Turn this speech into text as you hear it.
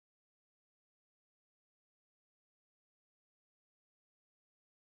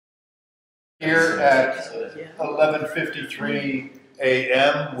Here at 11:53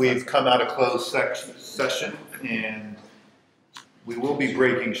 a.m. we've come out of closed session and we will be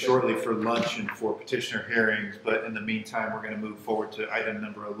breaking shortly for lunch and for petitioner hearings, but in the meantime we're going to move forward to item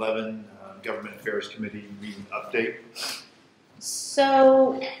number 11, Government Affairs Committee meeting update.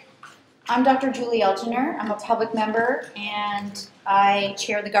 So I'm Dr. Julie Elginer. I'm a public member and I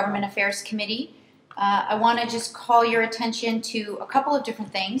chair the Government Affairs Committee. I want to just call your attention to a couple of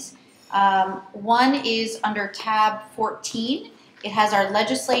different things. One is under tab 14. It has our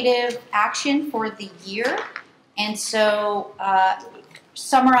legislative action for the year. And so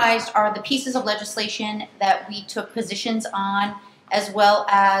summarized are the pieces of legislation that we took positions on, as well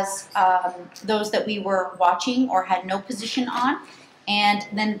as those that we were watching or had no position on. And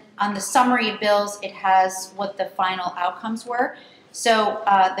then on the summary of bills, it has what the final outcomes were. So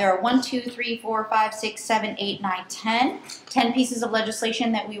there are 1, 2, 3, 4, 5, 6, 7, 8, 9, 10 pieces of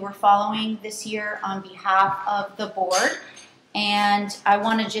legislation that we were following this year on behalf of the board. And I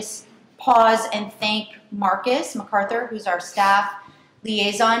want to just pause and thank Marcus MacArthur, who's our staff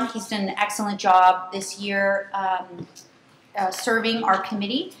liaison. He's done an excellent job this year serving our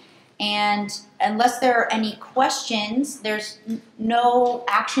committee. And unless there are any questions, there's no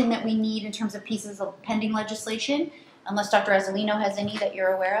action that we need in terms of pieces of pending legislation. Unless Dr. Azzolino has any that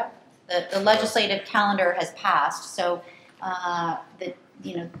you're aware of. The legislative calendar has passed, so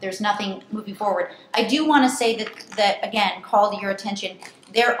there's nothing moving forward. I do want to say that again, call to your attention,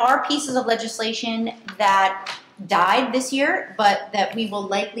 there are pieces of legislation that died this year, but that we will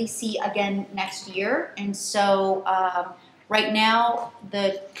likely see again next year. And so right now,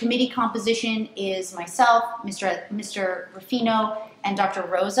 the committee composition is myself, Mr. Ruffino, and Dr.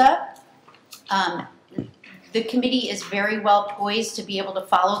 Rosa. The committee is very well poised to be able to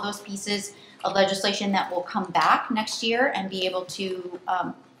follow those pieces of legislation that will come back next year and be able to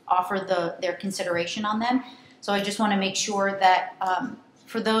offer their consideration on them. So I just want to make sure that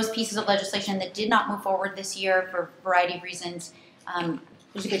for those pieces of legislation that did not move forward this year for a variety of reasons,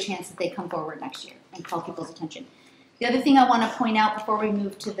 there's a good chance that they come forward next year and call people's attention. The other thing I want to point out before we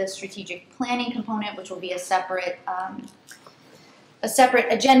move to the strategic planning component, which will be a separate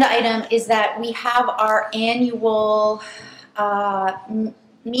agenda item, is that we have our annual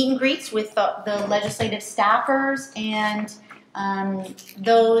meet and greets with the legislative staffers and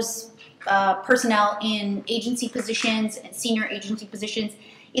those personnel in agency positions and senior agency positions.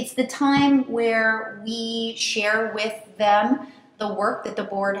 It's the time where we share with them the work that the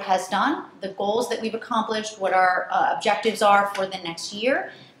board has done, the goals that we've accomplished, what our objectives are for the next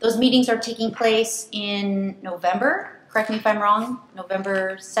year. Those meetings are taking place in November. Correct me if I'm wrong,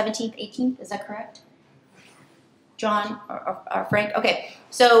 November 17th, 18th, is that correct? John or Frank? Okay,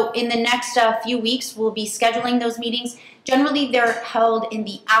 so in the next few weeks, we'll be scheduling those meetings. Generally, they're held in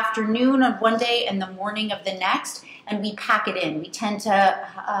the afternoon of one day and the morning of the next, and we pack it in. We tend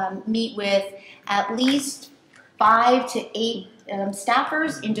to meet with at least 5 to 8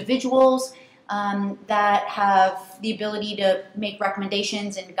 staffers, individuals, that have the ability to make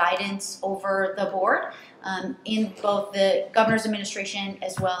recommendations and guidance over the board in both the governor's administration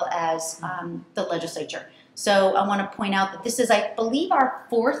as well as the legislature. So I want to point out that this is, I believe, our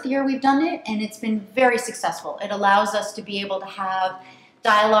 4th year we've done it, and it's been very successful. It allows us to be able to have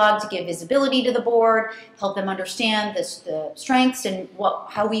dialogue, to give visibility to the board, help them understand the strengths and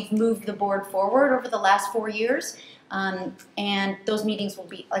how we've moved the board forward over the last 4 years. And those meetings will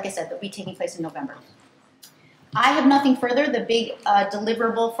be, like I said, they'll be taking place in November. I have nothing further. The big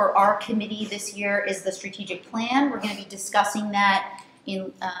deliverable for our committee this year is the strategic plan. We're going to be discussing that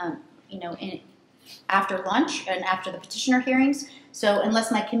after lunch and after the petitioner hearings. So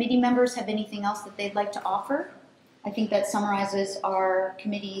unless my committee members have anything else that they'd like to offer, I think that summarizes our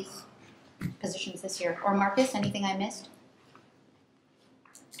committee's positions this year. Or Marcus, anything I missed?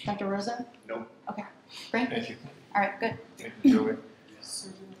 Dr. Rosa? No. Okay. Frank? Thank you. All right, good. Thank you, Joey.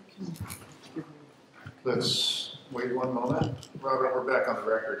 Let's wait one moment. Robert, we're back on the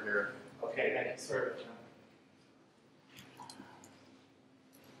record here. Okay, thank you, sir.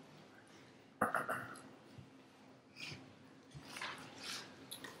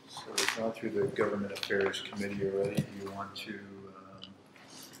 So we've gone through the Government Affairs Committee already. Do you want to do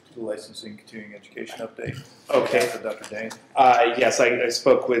the licensing continuing education update? Okay. For Dr. Dane? Yes, I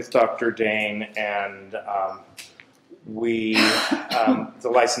spoke with Dr. Dane, and the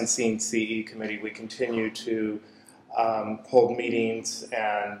licensing CE committee, we continue to hold meetings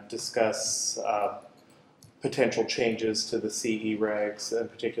and discuss potential changes to the CE regs, in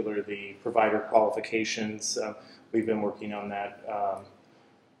particular the provider qualifications. We've been working on that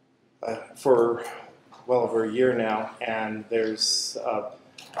for well over a year now, and there's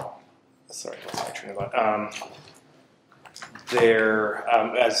sorry, I lost my train of thought. There,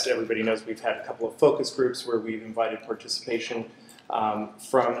 as everybody knows, we've had a couple of focus groups where we've invited participation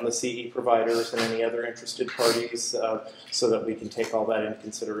from the CE providers and any other interested parties so that we can take all that into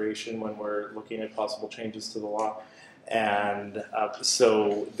consideration when we're looking at possible changes to the law. And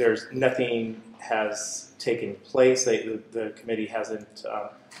so there's nothing has taken place. The committee hasn't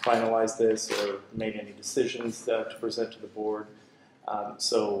finalized this or made any decisions to present to the board.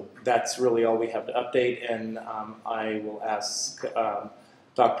 So that's really all we have to update, and I will ask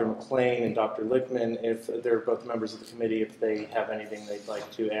Dr. McLean and Dr. Lickman, if they're both members of the committee, if they have anything they'd like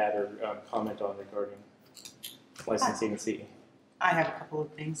to add or comment on regarding licensing and CE. I have a couple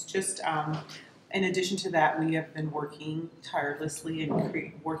of things. Just in addition to that, we have been working tirelessly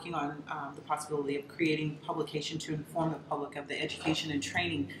and working on the possibility of creating publication to inform the public of the education and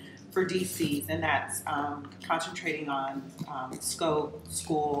training for DCs, and that's concentrating on scope,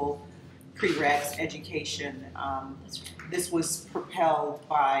 school, prereqs, education. This was propelled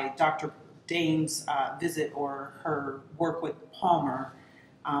by Dr. Dane's visit or her work with Palmer,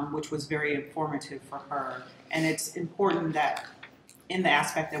 which was very informative for her. And it's important that in the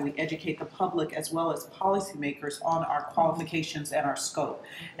aspect that we educate the public as well as policymakers on our qualifications and our scope.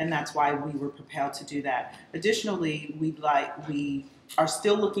 And that's why we were propelled to do that. Additionally, we are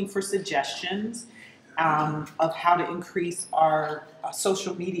still looking for suggestions of how to increase our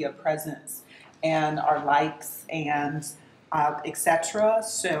social media presence and our likes and etc.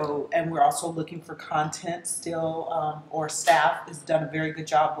 So, and we're also looking for content still, or staff has done a very good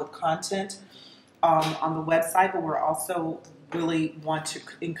job with content on the website, but we're also really want to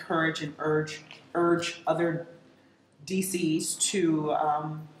encourage and urge other DCs to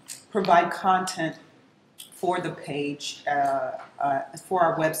provide content for the page, for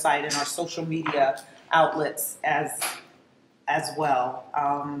our website and our social media outlets as well.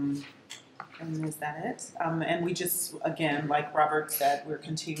 And is that it? And we just, again, like Robert said, we're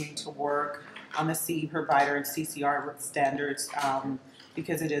continuing to work on the CE provider and CCR standards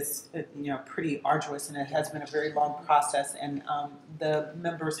because it is, pretty arduous and it has been a very long process. And the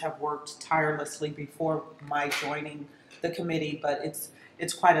members have worked tirelessly before my joining the committee, but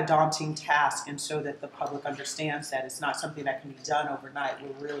it's quite a daunting task, and so that the public understands that it's not something that can be done overnight.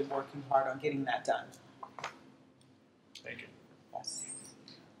 We're really working hard on getting that done. Thank you. Yes.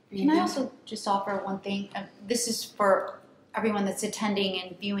 Can I also just offer one thing? This is for everyone that's attending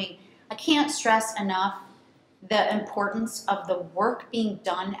and viewing. I can't stress enough the importance of the work being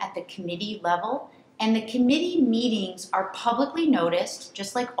done at the committee level. And the committee meetings are publicly noticed,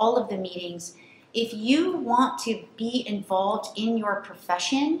 just like all of the meetings. If you want to be involved in your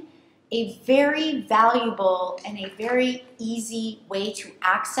profession, a very valuable and a very easy way to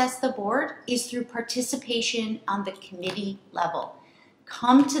access the board is through participation on the committee level.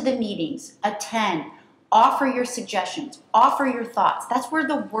 Come to the meetings, attend, offer your suggestions, offer your thoughts. That's where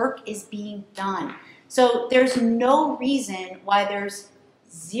the work is being done. So there's no reason why there's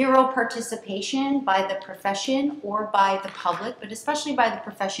zero participation by the profession or by the public, but especially by the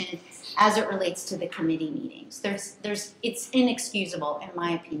profession as it relates to the committee meetings. It's inexcusable in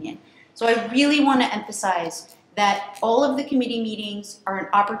my opinion. So I really want to emphasize that all of the committee meetings are an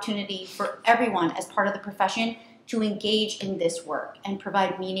opportunity for everyone as part of the profession to engage in this work and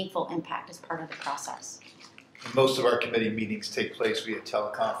provide meaningful impact as part of the process. Most of our committee meetings take place via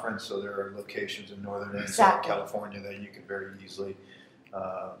teleconference, so there are locations in Northern and Exactly. Southern California that you can very easily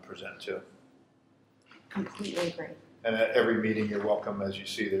present to. Completely agree. And at every meeting you're welcome. As you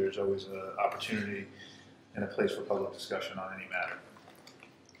see, there's always an opportunity and a place for public discussion on any matter.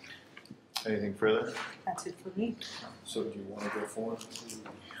 Anything further? That's it for me. So do you want to go forward to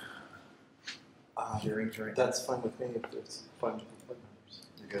hearings right now? That's fine with me if it's fine with the board members.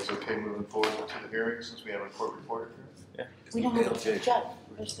 You guys okay moving forward to the hearings since we have a court reporter here? We don't have a judge.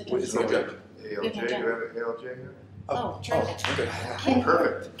 Where's the There's judge? no judge. ALJ, do you have an ALJ here? Oh, terrific.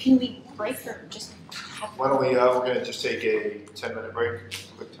 Perfect. Can we break or just have? Why don't we, we're going to just take a 10-minute break,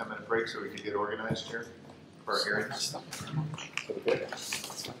 quick 10-minute break so we can get organized here for our hearings.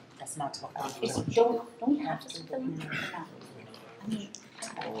 That's not till Don't we have to stop them? No. I mean,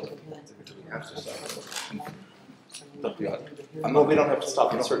 We have to stop. No, we don't have to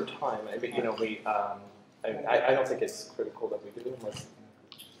stop at a certain time. I mean, I don't think it's critical that we do unless.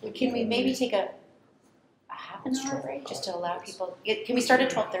 can we maybe take a half an hour break just to allow people? Can we start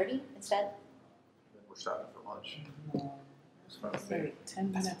at 12:30 instead? We're stopping for lunch. Say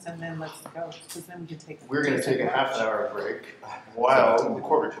 10 minutes and then let's go, because then we can take. We're going to take a half-an-hour break while the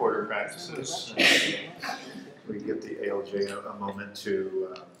court reporter practices. We give the ALJ a moment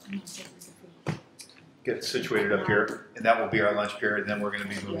to get situated up here, and that will be our lunch period, and then we're going to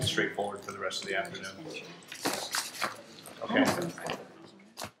be moving straight forward for the rest of the afternoon. Okay.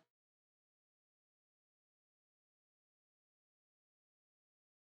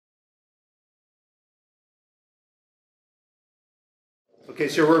 Okay,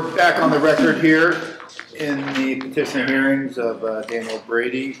 so we're back on the record here in the petitioner hearings of Daniel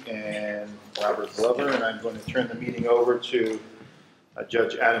Brady and Robert Glover, and I'm going to turn the meeting over to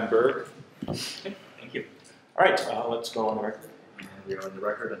Judge Adam Berg. Okay, thank you. All right, let's go on the record. And we are on the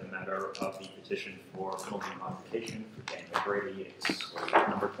record on the matter of the petition for penalty modification for Daniel Brady. It's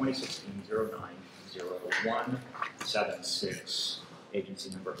number 2016-09-0176, agency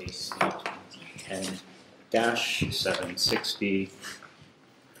number AC 2010-760.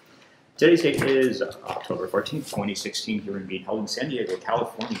 Today's date is October 14th, 2016, hearing being held in San Diego,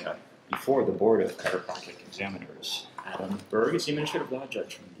 California, before the Board of Chiropractic Examiners. Adam Berg is the Administrative Law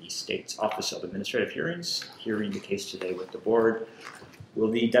Judge from the State's Office of Administrative Hearings, hearing the case today with the Board. Will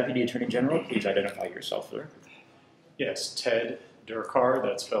the Deputy Attorney General please identify yourself for the record? Yes, Ted Durkar,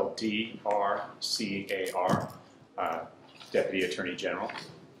 that's spelled D-R-C-A-R, Deputy Attorney General.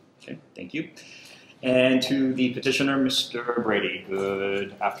 Okay, thank you. And to the petitioner, Mr. Brady,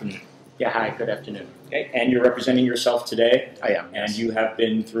 good afternoon. Yeah, hi, good afternoon. Okay, and you're representing yourself today? I am. And you have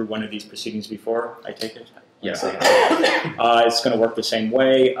been through one of these proceedings before, I take it? Yes, I am. It's going to work the same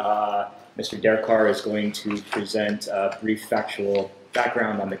way. Mr. Durkar is going to present a brief factual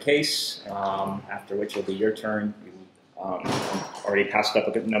background on the case, after which it'll be your turn. You already passed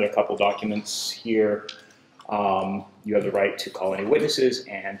up another couple documents here. You have the right to call any witnesses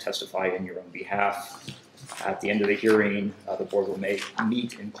and testify in your own behalf. At the end of the hearing, the board will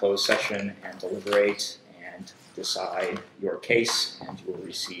meet in closed session and deliberate and decide your case, and you will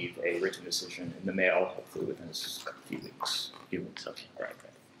receive a written decision in the mail, hopefully within a few weeks. Okay. All right,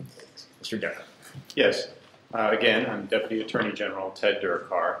 great. Mr. Durkar. Yes, again, I'm Deputy Attorney General Ted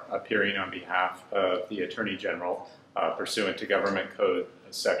Durkar, appearing on behalf of the Attorney General pursuant to Government Code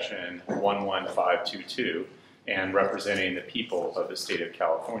Section 11522, and representing the people of the state of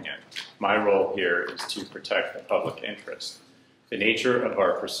California. My role here is to protect the public interest. The nature of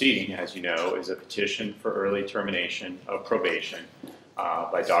our proceeding, as you know, is a petition for early termination of probation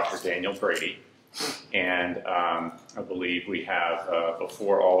by Dr. Daniel Brady. And I believe we have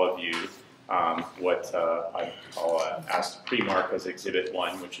before all of you what I'll ask to pre-mark as Exhibit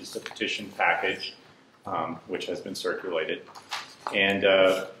 1, which is the petition package, which has been circulated. And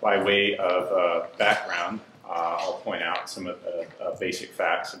by way of background, I'll point out some of the basic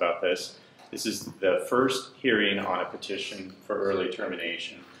facts about this. This is the first hearing on a petition for early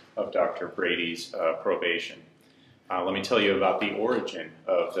termination of Dr. Brady's probation. Let me tell you about the origin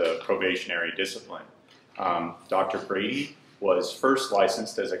of the probationary discipline. Dr. Brady was first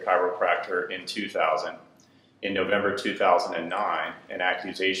licensed as a chiropractor in 2000. In November 2009, an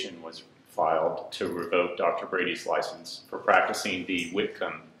accusation was filed to revoke Dr. Brady's license for practicing the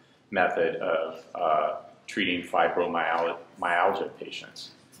Whitcomb method of treating fibromyalgia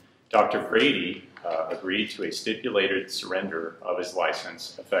patients. Dr. Brady agreed to a stipulated surrender of his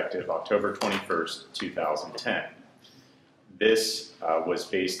license effective October 21st, 2010. This was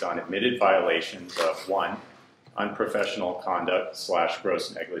based on admitted violations of 1, unprofessional conduct /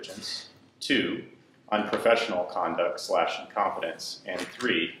 gross negligence, 2, unprofessional conduct / incompetence, and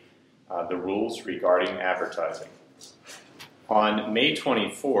 3, the rules regarding advertising. On May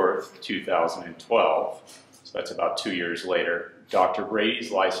 24th, 2012, so that's about 2 years later, Dr.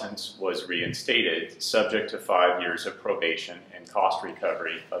 Brady's license was reinstated, subject to 5 years of probation and cost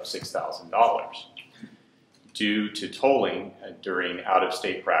recovery of $6,000. Due to tolling during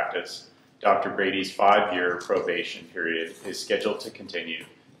out-of-state practice, Dr. Brady's 5-year probation period is scheduled to continue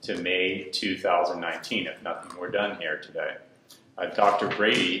to May 2019, if nothing were done here today. Dr.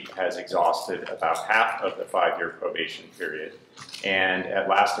 Brady has exhausted about half of the 5-year probation period, and at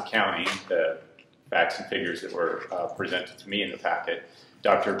last accounting, the facts and figures that were presented to me in the packet,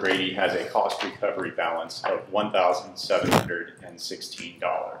 Dr. Brady has a cost recovery balance of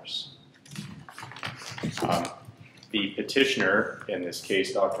 $1,716. The petitioner, in this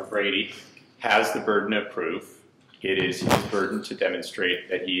case Dr. Brady, has the burden of proof. It is his burden to demonstrate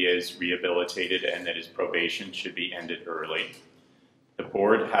that he is rehabilitated and that his probation should be ended early. The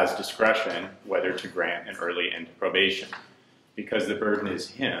board has discretion whether to grant an early end to probation. Because the burden is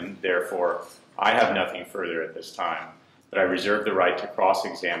him, therefore, I have nothing further at this time, but I reserve the right to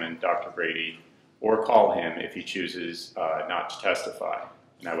cross-examine Dr. Brady or call him if he chooses not to testify.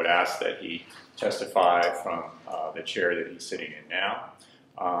 And I would ask that he testify from the chair that he's sitting in now.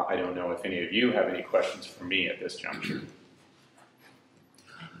 I don't know if any of you have any questions for me at this juncture.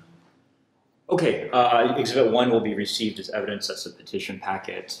 Okay, Exhibit 1 will be received as evidence. That's the petition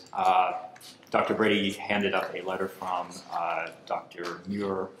packet. Dr. Brady handed up a letter from Dr.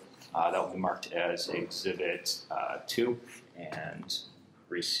 Muir that will be marked as Exhibit 2 and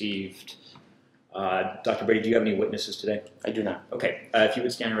received. Dr. Brady, do you have any witnesses today? I do not. Okay, if you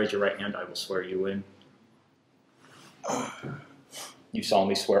would stand and raise your right hand, I will swear you in. You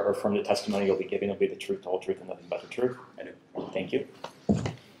solemnly swear or affirm the testimony you'll be giving will be the truth, the whole truth, and nothing but the truth? I do. Thank you.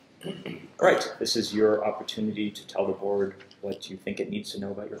 All right, this is your opportunity to tell the board what you think it needs to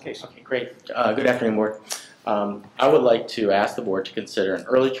know about your case. Okay, great. Good afternoon, board. I would like to ask the board to consider an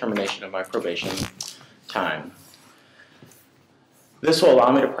early termination of my probation time. This will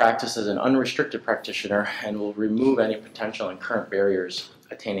allow me to practice as an unrestricted practitioner and will remove any potential and current barriers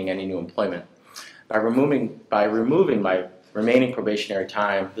attaining any new employment. By removing my remaining probationary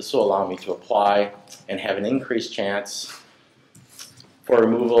time, this will allow me to apply and have an increased chance for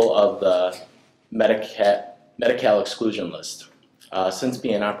removal of the Medi-Cal exclusion list. Since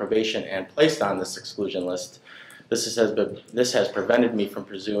being on probation and placed on this exclusion list, this has prevented me from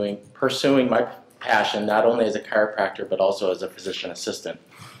pursuing my passion not only as a chiropractor but also as a physician assistant.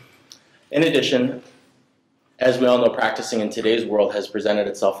 In addition, as we all know, practicing in today's world has presented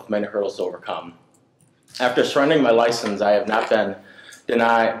itself with many hurdles to overcome. After surrendering my license, I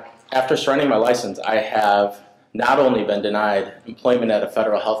have not only been denied employment at a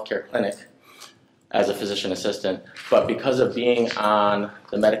federal healthcare clinic as a physician assistant, but because of being on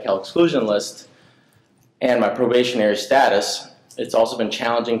the Medi-Cal exclusion list and my probationary status, it's also been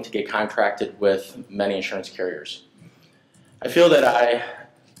challenging to get contracted with many insurance carriers. I feel that I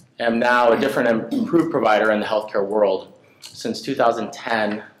am now a different and improved provider in the healthcare world. Since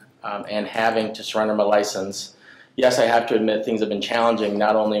 2010 and having to surrender my license, yes, I have to admit things have been challenging,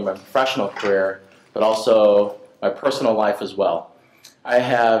 not only in my professional career, but also my personal life as well. I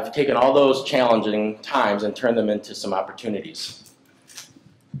have taken all those challenging times and turned them into some opportunities.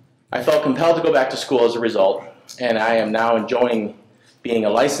 I felt compelled to go back to school as a result, and I am now enjoying being a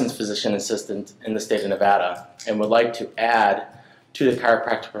licensed physician assistant in the state of Nevada and would like to add to the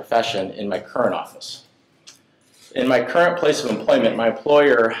chiropractic profession in my current office. In my current place of employment, my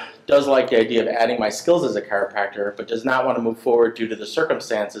employer does like the idea of adding my skills as a chiropractor, but does not want to move forward due to the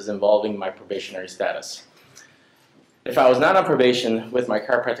circumstances involving my probationary status. If I was not on probation with my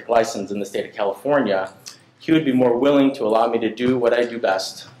chiropractic license in the state of California, he would be more willing to allow me to do what I do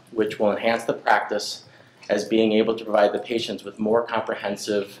best, which will enhance the practice as being able to provide the patients with more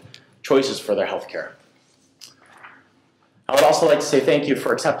comprehensive choices for their health care. I would also like to say thank you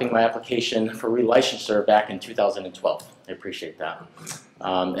for accepting my application for relicensure back in 2012. I appreciate that.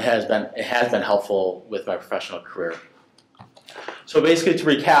 It has been helpful with my professional career. So basically, to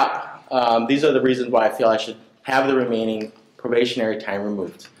recap, these are the reasons why I feel I should have the remaining probationary time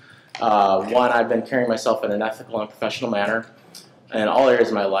removed. One, I've been carrying myself in an ethical and professional manner in all areas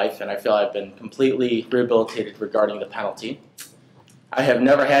of my life, and I feel I've been completely rehabilitated regarding the penalty. I have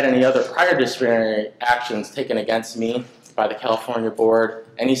never had any other prior disciplinary actions taken against me by the California Board,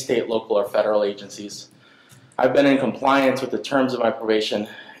 any state, local, or federal agencies. I've been in compliance with the terms of my probation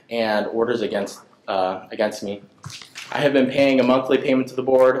and orders against me. I have been paying a monthly payment to the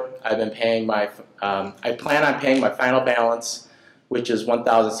board. I've been paying I plan on paying my final balance, which is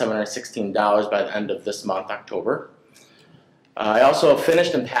 $1,716 by the end of this month, October. I also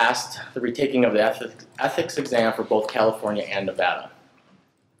finished and passed the retaking of the ethics exam for both California and Nevada.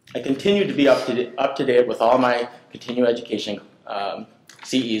 I continue to be up to date with all my continuing education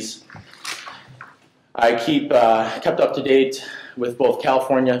CEs. I kept up to date with both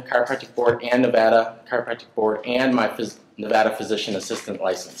California Chiropractic Board and Nevada Chiropractic Board and my Nevada Physician Assistant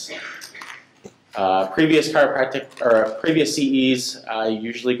license. Previous CEs I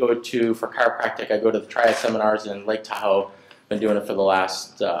usually go to for chiropractic. I go to the Triad seminars in Lake Tahoe. Been doing it for the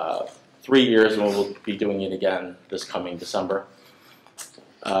last 3 years, and we'll be doing it again this coming December.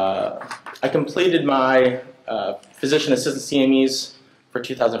 I completed my physician assistant CMEs for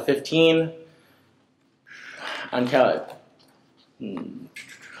 2015. I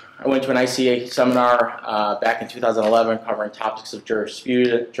went to an ICA seminar back in 2011 covering topics of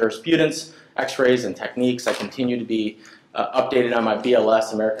jurisprudence, x-rays, and techniques. I continue to be updated on my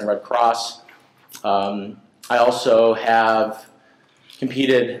BLS, American Red Cross. I also have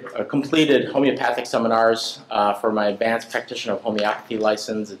completed homeopathic seminars for my advanced practitioner of homeopathy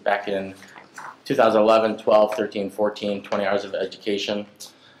license back in 2011, 12, 13, 14, 20 hours of education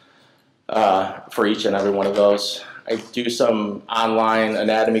for each and every one of those. I do some online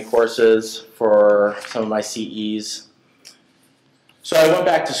anatomy courses for some of my CEs. So I went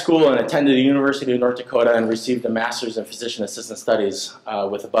back to school and attended the University of North Dakota and received a master's in physician assistant studies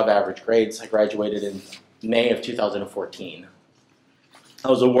with above average grades. I graduated in May of 2014. I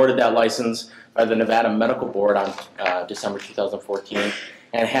was awarded that license by the Nevada Medical Board on December 2014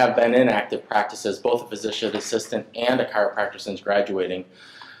 and have been in active practice as both a physician assistant and a chiropractor since graduating.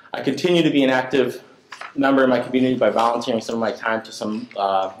 I continue to be an active member of my community by volunteering some of my time to some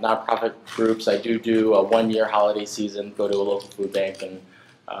nonprofit groups. I do a one-year holiday season, go to a local food bank,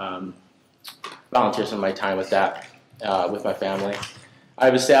 and volunteer some of my time with that with my family.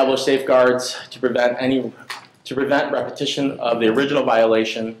 I've established safeguards to prevent repetition of the original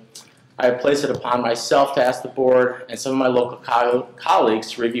violation. I have placed it upon myself to ask the board and some of my local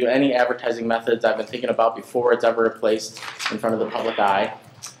colleagues to review any advertising methods I've been thinking about before it's ever placed in front of the public eye.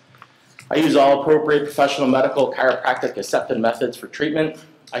 I use all appropriate professional medical chiropractic accepted methods for treatment.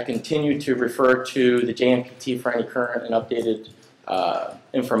 I continue to refer to the JNPT for any current and updated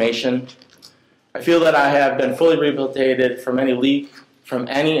information. I feel that I have been fully rehabilitated from any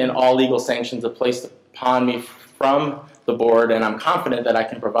and all legal sanctions placed upon me from the board, and I'm confident that I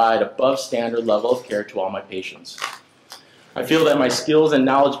can provide above standard level of care to all my patients. I feel that my skills and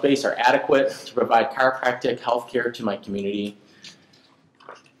knowledge base are adequate to provide chiropractic health care to my community.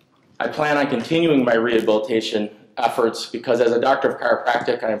 I plan on continuing my rehabilitation efforts because as a doctor of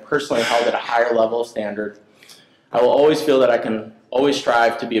chiropractic, I am personally held at a higher level of standard. I will always feel that I can always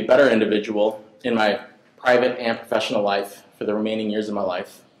strive to be a better individual in my private and professional life for the remaining years of my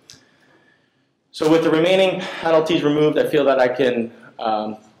life. So with the remaining penalties removed, I feel that I can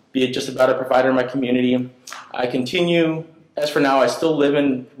be just a better provider in my community. I continue, as for now, I still live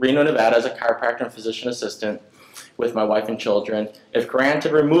in Reno, Nevada as a chiropractor and physician assistant with my wife and children. If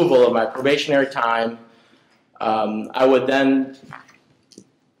granted removal of my probationary time, I would then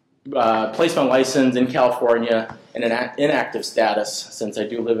place my license in California in an inactive status, since I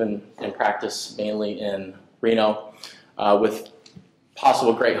do live in practice mainly in Reno, with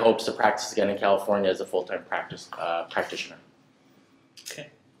possible great hopes to practice again in California as a full-time practitioner. Okay,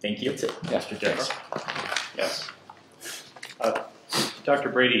 thank you. That's it. Yes, Mr. Chairman. Yes. Dr.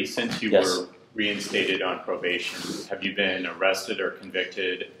 Brady, since you were reinstated on probation, have you been arrested or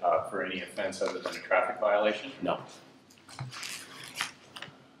convicted for any offense other than a traffic violation? No.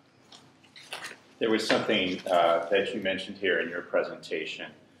 There was something that you mentioned here in your presentation,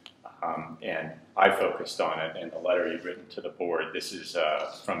 and I focused on it in the letter you've written to the board. This is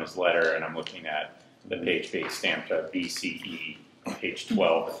from his letter, and I'm looking at the page stamped BCE, page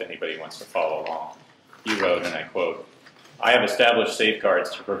 12, if anybody wants to follow along. You wrote, and I quote, "I have established safeguards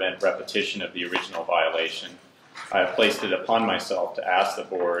to prevent repetition of the original violation. I have placed it upon myself to ask the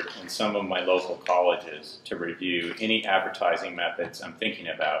board and some of my local colleges to review any advertising methods I'm thinking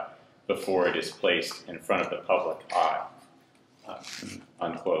about before it is placed in front of the public eye."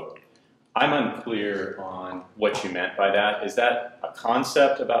 Unquote. I'm unclear on what you meant by that. Is that a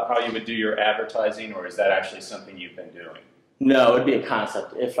concept about how you would do your advertising, or is that actually something you've been doing? No, it would be a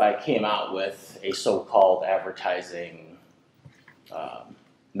concept if I came out with a so-called advertising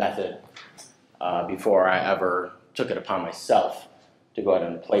method before I ever took it upon myself to go ahead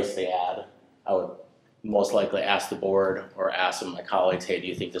and place the ad. I would most likely ask the board or ask some of my colleagues, hey, do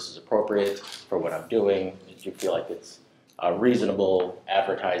you think this is appropriate for what I'm doing? Do you feel like it's reasonable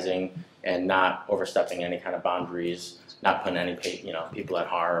advertising and not overstepping any kind of boundaries, not putting any people at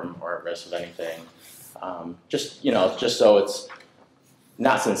harm or at risk of anything? Just so it's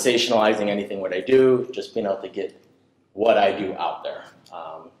not sensationalizing anything what I do, just being able to get what I do out there.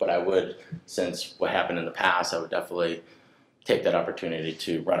 But I would, since what happened in the past, I would definitely take that opportunity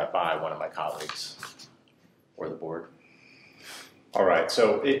to run it by one of my colleagues or the board. All right,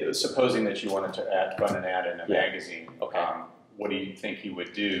 so supposing that you wanted to run an ad in a magazine, okay. What do you think you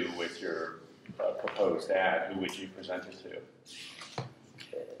would do with your proposed ad? Who would you present it to?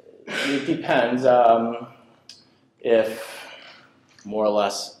 It depends. If more or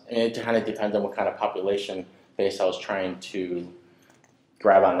less, it kind of depends on what kind of population base I was trying to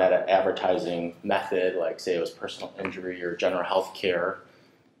grab on that advertising method, like say it was personal injury or general health care.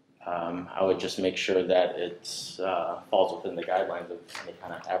 I would just make sure that it falls within the guidelines of any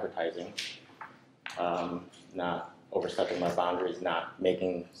kind of advertising, not overstepping my boundaries, not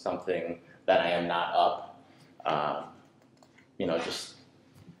making something that I am not up, just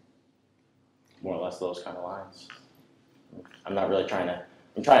more or less those kind of lines. I'm not really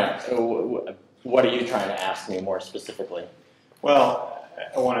what are you trying to ask me more specifically? Well,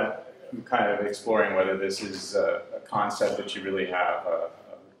 I'm kind of exploring whether this is a concept that you really have a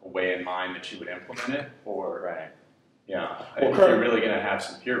way in mind that you would implement it, or right. Yeah, Well, if you're really going to have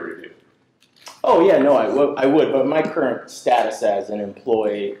some peer review. Oh yeah, no, I would, but my current status as an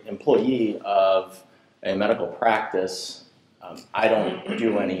employee of a medical practice, I don't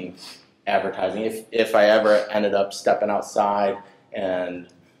do any advertising. If I ever ended up stepping outside and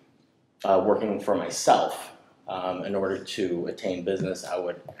working for myself in order to attain business, I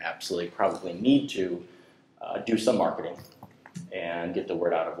would absolutely probably need to do some marketing and get the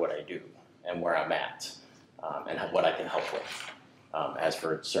word out of what I do and where I'm at and what I can help with. As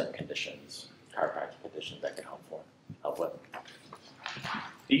for certain conditions, chiropractic conditions that can help with.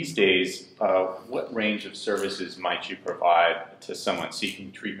 These days, what range of services might you provide to someone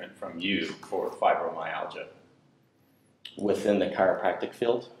seeking treatment from you for fibromyalgia? Within the chiropractic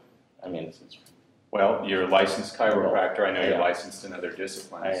field, I mean, Well, you're a licensed chiropractor. I know you're Yeah. licensed in other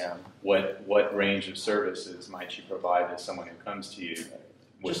disciplines. I am. What range of services might you provide to someone who comes to you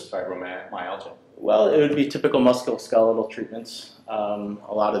with fibromyalgia? Well, it would be typical musculoskeletal treatments.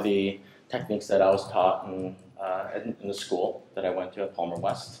 A lot of the techniques that I was taught in the school that I went to at Palmer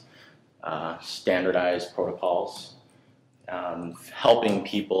West, standardized protocols, helping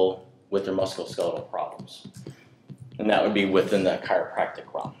people with their musculoskeletal problems. And that would be within the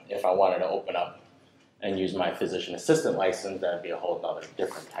chiropractic realm. If I wanted to open up and use my physician assistant license, that'd be a whole other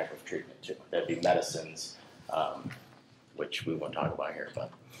different type of treatment too. That'd be medicines, which we won't talk about here,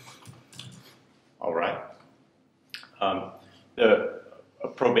 but. All right. The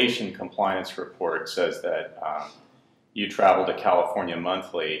probation compliance report says that you travel to California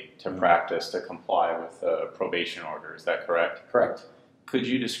monthly to practice to comply with the probation order. Is that correct? Correct. Could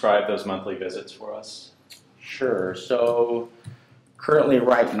you describe those monthly visits for us? Sure. So currently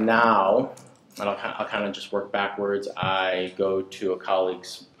right now, and I'll kind of just work backwards, I go to a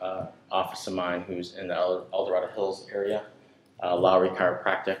colleague's office of mine who's in the El Dorado Hills area, Lowry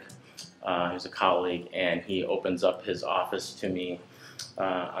Chiropractic. He's a colleague, and he opens up his office to me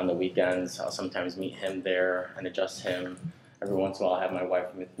on the weekends. I'll sometimes meet him there and adjust him. Every once in a while, I have my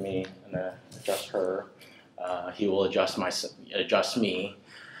wife with me and adjust her. He will adjust me.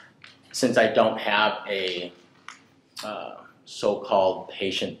 Since I don't have a so-called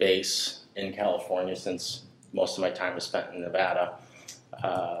patient base in California, since most of my time is spent in Nevada,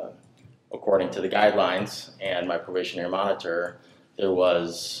 according to the guidelines and my probationary monitor, there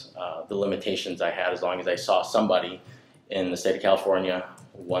was the limitations I had as long as I saw somebody in the state of California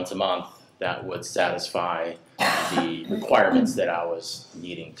once a month that would satisfy the requirements that I was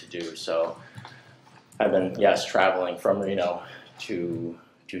needing to do. So I've been, yes, traveling from Reno to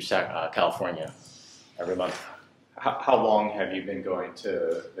California every month. How long have you been going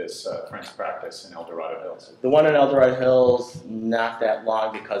to this friend's practice in El Dorado Hills? The one in El Dorado Hills, not that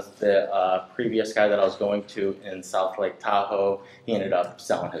long, because the previous guy that I was going to in South Lake Tahoe, he ended up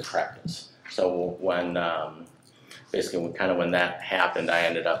selling his practice. So when, basically when that happened, I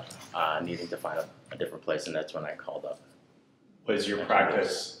ended up needing to find a different place, and that's when I called up. Was your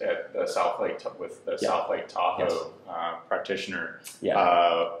practice at the South Lake with the South Lake Tahoe practitioner?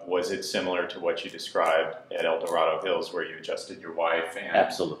 Yeah. Was it similar to what you described at El Dorado Hills, where you adjusted your wife and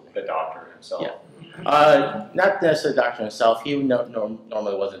Absolutely. the doctor himself? Yeah. Not necessarily the doctor himself. He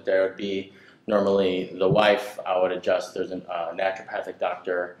normally wasn't there. It would be normally the wife I would adjust. There's a naturopathic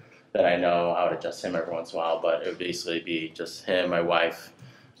doctor that I know. I would adjust him every once in a while, but it would basically be just him, my wife,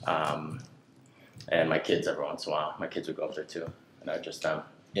 and my kids every once in a while. My kids would go up there too, and I would adjust them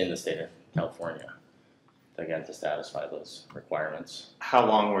in the state of California, again, to satisfy those requirements. How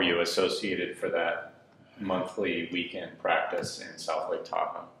long were you associated for that monthly weekend practice in South Lake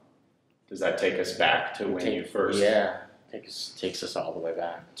Tahoe? Does that take us back to when you first? Yeah, takes us all the way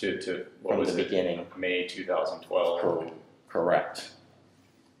back To what from was the it? beginning. May 2012. Correct.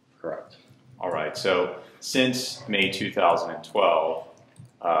 All right. So since May 2012,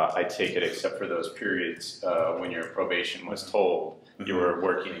 I take it, except for those periods when your probation was told, you were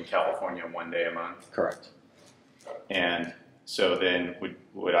working in California 1 day a month. Correct. And so then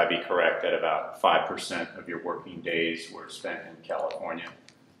would I be correct that about 5% of your working days were spent in California?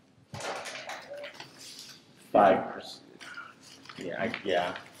 5%. Yeah, I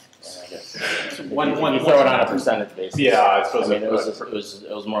guess. You You throw it on a percentage basis. Yeah, I suppose. I mean, it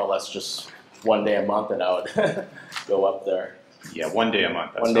was more or less just 1 day a month, and I would go up there. Yeah, 1 day a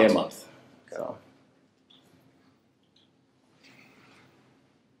month. 1 day a month. So.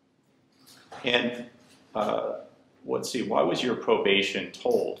 And let's see, why was your probation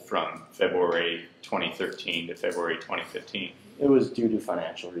told from February 2013 to February 2015? It was due to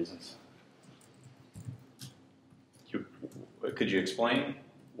financial reasons. Could you explain?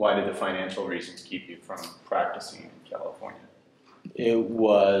 Why did the financial reasons keep you from practicing in California? It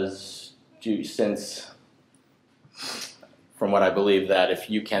was due since from what I believe, that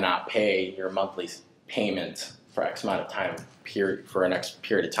if you cannot pay your monthly payment for X amount of time, for an X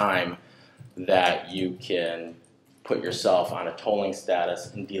period of time, that you can put yourself on a tolling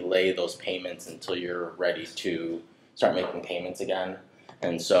status and delay those payments until you're ready to start making payments again.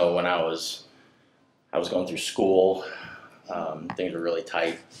 And so when I was going through school, things were really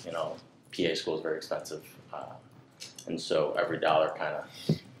tight. You know, PA school is very expensive, and so every dollar kind of,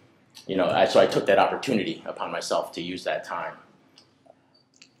 you know, so I took that opportunity upon myself to use that time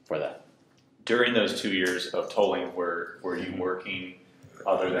for that. During those 2 years of tolling, were you working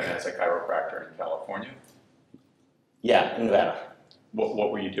other than as a chiropractor in California? Yeah, in Nevada.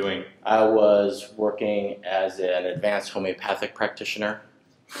 What were you doing? I was working as an advanced homeopathic practitioner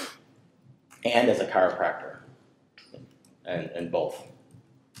and as a chiropractor, in both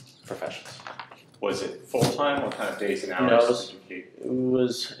professions. Was it full-time? What kind of days and No, hours did you keep?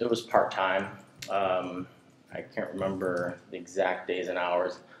 it was part-time. I can't remember the exact days and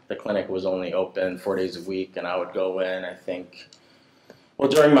hours. The clinic was only open 4 days a week, and I would go in, I think, well,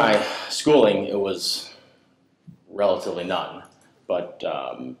 during my schooling, it was relatively none. But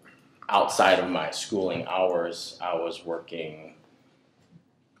outside of my schooling hours, I was working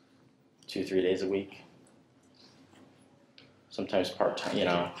 2-3 days a week. Sometimes part-time, you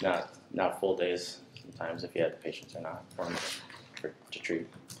know, not full days. Sometimes if you had the patients or not to treat.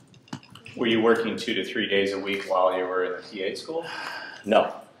 Were you working 2 to 3 days a week while you were in the PA school?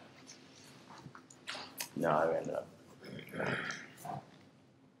 No. No, I ended up.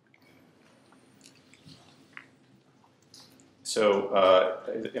 So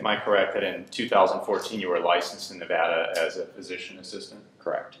am I correct that in 2014 you were licensed in Nevada as a physician assistant?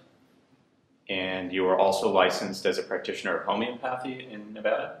 Correct. And you were also licensed as a practitioner of homeopathy in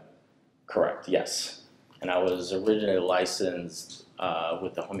Nevada? Correct, yes. And I was originally licensed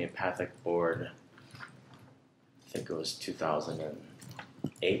with the homeopathic board, I think it was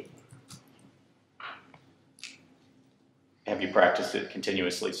 2008. Have you practiced it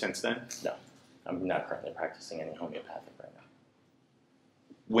continuously since then? No, I'm not currently practicing any homeopathic right now.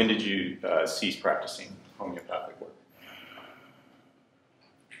 When did you cease practicing homeopathic work?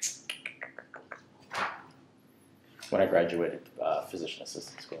 When I graduated physician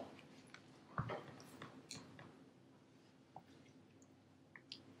assistant school.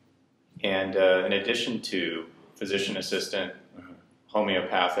 And in addition to physician assistant,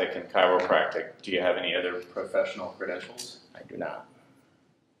 homeopathic, and chiropractic, do you have any other professional credentials? I do not.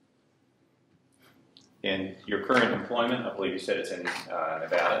 In your current employment, I believe you said it's in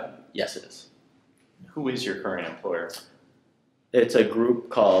Nevada. Yes, it is. Who is your current employer? It's a group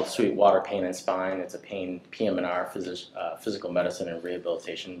called Sweetwater Pain and Spine. It's a PM&R physical medicine and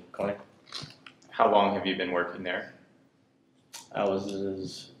rehabilitation clinic. How long have you been working there?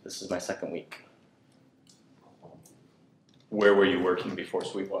 This is my second week. Where were you working before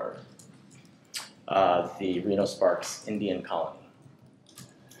Sweetwater? The Reno Sparks Indian Colony.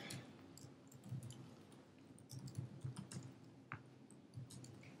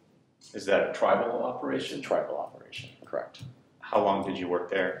 Is that a tribal operation? Tribal operation, correct. How long did you work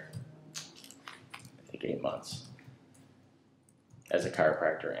there? I think 8 months as a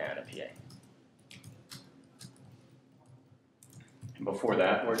chiropractor and a PA. And before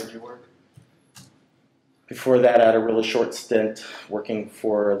that, where did you work? Before that, I had a really short stint working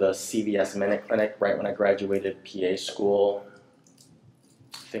for the CVS Minute Clinic right when I graduated PA school.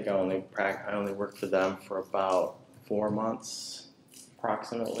 I think I only worked for them for about 4 months,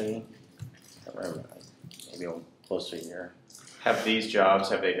 approximately. I can't remember, maybe close to a year. Have these jobs,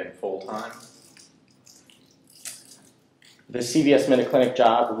 have they been full-time? The CVS Minute Clinic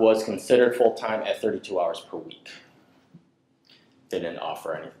job was considered full-time at 32 hours per week. They didn't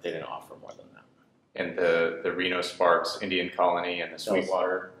offer more than that. And the Reno Sparks Indian Colony and the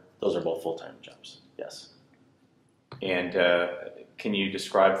Sweetwater? Those are both full-time jobs, yes. And can you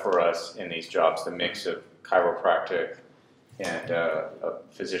describe for us in these jobs the mix of chiropractic and a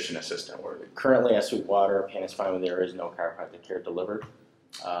physician assistant work? Currently at Sweetwater Pain and Spine, when there is no chiropractic care delivered.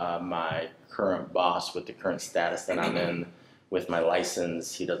 My current boss, with the current status that I'm in with my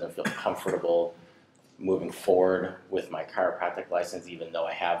license, he doesn't feel comfortable moving forward with my chiropractic license, even though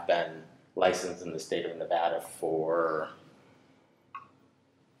I have been licensed in the state of Nevada for, I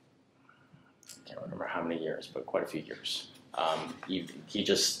can't remember how many years, but quite a few years. He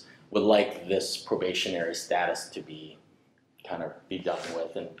just would like this probationary status to be kind of be done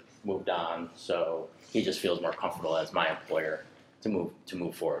with and moved on, so he just feels more comfortable as my employer to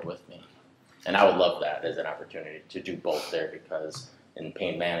move forward with me. And I would love that as an opportunity to do both there, because in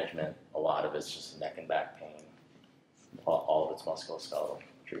pain management, a lot of it's just neck and back pain, all of it's musculoskeletal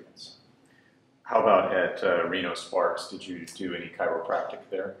treatments. How about at Reno Sparks? Did you do any chiropractic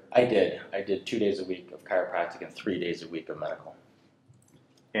there? I did. I did 2 days a week of chiropractic and 3 days a week of medical.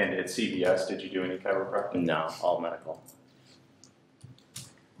 And at CVS, did you do any chiropractic? No, all medical.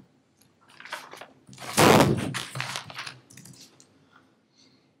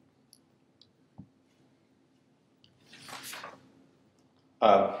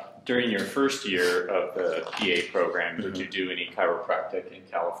 During your first year of the PA program, did you do any chiropractic in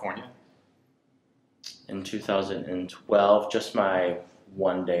California? In 2012, just my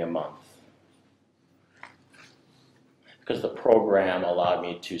 1 day a month. Because the program allowed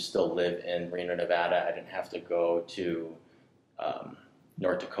me to still live in Reno, Nevada. I didn't have to go to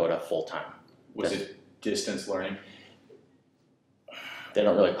North Dakota full time. Was it distance learning? They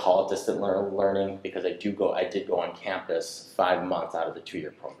don't really call it distant learning because I did go on campus 5 months out of the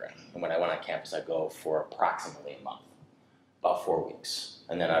 2-year program. And when I went on campus, I'd go for approximately a month, about 4 weeks.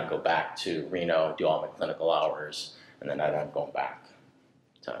 And then I'd go back to Reno, do all my clinical hours, and then I'd end up going back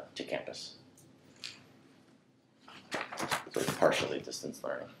to campus. So it's partially distance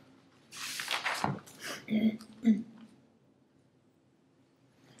learning.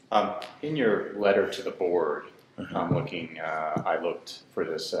 In your letter to the board, I'm looking, I looked for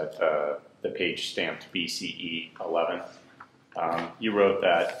this at the page stamped BCE 11. You wrote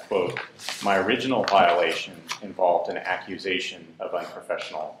that, quote, "My original violation involved an accusation of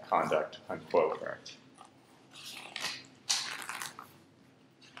unprofessional conduct," unquote. Correct.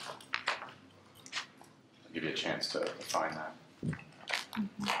 I'll give you a chance to find that.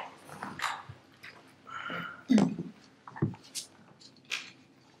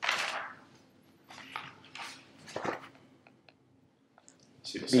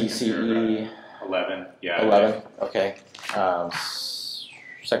 See the second BCE paragraph? 11, yeah. 11, okay.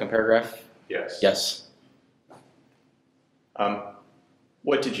 Second paragraph? Yes. Yes.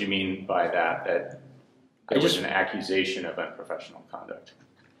 What did you mean by that, that there was just- an accusation of unprofessional conduct?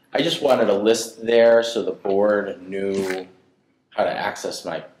 I just wanted a list there so the board knew how to access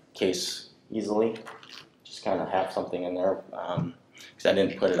my case easily. Just kind of have something in there, because I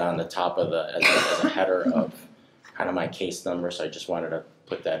didn't put it on the top of as a header of kind of my case number, so I just wanted to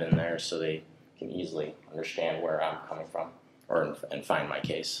put that in there so they can easily understand where I'm coming from and find my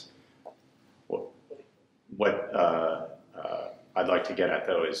case. What I'd like to get at,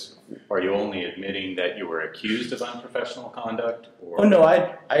 though, is are you only admitting that you were accused of unprofessional conduct? Or? Oh no,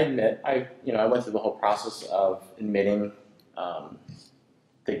 I admit I went through the whole process of admitting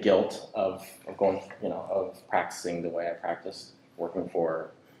the guilt of going of practicing the way I practiced, working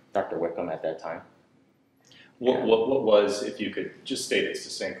for Dr. Wickham at that time. What was, if you could just state it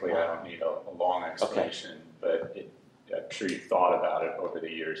succinctly, I don't need a long explanation, but I'm sure you've thought about it over the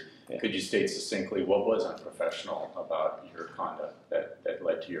years. Yeah. Could you state succinctly what was unprofessional about your conduct that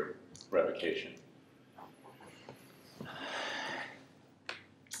led to your revocation?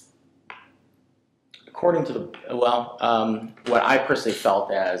 According to what I personally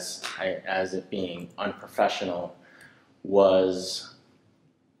felt as it being unprofessional was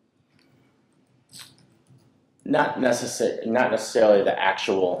not necessarily the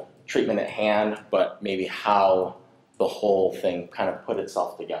actual treatment at hand, but maybe how the whole thing kind of put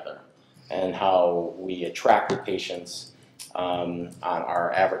itself together and how we attracted patients on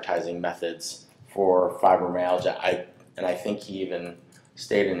our advertising methods for fibromyalgia. I think he even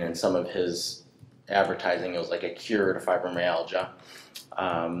stated in some of his advertising it was like a cure to fibromyalgia.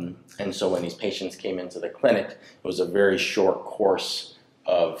 And so when these patients came into the clinic, it was a very short course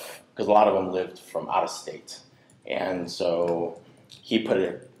because a lot of them lived from out of state. And so he put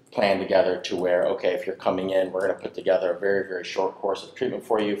a plan together to where, okay, if you're coming in, we're going to put together a very, very short course of treatment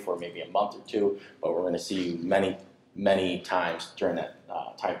for you for maybe a month or two, but we're going to see you many, many times during that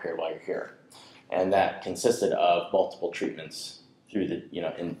time period while you're here. And that consisted of multiple treatments through the,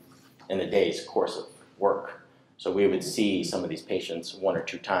 in a day's course of work. So we would see some of these patients 1 or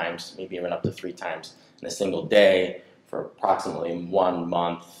 2 times, maybe even up to 3 times in a single day for approximately 1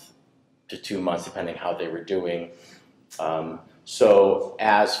 month to 2 months, depending how they were doing. So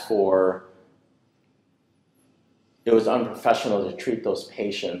as for, it was unprofessional to treat those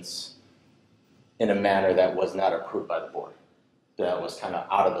patients in a manner that was not approved by the board. That was kind of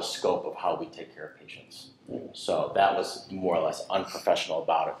out of the scope of how we take care of patients. So that was more or less unprofessional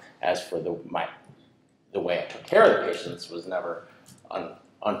about it. As for the way I took care of the patients was never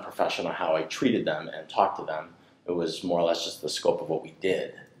unprofessional how I treated them and talked to them. It was more or less just the scope of what we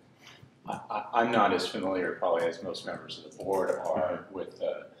did. I'm not as familiar probably as most members of the board are with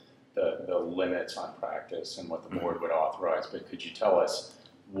the limits on practice and what the board would authorize, but could you tell us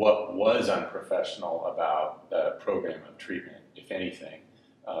what was unprofessional about the program of treatment, if anything,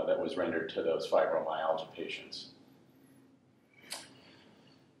 that was rendered to those fibromyalgia patients?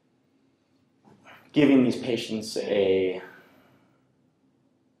 Giving these patients a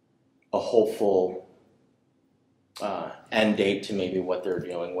hopeful end date to maybe what they're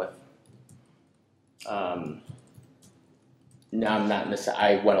dealing with. Now, I'm not necessarily,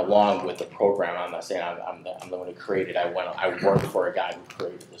 I went along with the program. I'm not saying I'm the one who created it. I worked for a guy who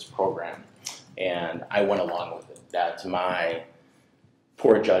created this program, and I went along with it. That's my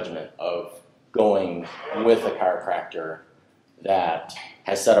poor judgment of going with a chiropractor that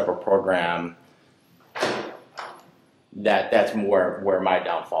has set up a program that's more where my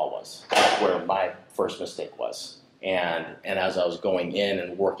downfall was. That's where my first mistake was. And as I was going in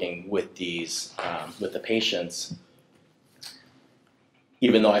and working with these with the patients,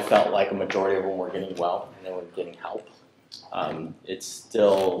 even though I felt like a majority of them were getting well and they were getting help, it's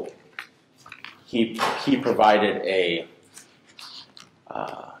still he provided a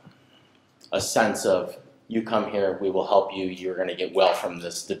sense of, you come here, we will help you, you're going to get well from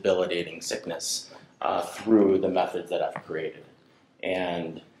this debilitating sickness through the methods that I've created,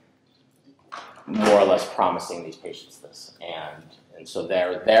 and more or less promising these patients this. And so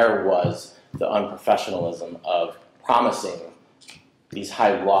there was the unprofessionalism of promising these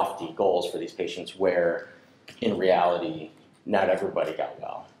high lofty goals for these patients, where in reality not everybody got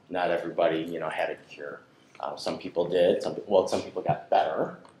well, not everybody had a cure. Some people did, some people got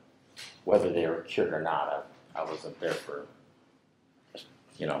better. Whether they were cured or not, I wasn't there for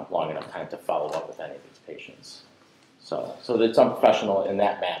long enough time to follow up with any of these patients. So it's unprofessional in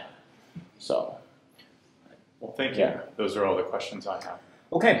that manner. So, well, thank you. Yeah. Those are all the questions I have.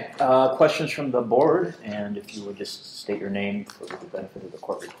 Okay, questions from the board, and if you would just state your name for the benefit of the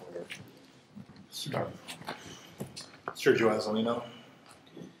court reporter. Start. Sergio Azzolino.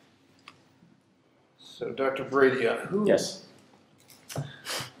 So, Dr. Brady, who yes.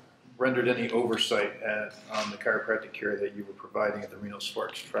 rendered any oversight on the chiropractic care that you were providing at the Reno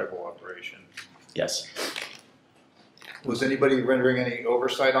Sparks tribal operation? Yes. Was anybody rendering any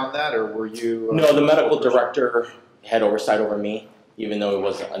oversight on that, or were you? No, the medical director had oversight over me, even though he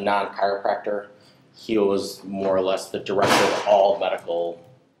was a non-chiropractor. He was more or less the director of all medical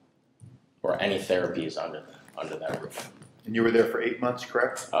or any therapies under that roof. And you were there for 8 months,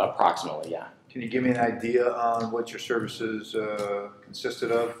 correct? Approximately, yeah. Can you give me an idea on what your services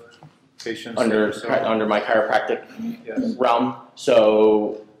consisted of? Patients Under my chiropractic Yes. realm.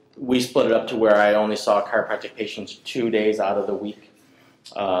 So we split it up to where I only saw chiropractic patients 2 days out of the week.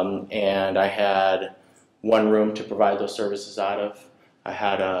 And I had one room to provide those services out of. I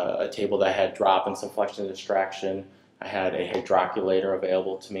had a table that had drop and some flexion and distraction. I had a hydroculator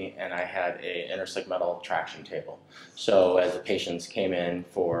available to me, and I had a intersegmental traction table. So as the patients came in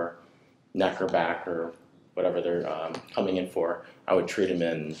for neck or back or whatever they're coming in for, I would treat them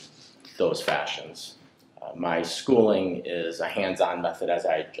in those fashions. My schooling is a hands-on method as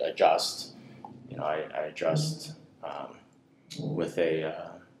I adjust. I adjust with a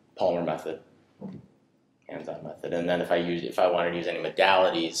Palmer method, hands-on method. And then if I wanted to use any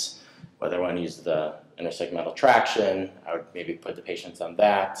modalities, whether I want to use the intersegmental traction, I would maybe put the patients on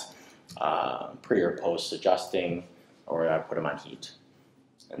that, pre or post adjusting, or I put them on heat.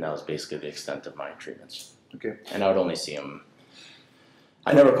 And that was basically the extent of my treatments. Okay. And I would only see them.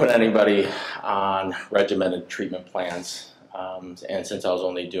 I never put anybody on regimented treatment plans. And since I was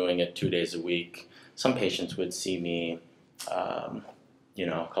only doing it 2 days a week, some patients would see me, a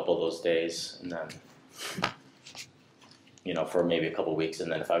couple of those days, and then, for maybe a couple of weeks.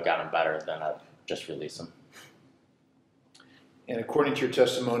 And then if I got them better, then I'd just release them. And according to your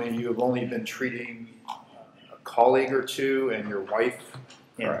testimony, you have only been treating a colleague or two and your wife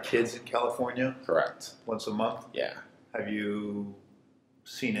and Correct. kids in California Correct. once a month. Yeah. Have you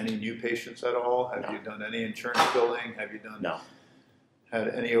seen any new patients at all? Have No. you done any insurance billing? Have you No. had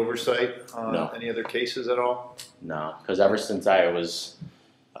any oversight on No. any other cases at all? No, because ever since I was,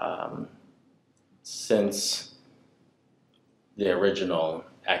 since the original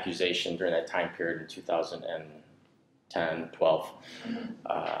accusation during that time period in 2010, 12,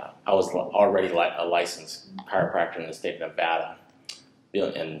 I was already a licensed chiropractor in the state of Nevada,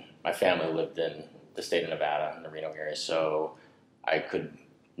 and my family lived in the state of Nevada in the Reno area, so I could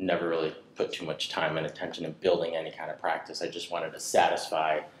never really put too much time and attention in building any kind of practice. I just wanted to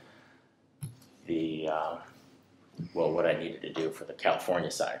satisfy the what I needed to do for the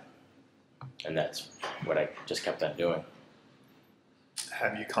California side, and that's what I just kept on doing.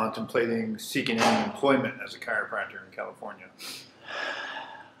 Have you contemplating seeking any employment as a chiropractor in California?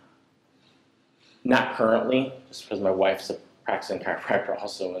 Not currently, just because my wife's a practicing chiropractor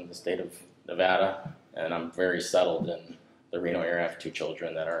also in the state of Nevada, and I'm very settled in the Reno area. I have 2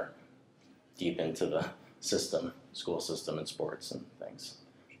 children that are deep into the system, school system and sports and things.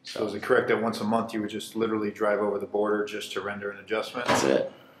 So is it correct that once a month you would just literally drive over the border just to render an adjustment? That's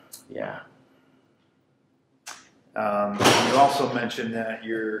it. Yeah. You also mentioned that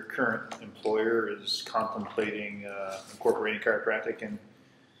your current employer is contemplating incorporating chiropractic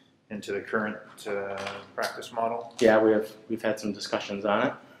into the current practice model. Yeah, we've had some discussions on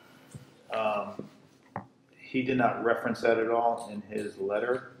it. He did not reference that at all in his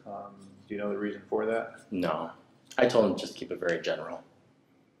letter. Do you know the reason for that? No. I told him just keep it very general.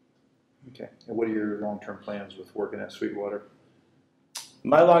 Okay. And what are your long-term plans with working at Sweetwater?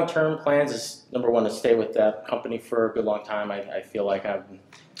 My long-term plans is, number one, to stay with that company for a good long time. I feel like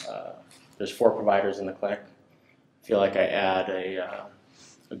there's 4 providers in the clinic. I feel like I add a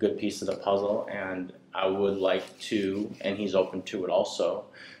good piece to the puzzle, and I would like to, and he's open to it also,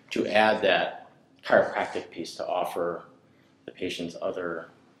 to add that chiropractic piece to offer the patients other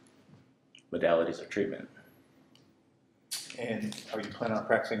modalities of treatment. And are you planning on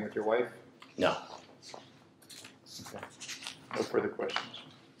practicing with your wife? No. Okay. No further questions.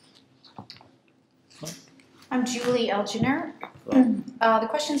 I'm Julie Elginer. The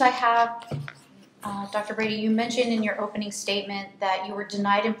questions I have, Dr. Brady, you mentioned in your opening statement that you were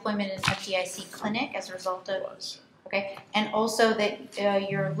denied employment in an FDIC clinic as a result of, okay, and also that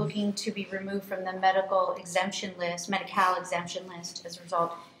you're looking to be removed from the medical exemption list, Medi-Cal exemption list as a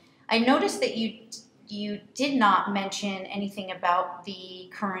result. I noticed that you did not mention anything about the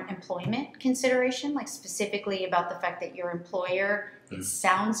current employment consideration, like specifically about the fact that your employer, it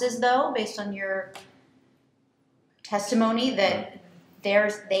sounds as though, based on your testimony, that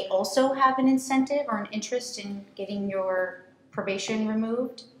they also have an incentive or an interest in getting your probation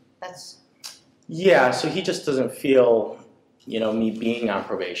removed. Yeah, so he just doesn't feel, me being on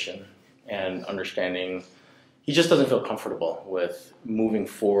probation and understanding, he just doesn't feel comfortable with moving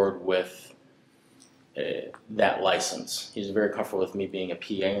forward with that license. He's very comfortable with me being a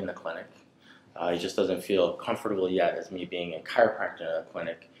PA in the clinic. He just doesn't feel comfortable yet as me being a chiropractor in the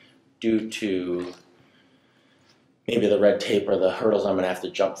clinic due to maybe the red tape or the hurdles I'm going to have to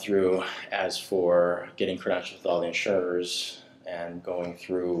jump through as for getting credentials with all the insurers and going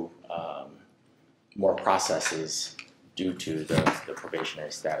through more processes due to the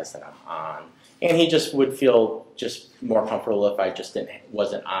probationary status that I'm on. And he just would feel just more comfortable if I just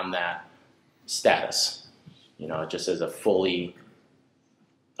wasn't on that status, just as a fully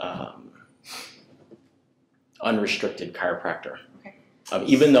unrestricted chiropractor. Okay.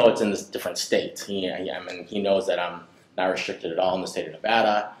 Even though it's in this different state, he knows that I'm not restricted at all in the state of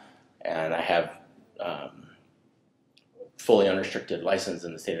Nevada, and I have fully unrestricted license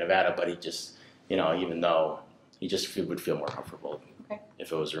in the state of Nevada. But he just, even though he just would feel more comfortable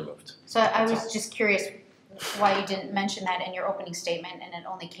if it was removed. So I was just curious why you didn't mention that in your opening statement, and it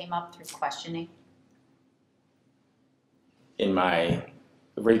only came up through questioning.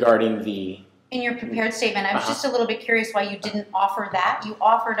 Regarding the... In your prepared statement, I was just a little bit curious why you didn't offer that. You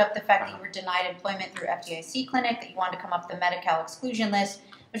offered up the fact that you were denied employment through FDIC clinic, that you wanted to come up the Medi-Cal exclusion list.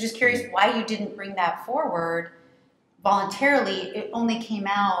 I was just curious why you didn't bring that forward voluntarily. It only came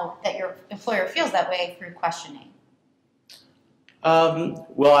out that your employer feels that way through questioning.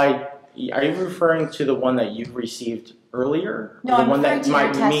 Are you referring to the one that you received earlier? No, I'm referring to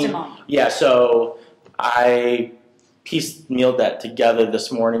your testimony. Yeah, so I piecemealed that together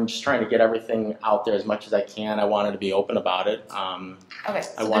this morning, just trying to get everything out there as much as I can. I wanted to be open about it. Okay,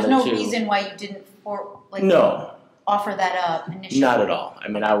 so there's no reason why you didn't offer that up initially? Not at all. I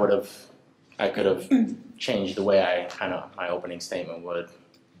mean, I could have changed the way my opening statement would.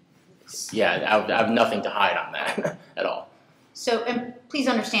 Yeah, I have nothing to hide on that at all. So, and please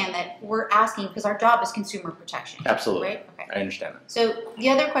understand that we're asking, because our job is consumer protection. Absolutely. Right? Okay. I understand that. So the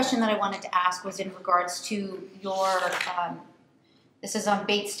other question that I wanted to ask was in regards to your, this is on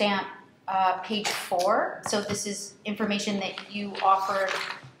Bait Stamp page 4. So this is information that you offered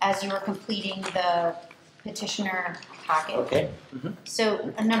as you were completing the petitioner packet. Okay.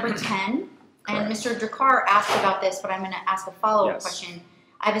 So number 10, and Correct. Mr. Drakkar asked about this, but I'm going to ask a follow-up question.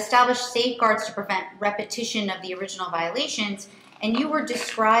 I've established safeguards to prevent repetition of the original violations, and you were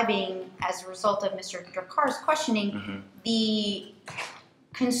describing, as a result of Mr. Drakkar's questioning, the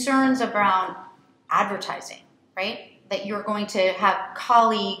concerns around advertising, right? That you're going to have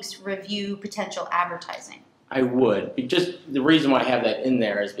colleagues review potential advertising. I would. Just the reason why I have that in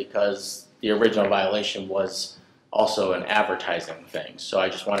there is because the original violation was also an advertising thing. So I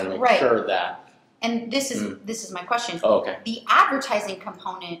just wanted to make sure that. And this is my question. Oh, okay. The advertising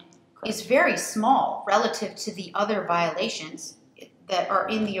component is very small relative to the other violations that are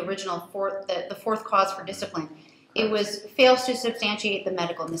in the original the fourth cause for discipline. It was fails to substantiate the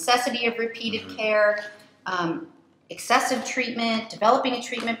medical necessity of repeated care, excessive treatment, developing a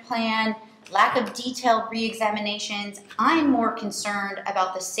treatment plan, lack of detailed re-examinations. I'm more concerned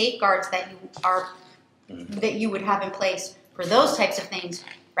about the safeguards that you would have in place for those types of things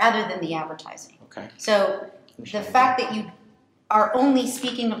rather than the advertising. Okay. So the fact that you are only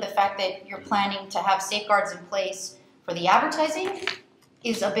speaking of the fact that you're planning to have safeguards in place for the advertising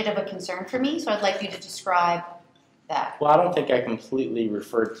is a bit of a concern for me. So I'd like you to describe that. Well, I don't think I completely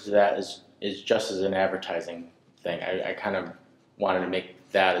referred to that as just as an advertising thing. I kind of wanted to make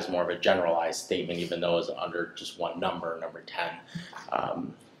that as more of a generalized statement, even though it's under just one number, number 10.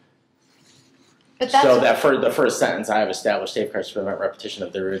 But that's So that for the first sentence, I have established safeguards to prevent repetition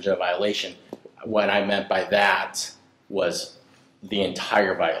of the original violation. What I meant by that was the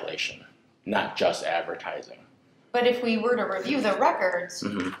entire violation, not just advertising. But if we were to review the records,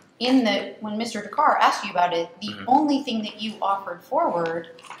 Mhm. when Mr. Dakar asked you about it, the Mhm. only thing that you offered forward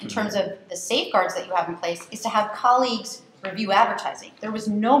in terms of the safeguards that you have in place is to have colleagues review advertising. There was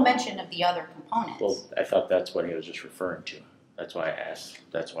no mention of the other components. Well, I thought that's what he was just referring to. That's why I asked.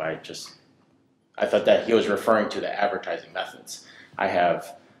 That's why I thought that he was referring to the advertising methods. I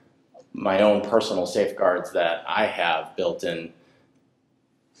have my own personal safeguards that I have built in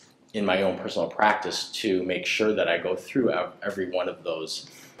my own personal practice to make sure that I go through every one of those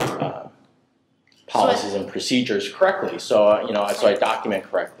policies and procedures correctly. So, so I document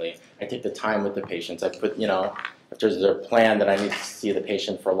correctly. I take the time with the patients. I put, if there's a plan that I need to see the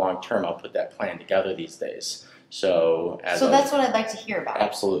patient for long term, I'll put that plan together these days. So that's what I'd like to hear about.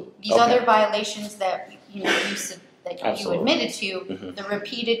 Absolutely. These other violations that you admitted to, Mhm. the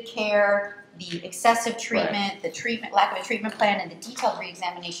repeated care, the excessive treatment, lack of a treatment plan, and the detailed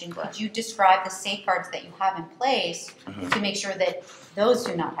reexamination. Could you describe the safeguards that you have in place to make sure that those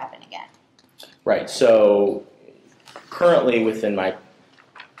do not happen again? Right. So currently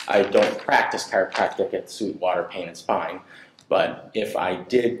I don't practice chiropractic at Sweetwater Pain and Spine, but if I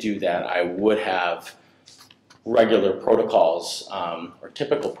did do that, I would have regular protocols or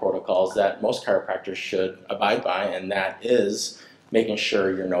typical protocols that most chiropractors should abide by, and that is making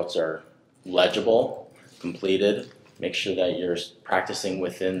sure your notes are legible, completed, make sure that you're practicing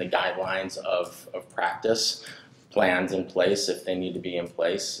within the guidelines of practice, plans in place if they need to be in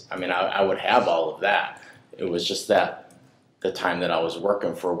place. I mean, I would have all of that. It was just that the time that I was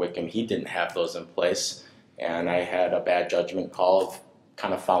working for Wickham, he didn't have those in place, and I had a bad judgment call of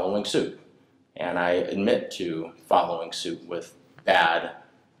kind of following suit. And I admit to following suit with bad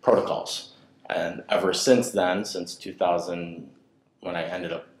protocols. And ever since then, since 2000, when I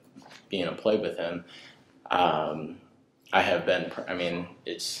ended up being employed with him, I've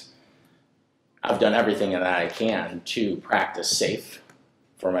done everything that I can to practice safe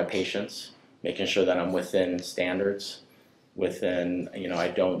for my patients, making sure that I'm within standards,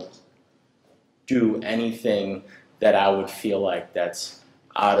 I don't do anything that I would feel like that's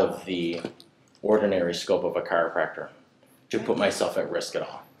out of the ordinary scope of a chiropractor to put myself at risk at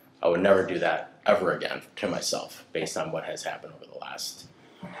all. I would never do that ever again to myself based on what has happened over the last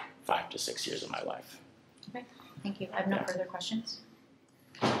 5 to 6 years of my life. Okay, thank you. I have no further questions.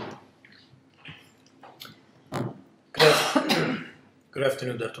 Good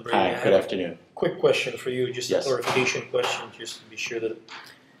afternoon, Dr. Brady. Hi, good afternoon. Quick question for you, just Yes. a clarification question, just to be sure that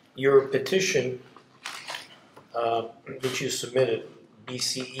your petition, which you submitted,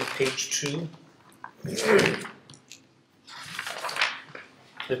 BCE page 2, the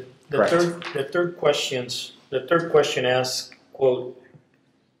third question asks, quote,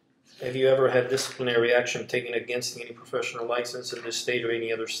 have you ever had disciplinary action taken against any professional license in this state or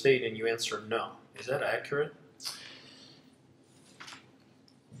any other state? And you answer no. Is that accurate?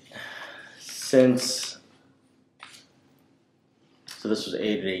 So this was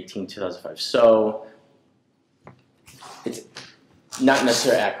 8/18/2005. So it's not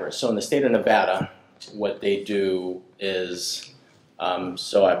necessarily accurate. So in the state of Nevada, what they do is,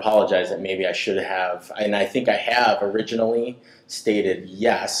 so I apologize that maybe I should have, and I think I have originally stated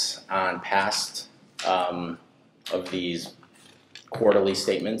yes on past of these quarterly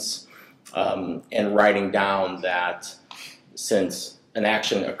statements, and writing down that since an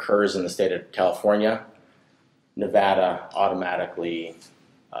action occurs in the state of California, Nevada automatically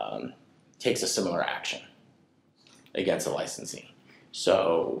takes a similar action against a licensee.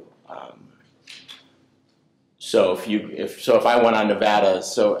 So, if I went on Nevada,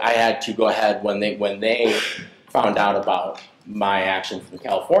 so I had to go ahead when they found out about my action from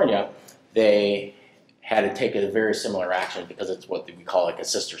California, they had to take a very similar action because it's what we call like a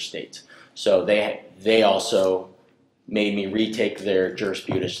sister state. So they also made me retake their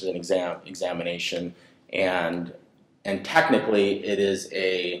jurisprudence examination and technically it is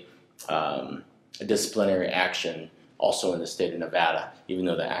a disciplinary action also in the state of Nevada, even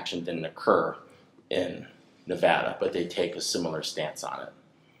though the action didn't occur in Nevada, but they take a similar stance on it.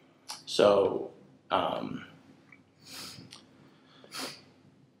 So,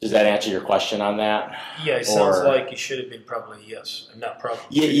 does that answer your question on that? Yeah, it sounds like it should have been probably yes, and not probably.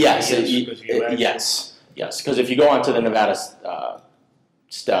 Yes, Yes, yes. Because if you go onto the Nevada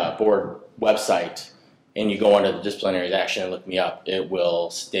board website and you go under the disciplinary action and look me up, it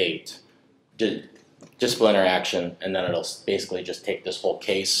will state disciplinary action, and then it'll basically just take this whole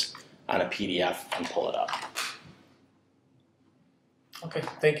case on a PDF and pull it up. Okay,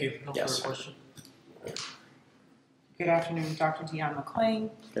 thank you. No Yes. further question. Good afternoon, Dr. Dion McClain.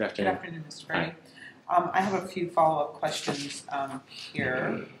 Good Good afternoon. afternoon, Mr. Gray. I have a few follow-up questions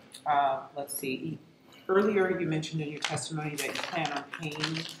here. Let's see. Earlier, you mentioned in your testimony that you plan on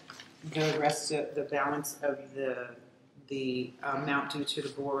paying the rest of the balance of the amount due to the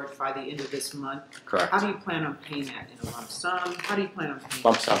board by the end of this month. Correct. How do you plan on paying that? In a lump sum? How do you plan on paying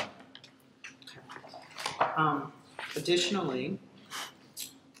Lump sum. Additionally,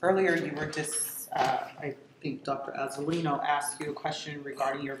 earlier you were just, I think Dr. Azzolino asked you a question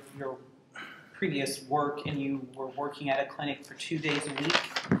regarding your previous work, and you were working at a clinic for 2 days a week.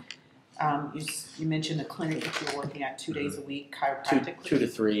 You mentioned the clinic that you were working at 2 days a week, chiropractically? 2 to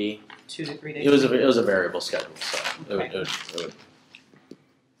 3. 2 to 3 days. It was a variable schedule, so Okay. it would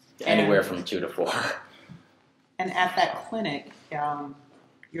anywhere from 2 to 4. And at that clinic,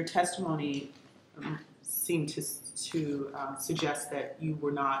 your testimony seemed to suggest that you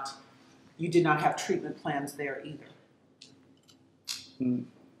did not have treatment plans there either.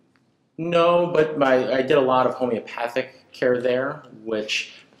 No, but I did a lot of homeopathic care there,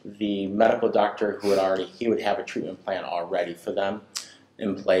 which the medical doctor he would have a treatment plan already for them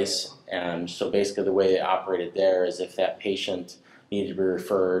in place. And so basically the way it operated there is if that patient needed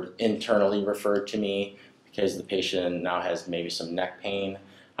to be internally referred to me because the patient now has maybe some neck pain,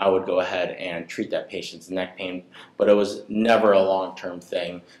 I would go ahead and treat that patient's neck pain, but it was never a long-term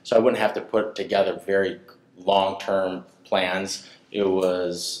thing. So I wouldn't have to put together very long-term plans. It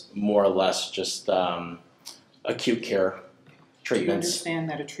was more or less just acute care treatments. Do you understand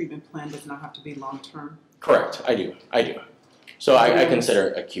that a treatment plan does not have to be long-term? Correct, I do. So I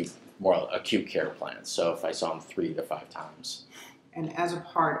consider more acute care plans. So if I saw them 3 to 5 times. And as a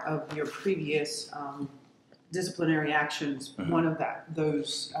part of your previous disciplinary actions, one of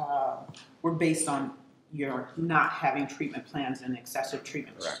those were based on your not having treatment plans and excessive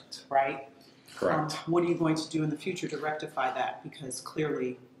treatments, Correct. right? Correct. What are you going to do in the future to rectify that? Because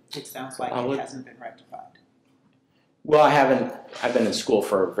clearly it sounds like it hasn't been rectified. Well, I've been in school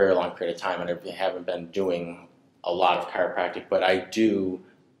for a very long period of time and I haven't been doing a lot of chiropractic, but I do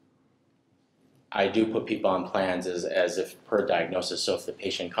put people on plans as if per diagnosis. So if the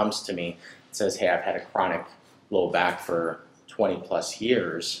patient comes to me and says, hey, I've had a chronic low back for 20 plus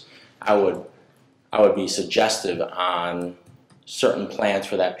years, I would be suggestive on certain plans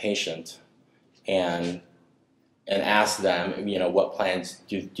for that patient and ask them, what plans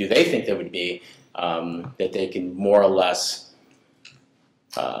do they think there would be that they can more or less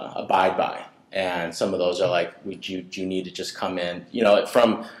abide by. And some of those are like, do you need to just come in,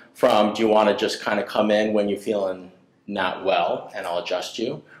 from do you want to just kind of come in when you're feeling not well and I'll adjust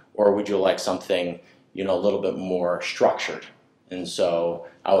you, or would you like something a little bit more structured? And so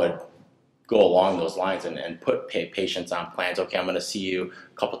I would go along those lines and put patients on plans. Okay, I'm going to see you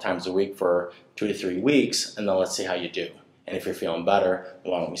a couple times a week for 2 to 3 weeks, and then let's see how you do. And if you're feeling better,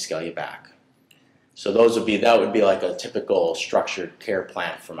 why don't we scale you back? So that would be like a typical structured care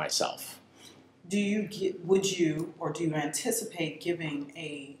plan for myself. Do you anticipate giving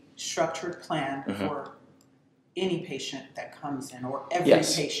a structured plan for any patient that comes in, or every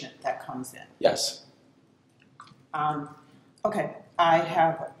patient that comes in? Yes. Okay, I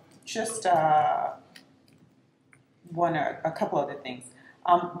have just a couple other things.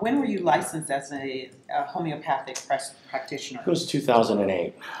 When were you licensed as a homeopathic practitioner? It was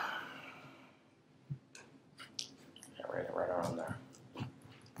 2008. Yeah, right around there.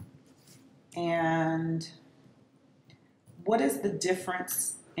 And what is the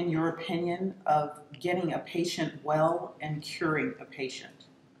difference, in your opinion, of getting a patient well and curing a patient?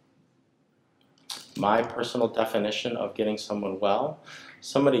 My personal definition of getting someone well,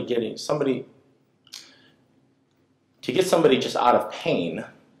 to get somebody just out of pain,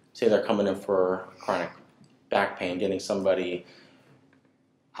 say they're coming in for chronic back pain, getting somebody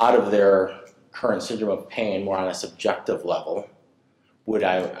out of their current syndrome of pain more on a subjective level,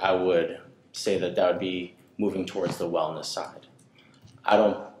 I would say that would be moving towards the wellness side. I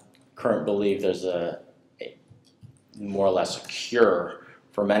don't currently believe there's more or less a cure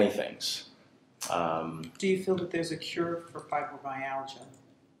for many things. Do you feel that there's a cure for fibromyalgia?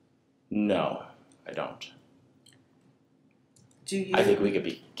 No, I don't. Do you? I think we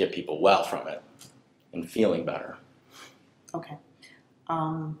could get people well from it and feeling better. Okay.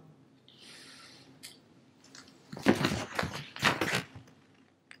 I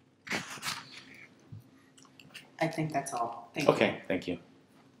think that's all. Thank you. Okay, thank you.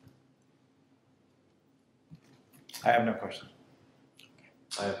 I have no questions.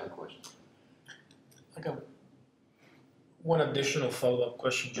 I have no question. I got one additional follow-up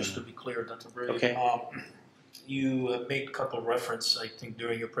question, just to be clear, Dr. Brady. Okay. You made a couple of reference, I think,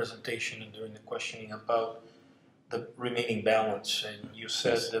 during your presentation and during the questioning about the remaining balance, and you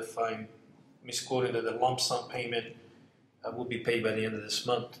said, Yes. if I'm misquoted, that the lump sum payment will be paid by the end of this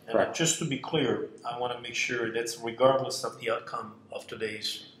month. And Correct. just to be clear, I want to make sure that's regardless of the outcome of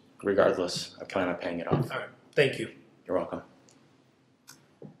today's. Regardless, I plan on paying it off. All right, thank you. You're welcome.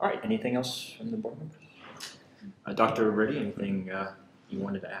 All right, anything else from the board members? Dr. Reddy, anything you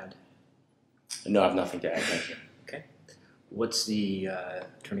wanted to add? No, I have nothing to add, thank you. What's the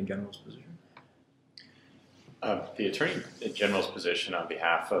Attorney General's position? The Attorney General's position on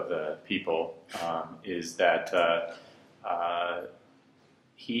behalf of the people is that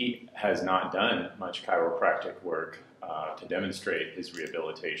he has not done much chiropractic work to demonstrate his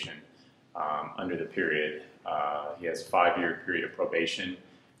rehabilitation under the period. He has a 5-year period of probation.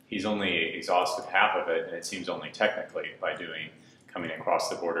 He's only exhausted half of it, and it seems only technically by coming across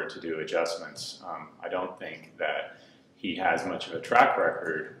the border to do adjustments. I don't think that he has much of a track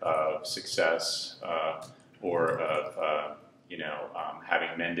record of success or of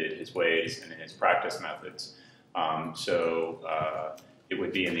having mended his ways and his practice methods. So it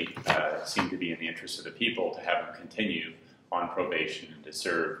would be seem to be in the interest of the people to have him continue on probation and to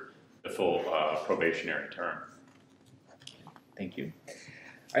serve the full probationary term. Thank you.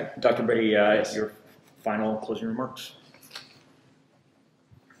 All right, Dr. Brady, your final closing remarks.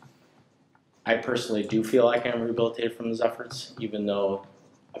 I personally do feel like I'm rehabilitated from those efforts, even though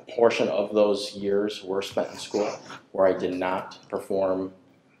a portion of those years were spent in school where I did not perform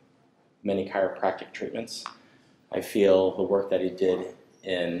many chiropractic treatments. I feel the work that he did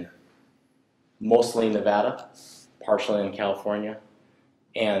in mostly Nevada, partially in California,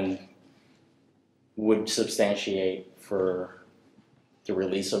 and would substantiate for the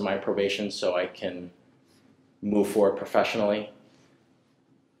release of my probation so I can move forward professionally.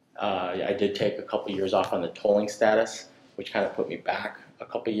 I did take a couple years off on the tolling status, which kind of put me back a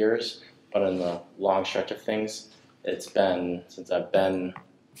couple years, but in the long stretch of things, it's been since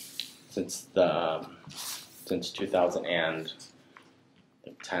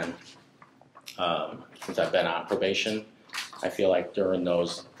 2010, since I've been on probation. I feel like during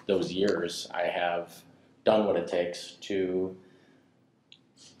those years, I have done what it takes to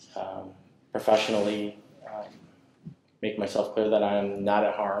professionally make myself clear that I'm not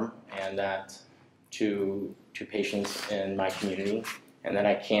at harm, and that to patients in my community, and that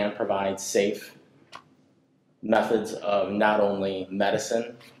I can provide safe methods of not only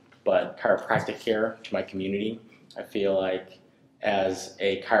medicine but chiropractic care to my community. I feel like as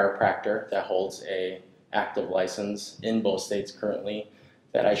a chiropractor that holds a active license in both states currently,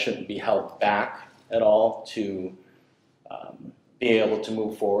 that I shouldn't be held back at all to be able to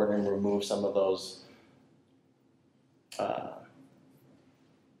move forward and remove some of those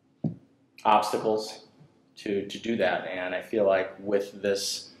obstacles to do that. And I feel like with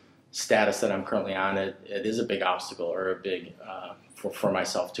this status that I'm currently on, it is a big obstacle, or a big for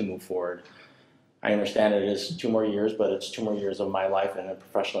myself to move forward. I understand it is 2 more years, but it's 2 more years of my life and a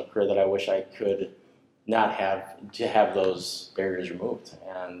professional career that I wish I could not have, to have those barriers removed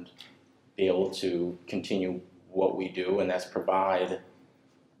and be able to continue what we do, and that's provide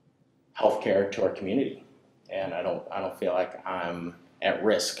healthcare to our community. And I don't feel like I'm at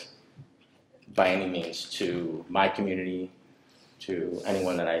risk by any means to my community, to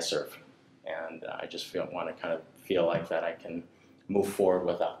anyone that I serve. And I just want to kind of feel like that I can move forward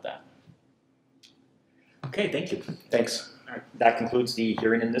without that. Okay, thank you. Thanks. All right, that concludes the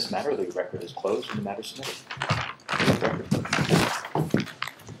hearing in this matter. The record is closed and the matter is submitted.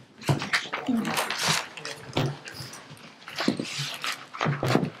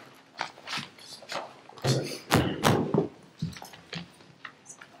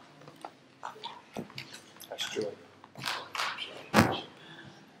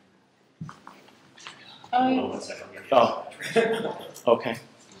 Oh, okay.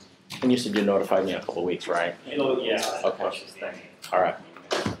 And you said you notified me in a couple of weeks, right? Yeah. Okay. All right.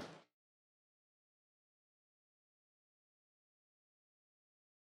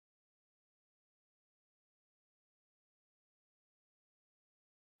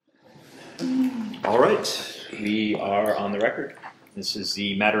 All right, we are on the record. This is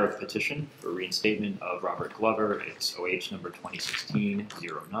the matter of petition for reinstatement of Robert Glover. It's OH number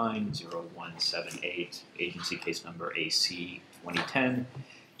 2016-09-0178, agency case number AC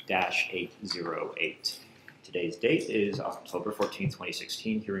 2010-808. Today's date is October 14,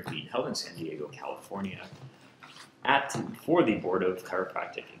 2016, hearing being held in San Diego, California, for the Board of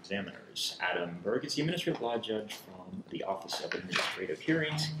Chiropractic Examiners. Adam Berg is the Administrative Law Judge from the Office of Administrative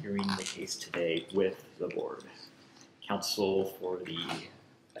Hearings, hearing the case today with the Board. Counsel for the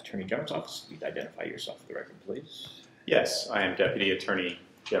Attorney General's Office, please identify yourself for the record, please. Yes, I am Deputy Attorney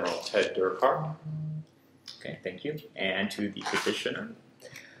General Ted Durkar. Okay, thank you. And to the petitioner,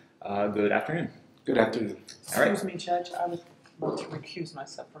 good afternoon. Good afternoon. All right. Excuse me, Judge, I would like to recuse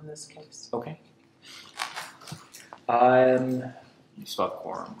myself from this case. Okay. You still have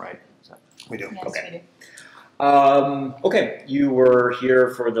quorum, right? We do. Yes, Okay. we do. Okay, you were here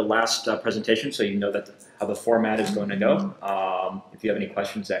for the last presentation, so you know that how the format is going to go. If you have any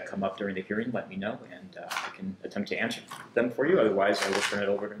questions that come up during the hearing, let me know, and I can attempt to answer them for you. Otherwise, I will turn it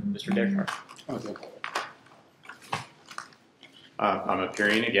over to Mr. Dekar. Okay. I'm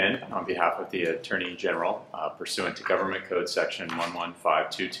appearing again on behalf of the Attorney General pursuant to Government Code Section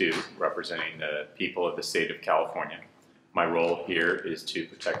 11522, representing the people of the state of California. My role here is to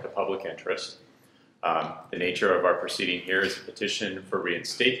protect the public interest. The nature of our proceeding here is a petition for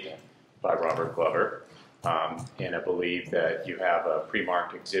reinstatement by Robert Glover, and I believe that you have a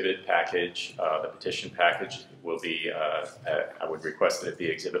pre-marked exhibit package. The petition package will be, I would request that it be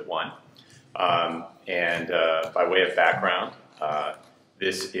Exhibit 1. By way of background,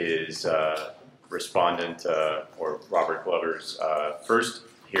 this is respondent or Robert Glover's first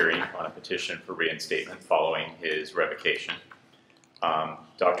hearing on a petition for reinstatement following his revocation.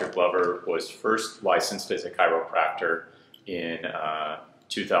 Dr. Glover was first licensed as a chiropractor in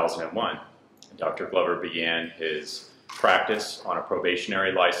 2001. Dr. Glover began his practice on a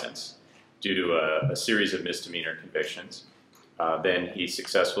probationary license due to a series of misdemeanor convictions. Then he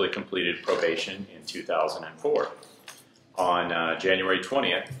successfully completed probation in 2004. On January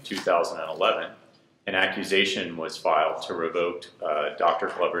 20th, 2011, an accusation was filed to revoke Dr.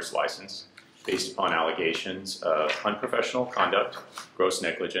 Glover's license based upon allegations of unprofessional conduct, gross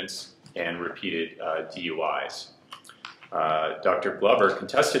negligence, and repeated DUIs. Dr. Glover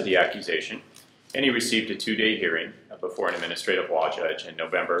contested the accusation, and he received a 2-day hearing before an administrative law judge in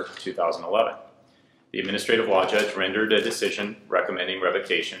November 2011. The administrative law judge rendered a decision recommending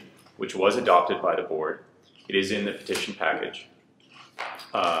revocation, which was adopted by the board. It is in the petition package.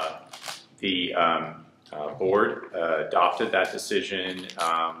 The board adopted that decision,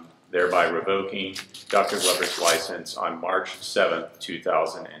 thereby revoking Dr. Glover's license on March 7th,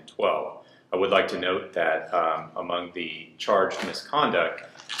 2012. I would like to note that among the charged misconduct,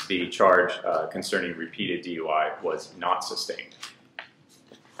 the charge concerning repeated DUI was not sustained.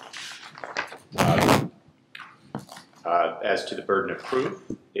 As to the burden of proof,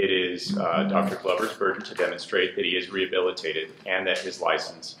 it is Dr. Glover's burden to demonstrate that he is rehabilitated and that his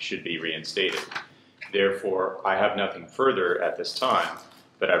license should be reinstated. Therefore, I have nothing further at this time,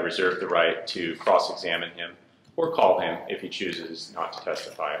 but I reserve the right to cross-examine him or call him if he chooses not to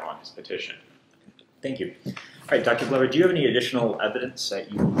testify on his petition. Thank you. All right, Dr. Glover, do you have any additional evidence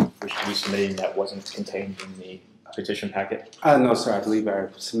that you wish to be submitting that wasn't contained in the petition packet? No, sir. I believe I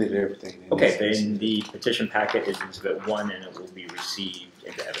submitted everything. Okay, then the petition packet is Exhibit 1 and it will be received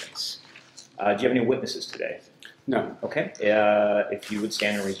into evidence. Do you have any witnesses today? No. Okay, if you would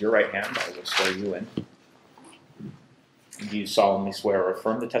stand and raise your right hand, I will swear you in. Do you solemnly swear or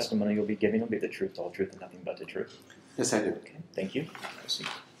affirm the testimony you'll be giving will be the truth, the whole truth, and nothing but the truth? Yes, I do. Okay, thank you. Proceed.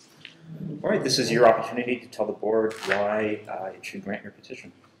 All right, this is your opportunity to tell the board why it should grant your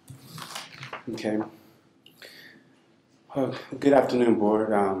petition. Okay. Well, good afternoon,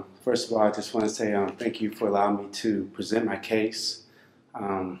 board. First of all, I just want to say thank you for allowing me to present my case.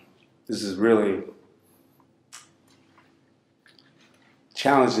 This is really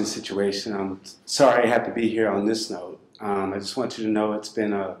challenging situation. I'm sorry I have to be here on this note. I just want you to know it's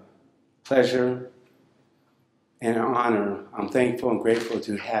been a pleasure and an honor. I'm thankful and grateful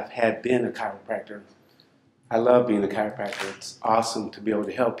to have been a chiropractor. I love being a chiropractor. It's awesome to be able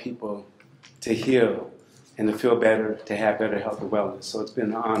to help people to heal and to feel better, to have better health and wellness. So it's been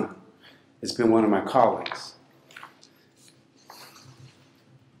an honor. It's been one of my callings.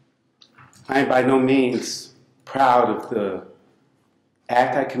 I am by no means proud of the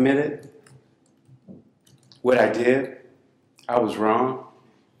act I committed, what I did. I was wrong.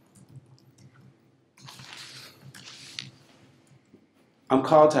 I'm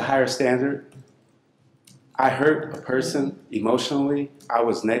called to a higher standard. I hurt a person emotionally. I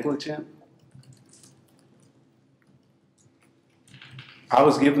was negligent. I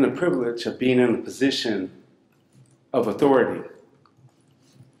was given the privilege of being in a position of authority.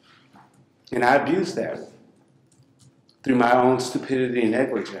 And I abused that through my own stupidity and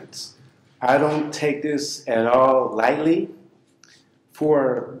negligence. I don't take this at all lightly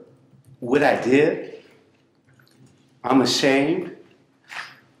for what I did. I'm ashamed.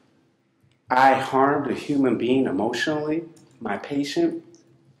 I harmed a human being emotionally, my patient.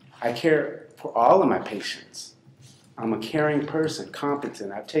 I care for all of my patients. I'm a caring person,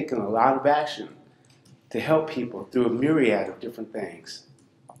 competent. I've taken a lot of action to help people through a myriad of different things.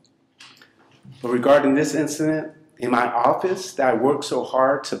 But regarding this incident, in my office that I worked so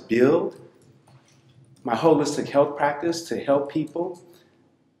hard to build, my holistic health practice to help people,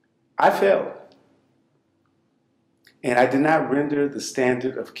 I failed. And I did not render the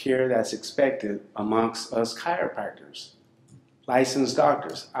standard of care that's expected amongst us chiropractors, licensed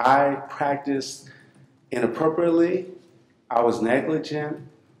doctors. I practiced inappropriately. I was negligent.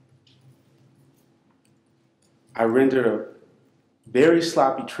 I rendered a very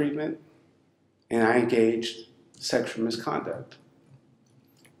sloppy treatment, and I engaged sexual misconduct.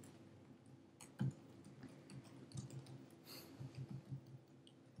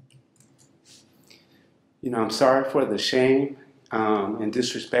 You know, I'm sorry for the shame and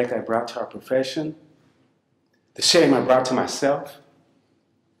disrespect I brought to our profession, the shame I brought to myself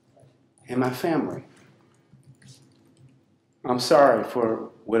and my family. I'm sorry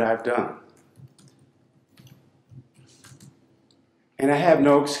for what I've done. And I have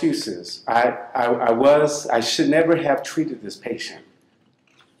no excuses. I should never have treated this patient.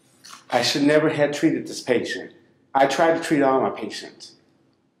 I should never have treated this patient. I tried to treat all my patients.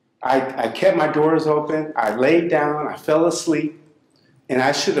 I kept my doors open, I laid down, I fell asleep, and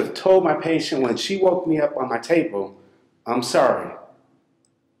I should have told my patient when she woke me up on my table, I'm sorry,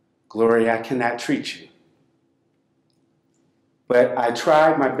 Gloria, I cannot treat you. But I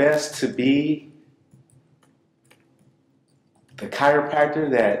tried my best to be the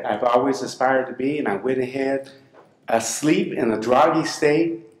chiropractor that I've always aspired to be, and I went ahead asleep in a groggy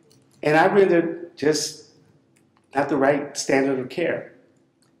state, and I rendered just not the right standard of care.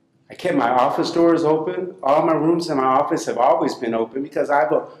 I kept my office doors open. All my rooms in my office have always been open because I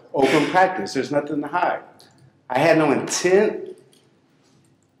have an open practice. There's nothing to hide. I had no intent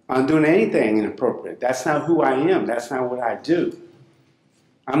on doing anything inappropriate. That's not who I am. That's not what I do.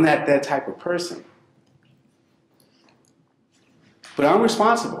 I'm not that type of person. But I'm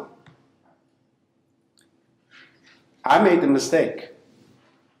responsible. I made the mistake.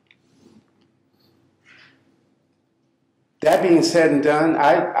 That being said and done,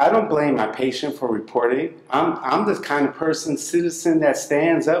 I don't blame my patient for reporting. I'm the kind of person, citizen, that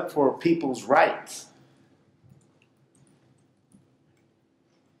stands up for people's rights.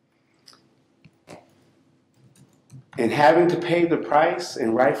 And having to pay the price,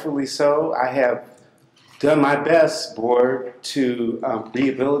 and rightfully so, I have done my best, board, to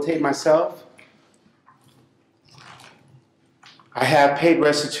rehabilitate myself. I have paid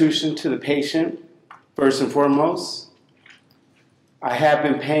restitution to the patient, first and foremost. I have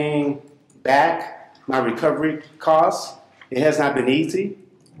been paying back my recovery costs. It has not been easy.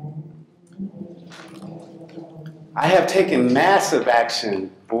 I have taken massive action,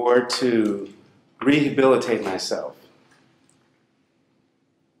 board, to rehabilitate myself.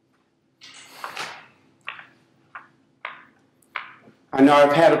 I know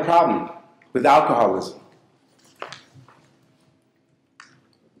I've had a problem with alcoholism.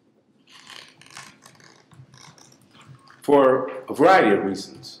 For a variety of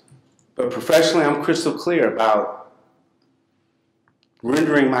reasons. But professionally, I'm crystal clear about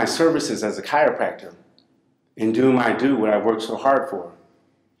rendering my services as a chiropractor and doing what I worked so hard for.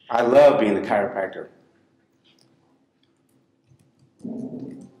 I love being a chiropractor.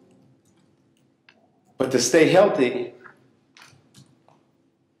 But to stay healthy,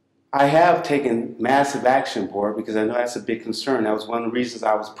 I have taken massive action, board, because I know that's a big concern. That was one of the reasons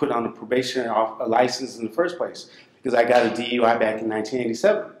I was put on a probation license in the first place, because I got a DUI back in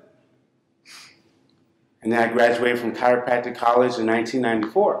 1987. And then I graduated from chiropractic college in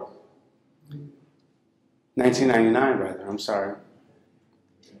 1994. 1999, rather, I'm sorry.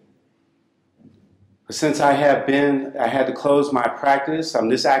 But since I had to close my practice,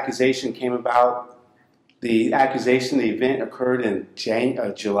 this accusation came about. The event occurred in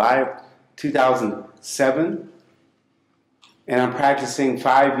July of 2007. And I'm practicing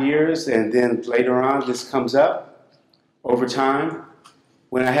 5 years, and then later on this comes up over time.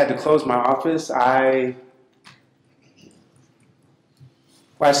 When I had to close my office, I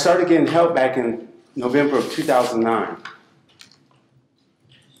started getting help back in November of 2009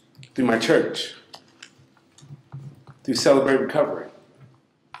 through my church, through Celebrate Recovery.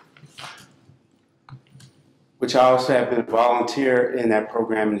 which I also have been a volunteer in that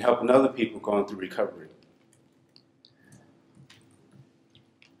program and helping other people going through recovery.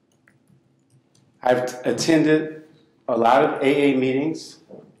 I've attended a lot of AA meetings,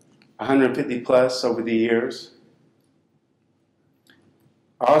 150 plus over the years.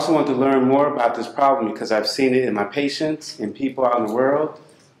 I also want to learn more about this problem because I've seen it in my patients and people out in the world.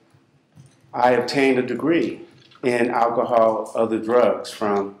 I obtained a degree in alcohol, other drugs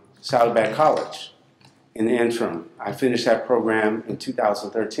from Saddleback College in the interim. I finished that program in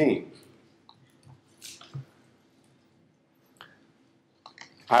 2013.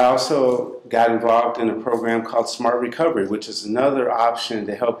 I also got involved in a program called Smart Recovery, which is another option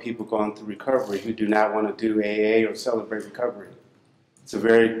to help people going through recovery who do not want to do AA or celebrate recovery. It's a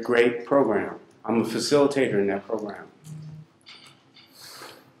very great program. I'm a facilitator in that program.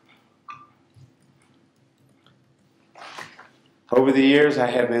 Over the years, I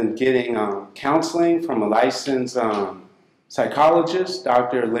have been getting counseling from a licensed psychologist,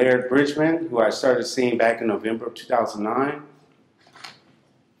 Dr. Laird Bridgman, who I started seeing back in November of 2009.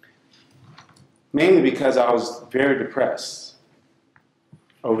 Mainly because I was very depressed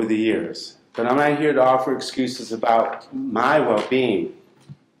over the years. But I'm not here to offer excuses about my well-being.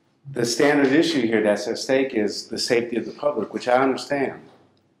 The standard issue here that's at stake is the safety of the public, which I understand.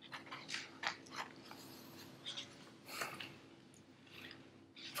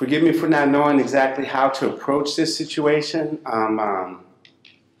 Forgive me for not knowing exactly how to approach this situation. I'm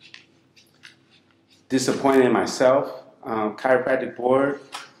disappointed in myself. Chiropractic board.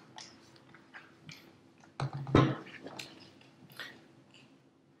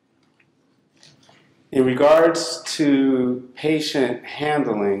 In regards to patient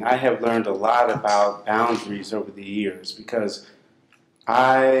handling, I have learned a lot about boundaries over the years because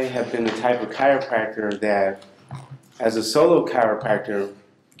I have been the type of chiropractor that, as a solo chiropractor,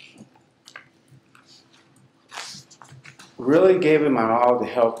 really gave it my all to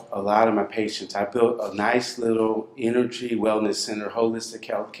help a lot of my patients. I built a nice little energy wellness center, holistic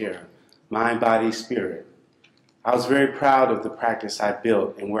healthcare, mind, body, spirit. I was very proud of the practice I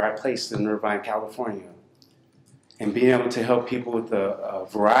built and where I placed it in Irvine, California, and being able to help people with a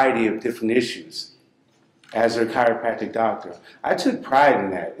variety of different issues as their chiropractic doctor. I took pride in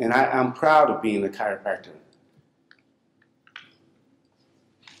that, and I'm proud of being a chiropractor.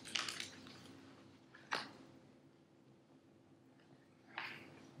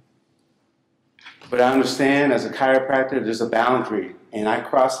 But I understand as a chiropractor, there's a boundary, and I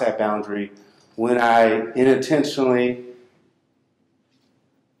cross that boundary when I unintentionally,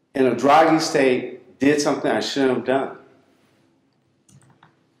 in a groggy state, did something I shouldn't have done.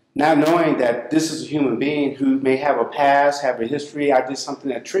 Not knowing that this is a human being who may have a past, have a history, I did something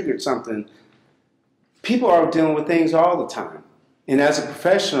that triggered something. People are dealing with things all the time. And as a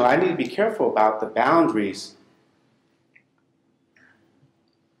professional, I need to be careful about the boundaries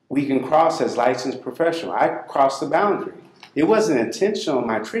we can cross as licensed professional. I crossed the boundary. It wasn't intentional in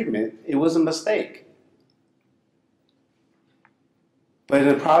my treatment, it was a mistake. But in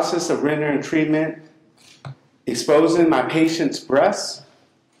the process of rendering treatment, exposing my patient's breasts,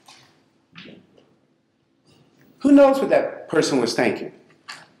 who knows what that person was thinking?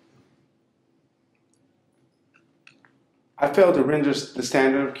 I failed to render the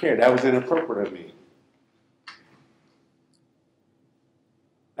standard of care. That was inappropriate of me.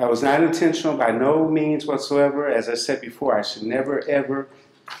 That was not intentional by no means whatsoever. As I said before, I should never, ever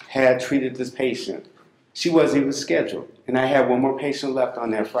have treated this patient. She wasn't even scheduled. And I had one more patient left on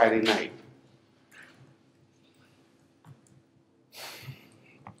that Friday night.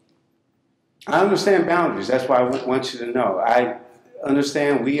 I understand boundaries. That's why I want you to know. I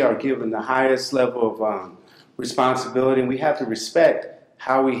understand we are given the highest level of responsibility, and we have to respect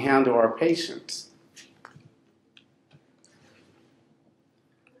how we handle our patients.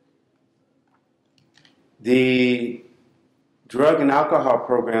 The drug and alcohol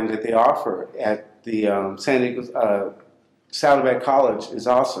program that they offer at the San Diego Saddleback College is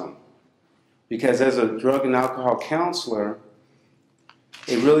awesome, because as a drug and alcohol counselor,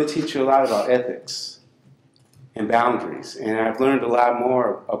 it really teaches you a lot about ethics and boundaries, and I've learned a lot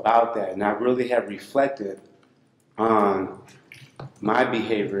more about that, and I really have reflected on my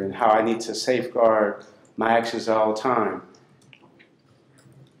behavior and how I need to safeguard my actions at all time.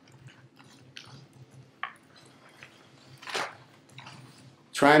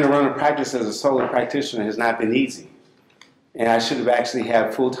 Trying to run a practice as a solo practitioner has not been easy. And I should have actually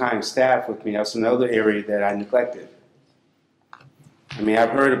had full-time staff with me. That's another area that I neglected. I mean,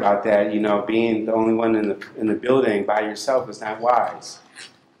 I've heard about that, you know, being the only one in the building by yourself is not wise.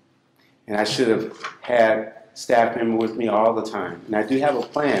 And I should have had staff member with me all the time. And I do have a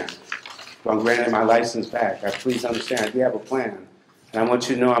plan on granting my license back. Please understand, I do have a plan. And I want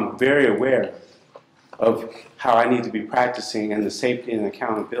you to know I'm very aware of how I need to be practicing and the safety and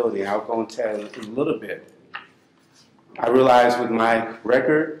accountability. And I'll go into that in a little bit. I realize with my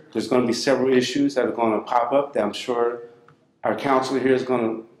record, there's going to be several issues that are going to pop up that I'm sure our counselor here is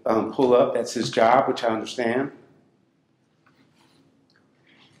going to pull up. That's his job, which I understand.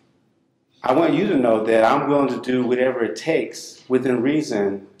 I want you to know that I'm willing to do whatever it takes within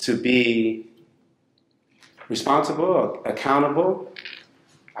reason to be responsible, accountable.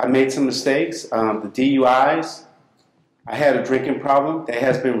 I made some mistakes. The DUIs, I had a drinking problem that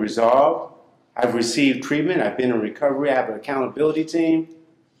has been resolved. I've received treatment. I've been in recovery. I have an accountability team.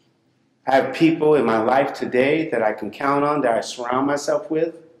 I have people in my life today that I can count on, that I surround myself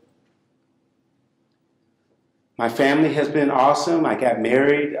with. My family has been awesome. I got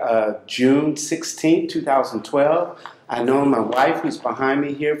married June 16, 2012. I've known my wife, who's behind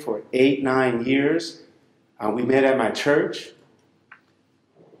me here, for 8-9 years. We met at my church.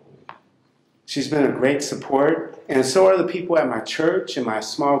 She's been a great support, and so are the people at my church and my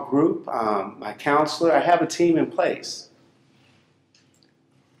small group, my counselor. I have a team in place.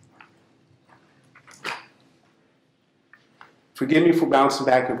 Forgive me for bouncing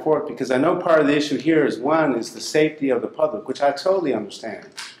back and forth, because I know part of the issue here is, one, is the safety of the public, which I totally understand.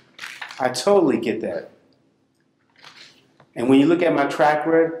 I totally get that. And when you look at my track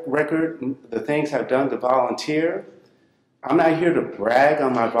record, the things I've done to volunteer, I'm not here to brag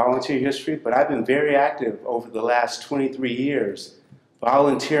on my volunteer history, but I've been very active over the last 23 years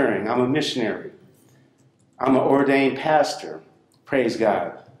volunteering. I'm a missionary. I'm an ordained pastor. Praise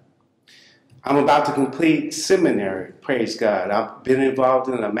God. I'm about to complete seminary. Praise God. I've been involved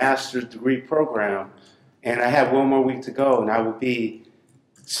in a master's degree program, and I have one more week to go, and I will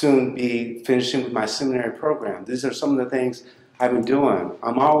soon be finishing with my seminary program. These are some of the things I've been doing.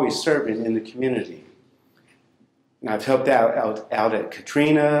 I'm always serving in the community. And I've helped out at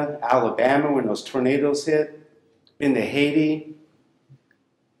Katrina, Alabama, when those tornadoes hit, been to Haiti.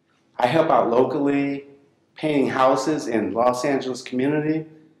 I help out locally, painting houses in Los Angeles community.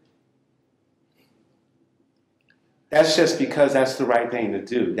 That's just because that's the right thing to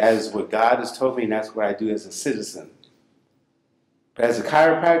do. That is what God has told me, and that's what I do as a citizen. But as a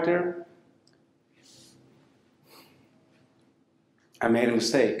chiropractor, I made a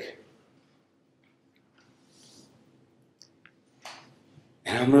mistake.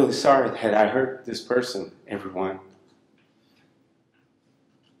 And I'm really sorry that I hurt this person, everyone.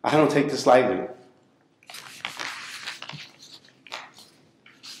 I don't take this lightly.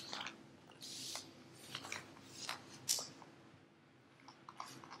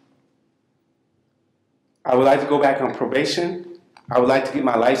 I would like to go back on probation. I would like to get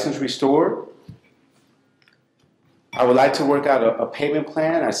my license restored. I would like to work out a payment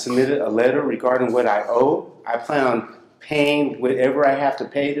plan. I submitted a letter regarding what I owe. I plan on paying whatever I have to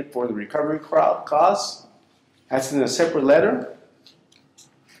pay for the recovery costs. That's in a separate letter.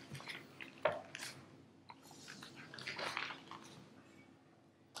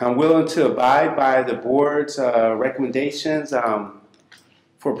 I'm willing to abide by the board's recommendations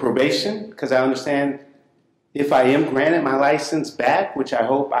for probation, because I understand if I am granted my license back, which I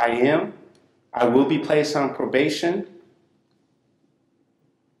hope I am, I will be placed on probation.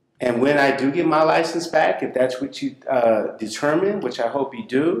 And when I do get my license back, if that's what you determine, which I hope you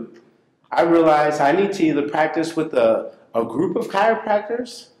do, I realize I need to either practice with a group of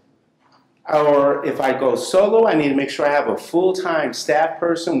chiropractors, or if I go solo, I need to make sure I have a full-time staff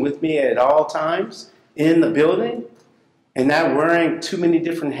person with me at all times in the building, and not wearing too many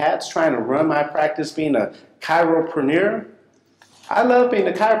different hats, trying to run my practice being a chiropreneur. I love being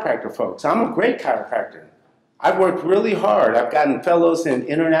a chiropractor, folks. I'm a great chiropractor. I've worked really hard. I've gotten fellows in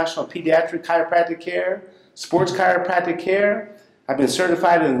international pediatric chiropractic care, sports chiropractic care. I've been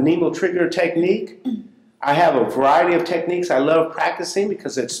certified in the Nemo trigger technique. I have a variety of techniques I love practicing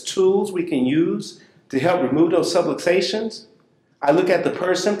because it's tools we can use to help remove those subluxations. I look at the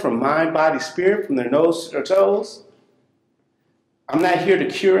person from mind, body, spirit, from their nose to their toes. I'm not here to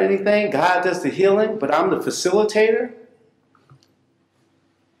cure anything. God does the healing, but I'm the facilitator.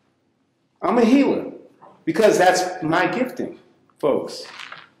 I'm a healer because that's my gifting, folks.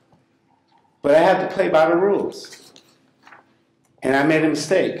 But I have to play by the rules. And I made a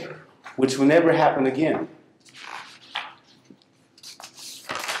mistake, which will never happen again.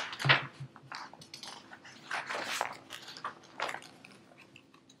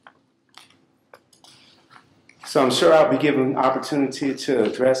 So I'm sure I'll be given opportunity to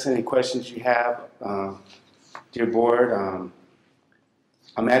address any questions you have, dear board.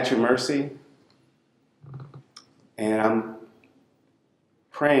 I'm at your mercy, and I'm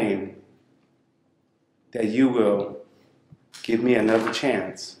praying that you will give me another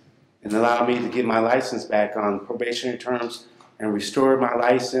chance and allow me to get my license back on probationary terms and restore my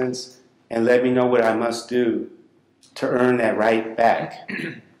license and let me know what I must do to earn that right back.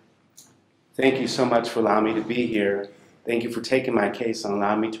 Thank you so much for allowing me to be here. Thank you for taking my case and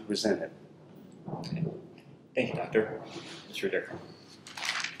allowing me to present it. Okay. Thank you, Doctor. Mr. Decker.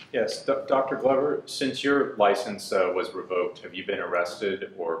 Yes, Dr. Glover, since your license was revoked, have you been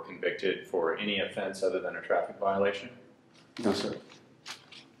arrested or convicted for any offense other than a traffic violation? No, sir.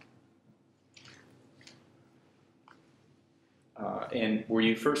 And were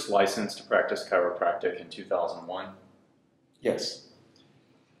you first licensed to practice chiropractic in 2001? Yes.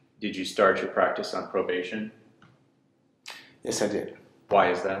 Did you start your practice on probation? Yes, I did. Why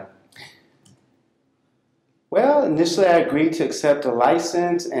is that? Well, initially I agreed to accept a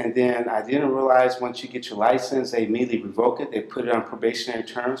license, and then I didn't realize once you get your license, they immediately revoke it. They put it on probationary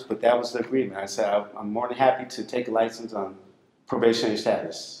terms, but that was the agreement. I said, I'm more than happy to take a license on probationary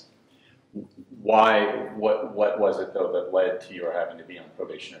status. Why? What was it, though, that led to your having to be on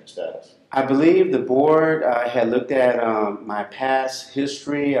probationary status? I believe the board had looked at my past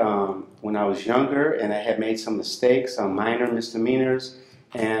history when I was younger, and I had made some mistakes, some minor misdemeanors,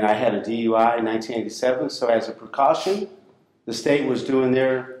 and I had a DUI in 1987. So as a precaution, the state was doing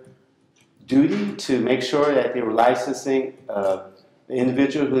their duty to make sure that they were licensing the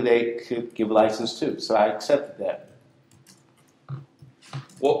individual who they could give a license to. So I accepted that.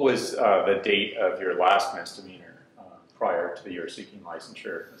 What was the date of your last misdemeanor prior to your seeking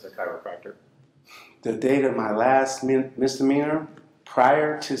licensure as a chiropractor? The date of my last misdemeanor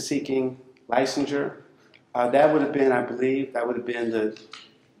prior to seeking licensure, that would have been, I believe, that would have been the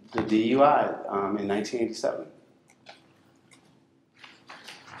DUI in 1987.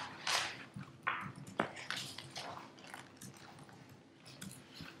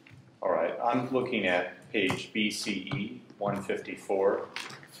 All right, I'm looking at page BCE 154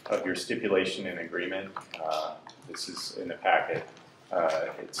 of your stipulation and agreement. This is in the packet.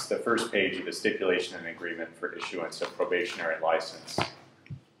 It's the first page of the stipulation and agreement for issuance of probationary license.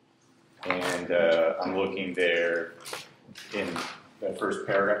 And I'm looking there in the first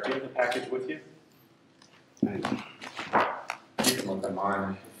paragraph. Do you have the package with you? You can look at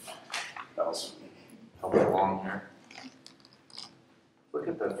mine. That'll help you along here. Look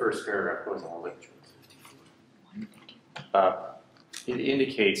at the first paragraph. Goes all the way. It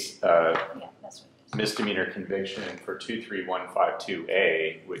indicates Yeah, that's what it is. misdemeanor conviction for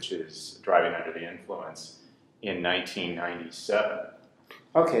 23152A, which is driving under the influence, in 1997.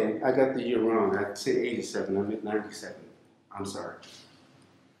 Okay, I got the year wrong. I said 87, I meant 97. I'm sorry.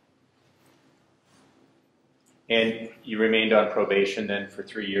 And you remained on probation then for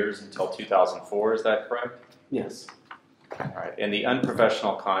 3 years until 2004, is that correct? Yes. All right. And the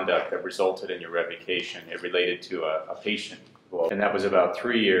unprofessional conduct that resulted in your revocation, it related to a patient. And that was about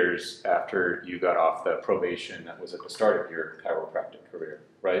 3 years after you got off the probation that was at the start of your chiropractic career,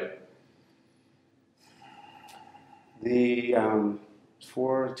 right? The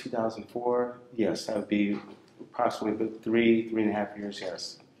 2004, yes, that would be approximately 3.5 years,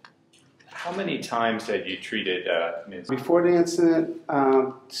 yes. How many times had you treated Ms. Before the incident,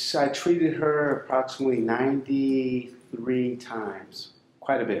 I treated her approximately 93 times,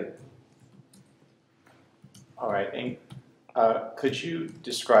 quite a bit. All right. And could you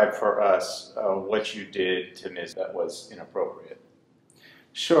describe for us what you did to Ms. that was inappropriate?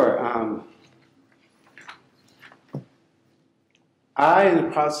 Sure. In the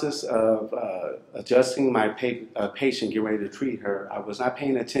process of adjusting my patient, getting ready to treat her, I was not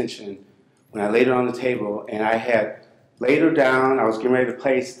paying attention when I laid her on the table, and I had laid her down. I was getting ready to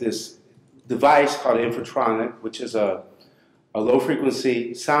place this device called an Infratronic, which is a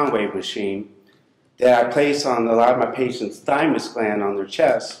low-frequency sound wave machine that I place on a lot of my patients' thymus gland on their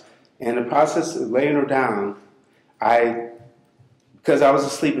chest. And in the process of laying her down, because I was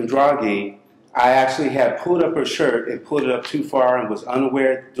asleep and groggy, I actually had pulled up her shirt and pulled it up too far and was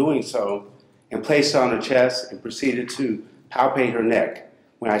unaware of doing so, and placed it on her chest and proceeded to palpate her neck.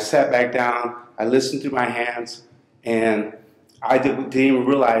 When I sat back down, I listened through my hands, and I didn't even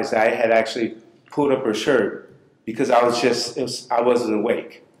realize that I had actually pulled up her shirt because I wasn't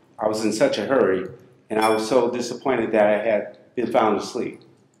awake. I was in such a hurry, and I was so disappointed that I had been found asleep.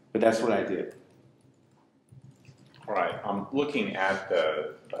 But that's what I did. All right. I'm looking at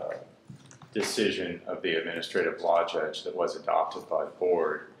the decision of the administrative law judge that was adopted by the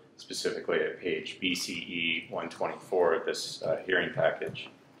board, specifically at page BCE 124 of this hearing package.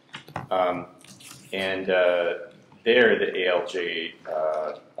 There the ALJ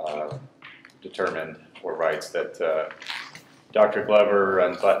determined or writes that Dr. Glover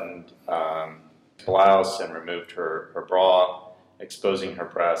unbuttoned blouse and removed her bra, exposing her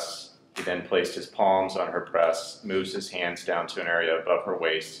breasts. He then placed his palms on her breasts, moves his hands down to an area above her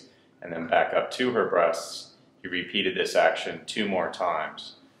waist, and then back up to her breasts. He repeated this action 2 more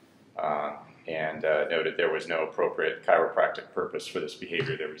times and noted there was no appropriate chiropractic purpose for this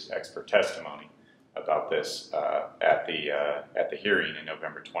behavior. There was expert testimony about this at the hearing in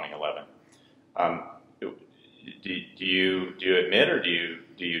November 2011. Do you admit or do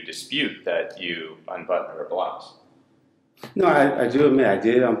you dispute that you unbuttoned her blouse? No, I do admit I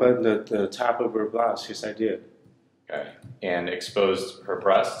did unbutton the top of her blouse. Yes, I did. Okay. And exposed her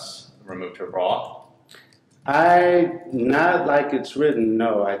breasts, removed her bra? Not like it's written.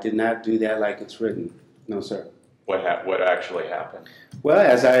 No, I did not do that like it's written. No, sir. What actually happened? Well,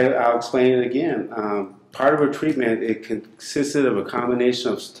 as I'll explain it again. Part of her treatment, it consisted of a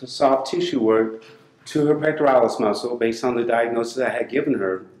combination of soft tissue work to her pectoralis muscle based on the diagnosis I had given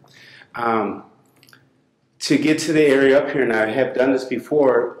her. To get to the area up here, and I have done this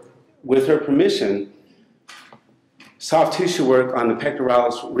before, with her permission, soft tissue work on the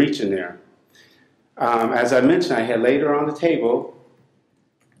pectoralis region there. As I mentioned, I had laid her on the table,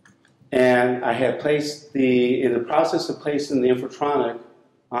 and I had placed in the process of placing the infratronic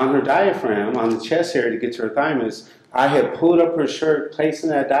on her diaphragm, on the chest area to get to her thymus, I had pulled up her shirt, placing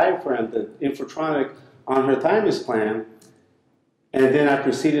that diaphragm, the infratronic, on her thymus gland, and then I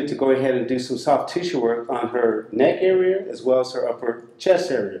proceeded to go ahead and do some soft tissue work on her neck area as well as her upper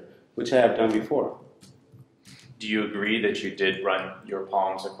chest area, which I have done before. Do you agree that you did run your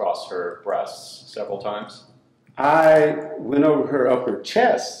palms across her breasts several times? I went over her upper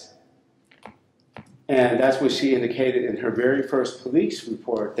chest, and that's what she indicated in her very first police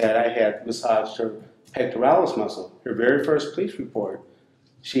report, that I had massaged her pectoralis muscle. Her very first police report,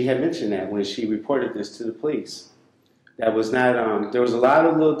 she had mentioned that when she reported this to the police. That was not, there was a lot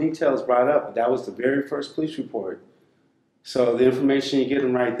of little details brought up, but that was the very first police report. So the information you're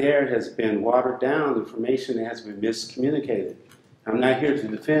getting right there has been watered down, information that has been miscommunicated. I'm not here to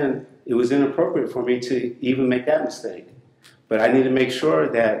defend. It was inappropriate for me to even make that mistake. But I need to make sure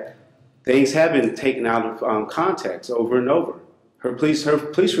that things have been taken out of context over and over. Her police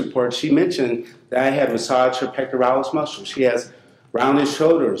report, she mentioned that I had massaged her pectoralis muscle. She has rounded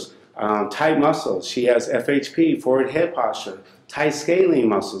shoulders, tight muscles. She has FHP, forward head posture, tight scalene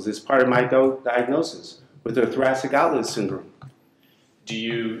muscles. It's part of my diagnosis with her thoracic outlet syndrome. Do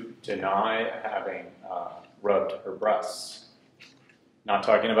you deny having rubbed her breasts? Not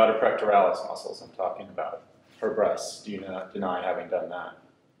talking about her pectoralis muscles, I'm talking about her breasts. Do you not deny having done that?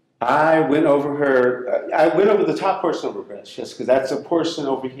 I went over the top portion of her breast, just because that's a portion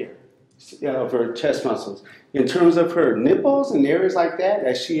over here of her chest muscles. In terms of her nipples and areas like that,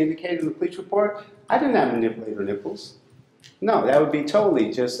 as she indicated in the police report, I did not manipulate her nipples. No, that would be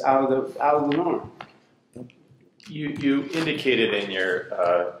totally just out of the norm. You indicated in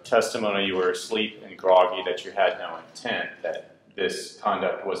your testimony you were asleep and groggy, that you had no intent, that this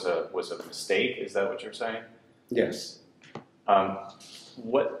conduct was a mistake. Is that what you're saying? Yes.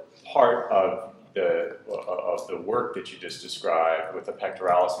 What part of the work that you just described with the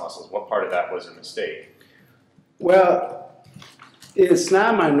pectoralis muscles, what part of that was a mistake? Well, it's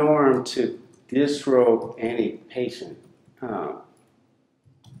not my norm to disrobe any patient.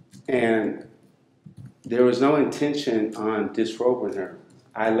 And there was no intention on disrobing her.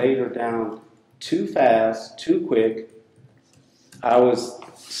 I laid her down too fast, too quick. I was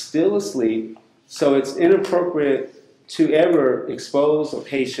still asleep, so it's inappropriate to ever expose a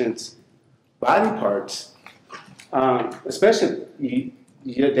patient's body parts, especially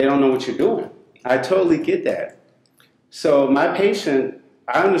they don't know what you're doing. I totally get that. So my patient,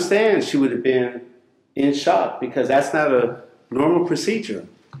 I understand she would have been in shock because that's not a normal procedure.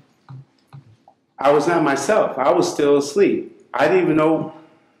 I was not myself. I was still asleep. I didn't even know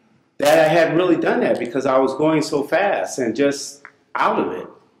that I had really done that because I was going so fast and just out of it.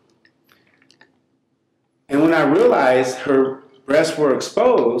 And when I realized her breasts were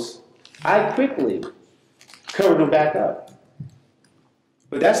exposed, I quickly covered them back up.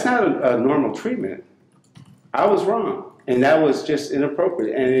 But that's not a normal treatment. I was wrong, and that was just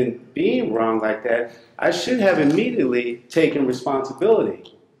inappropriate. And in being wrong like that, I should have immediately taken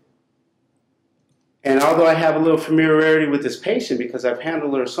responsibility. And although I have a little familiarity with this patient because I've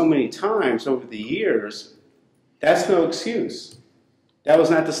handled her so many times over the years, that's no excuse. That was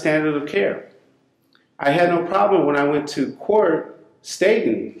not the standard of care. I had no problem when I went to court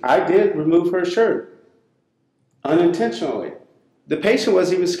stating I did remove her shirt unintentionally. The patient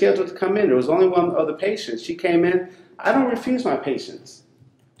wasn't even scheduled to come in. There was only one other patient. She came in. I don't refuse my patients.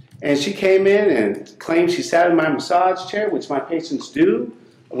 And she came in and claimed she sat in my massage chair, which my patients do.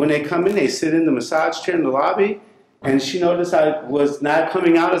 when they come in, they sit in the massage chair in the lobby, and she noticed I was not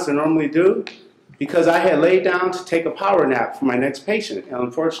coming out as I normally do because I had laid down to take a power nap for my next patient. And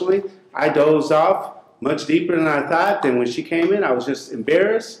unfortunately, I dozed off much deeper than I thought. Then when she came in, I was just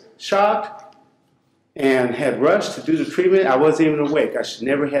embarrassed, shocked, and had rushed to do the treatment. I wasn't even awake. I should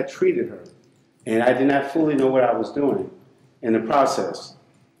never have treated her. And I did not fully know what I was doing in the process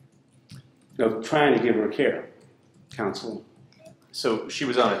of trying to give her care, counsel. So she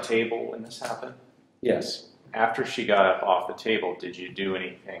was on a table when this happened? Yes. After she got up off the table, did you do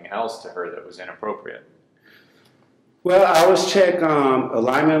anything else to her that was inappropriate? Well, I always check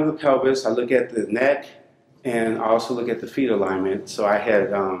alignment of the pelvis. I look at the neck, and I also look at the feet alignment. So I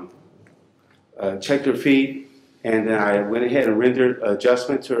had checked her feet, and then I went ahead and rendered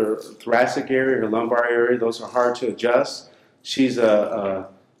adjustment to her thoracic area, her lumbar area. Those are hard to adjust. She's a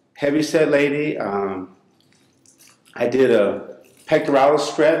heavy-set lady. I did a pectoralis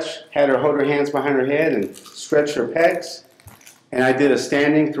stretch, had her hold her hands behind her head and stretch her pecs. And I did a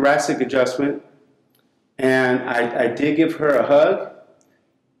standing thoracic adjustment. And I did give her a hug.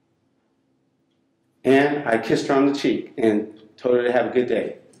 And I kissed her on the cheek and told her to have a good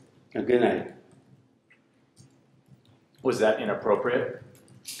day, a good night. Was that inappropriate?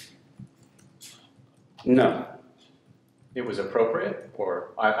 No. It was appropriate? Or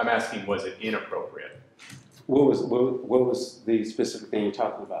I'm asking, was it inappropriate? What was the specific thing you're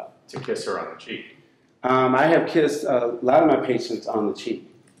talking about? To kiss her on the cheek. I have kissed a lot of my patients on the cheek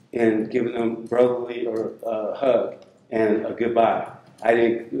and given them brotherly or a hug and a goodbye.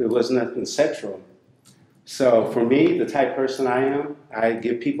 It was nothing sexual. So for me, the type of person I am, I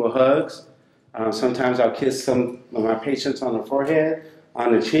give people hugs. Sometimes I'll kiss some of my patients on the forehead,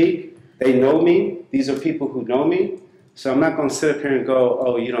 on the cheek. They know me. These are people who know me. So I'm not going to sit up here and go,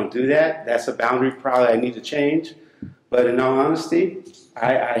 oh, you don't do that. That's a boundary probably I need to change. But in all honesty,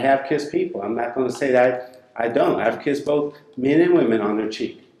 I have kissed people. I'm not going to say that I don't. I've kissed both men and women on their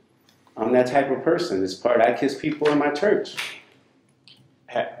cheek. I'm that type of person. I kiss people in my church.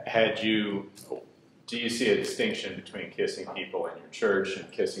 Do you see a distinction between kissing people in your church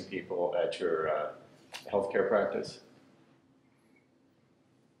and kissing people at your healthcare practice?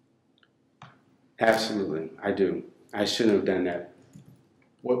 Absolutely, I do. I shouldn't have done that.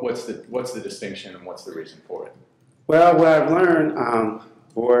 What's the distinction and what's the reason for it? Well, what I've learned,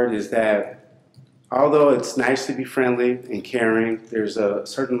 Board, is that although it's nice to be friendly and caring, there's a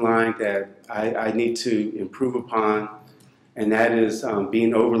certain line that I need to improve upon, and that is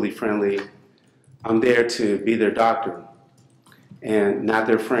being overly friendly. I'm there to be their doctor and not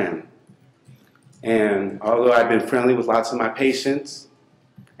their friend. And although I've been friendly with lots of my patients,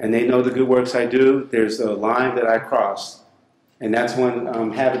 and they know the good works I do, there's a line that I cross. And that's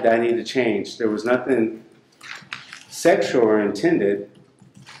one habit that I need to change. There was nothing sexual or intended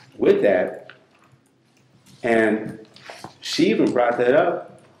with that. And she even brought that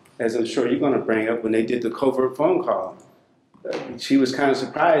up, as I'm sure you're going to bring up, when they did the covert phone call. She was kind of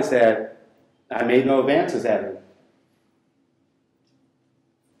surprised that I made no advances at her.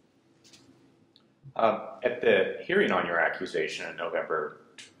 At the hearing on your accusation in November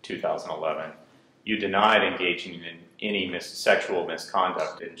 2011, you denied engaging in any sexual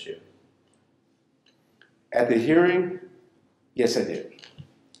misconduct, didn't you? At the hearing, yes, I did.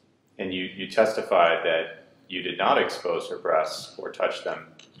 And you testified that you did not expose her breasts or touch them,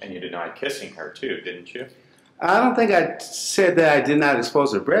 and you denied kissing her too, didn't you? I don't think I said that I did not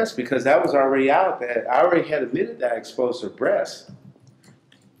expose her breasts because that was already out. That I already had admitted that I exposed her breasts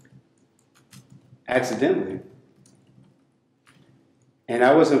accidentally. And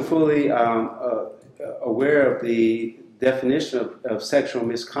I wasn't fully aware of the definition of sexual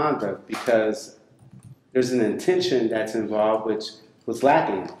misconduct because there's an intention that's involved which was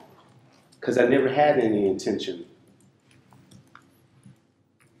lacking because I never had any intention.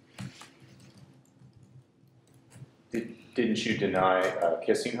 Didn't you deny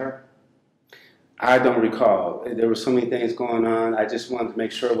kissing her? I don't recall. There were so many things going on. I just wanted to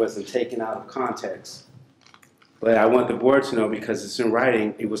make sure it wasn't taken out of context. But I want the board to know because it's in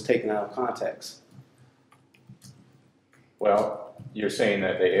writing, it was taken out of context. Well, you're saying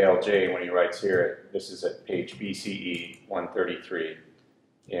that the ALJ, when he writes here, this is at page BCE 133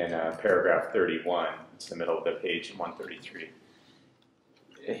 in paragraph 31. It's the middle of the page in 133.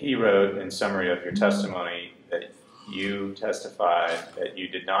 He wrote in summary of your testimony that you testified that you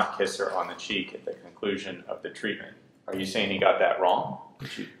did not kiss her on the cheek at the conclusion of the treatment. Are you saying he got that wrong?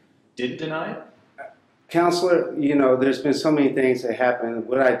 That you did deny it? Counselor, you know, there's been so many things that happened.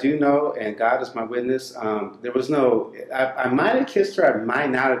 What I do know, and God is my witness, there was no, I might have kissed her, I might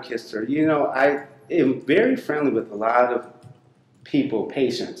not have kissed her. You know, I am very friendly with a lot of people,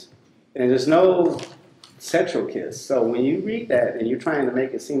 patients. And there's no sexual kiss. So when you read that and you're trying to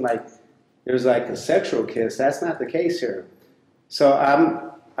make it seem like there's like a sexual kiss, that's not the case here. So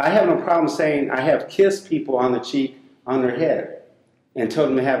I have no problem saying I have kissed people on the cheek, on their head, and told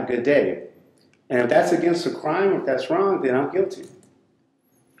them to have a good day. And if that's against a crime, if that's wrong, then I'm guilty.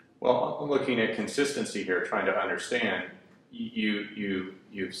 Well, I'm looking at consistency here, trying to understand.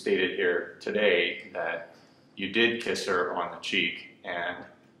 You've stated here today that you did kiss her on the cheek, and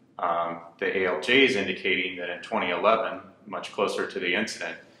the ALJ is indicating that in 2011, much closer to the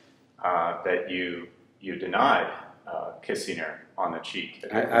incident, that you denied kissing her on the cheek.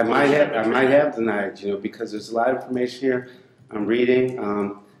 I might have denied, because there's a lot of information here I'm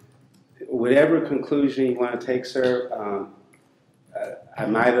reading. Whatever conclusion you want to take, sir, I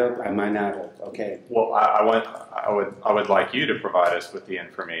might have, I might not have. Okay. Well, I would like you to provide us with the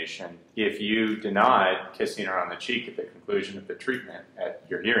information. If you denied kissing her on the cheek at the conclusion of the treatment at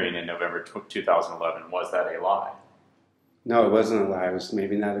your hearing in November 2011, was that a lie? No, it wasn't a lie. It was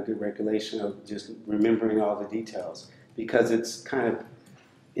maybe not a good recollection of just remembering all the details, because it's kind of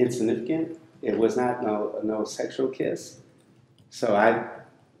insignificant. It was not no sexual kiss. So I'm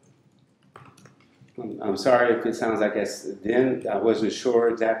sorry if it sounds like then I wasn't sure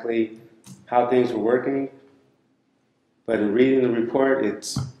exactly how things were working. But in reading the report,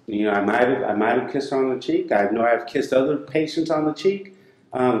 it's, I might have kissed her on the cheek. I know I've kissed other patients on the cheek,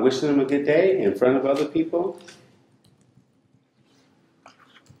 wishing them a good day in front of other people.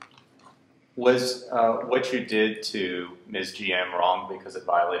 Was what you did to Ms. GM wrong because it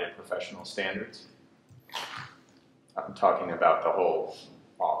violated professional standards? I'm talking about the whole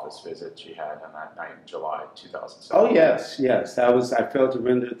office visit she had on that night in July 2007. Oh, yes. I failed to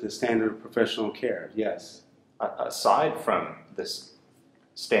render the standard of professional care, yes. Aside from this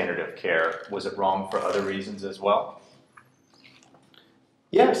standard of care, was it wrong for other reasons as well?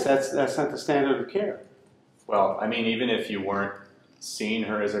 Yes, that's not the standard of care. Well, I mean, even if you weren't seeing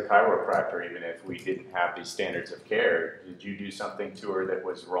her as a chiropractor, even if we didn't have these standards of care, did you do something to her that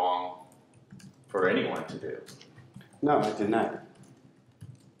was wrong for anyone to do? No, I did not.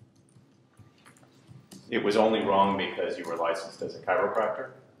 It was only wrong because you were licensed as a chiropractor?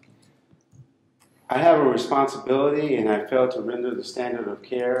 I have a responsibility, and I failed to render the standard of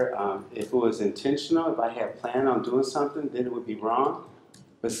care. If it was intentional, if I had planned on doing something, then it would be wrong.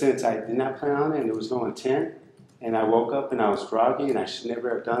 But since I did not plan on it and there was no intent, and I woke up and I was groggy and I should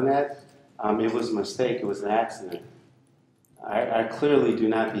never have done that, it was a mistake. It was an accident. I clearly do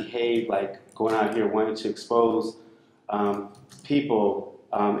not behave like going out here wanting to expose people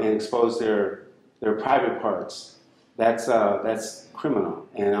and expose their private parts. That's criminal,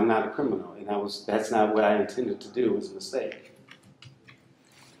 and I'm not a criminal, and that's not what I intended to do. It was a mistake.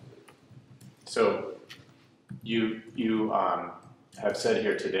 So you have said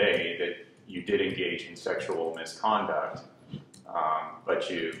here today that you did engage in sexual misconduct, but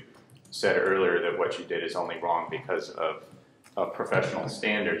you said earlier that what you did is only wrong because of professional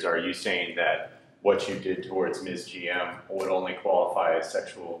standards. Are you saying that what you did towards Ms. GM would only qualify as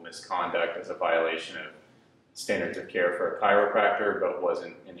sexual misconduct as a violation of standards of care for a chiropractor, but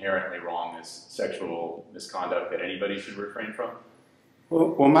wasn't inherently wrong as sexual misconduct that anybody should refrain from?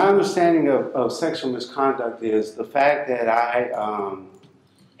 Well, my understanding of sexual misconduct is the fact that I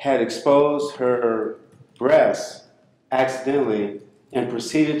had exposed her breasts accidentally and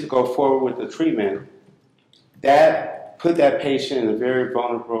proceeded to go forward with the treatment. That put that patient in a very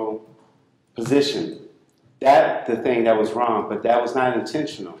vulnerable position. That's the thing that was wrong, but that was not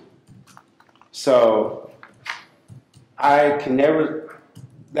intentional. So I can never,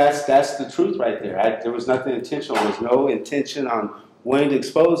 that's the truth right there. There was nothing intentional. There was no intention on wanting to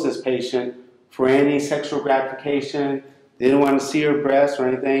expose this patient for any sexual gratification. Didn't want to see her breasts or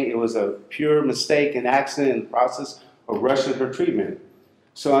anything. It was a pure mistake and accident in the process of rushing her treatment.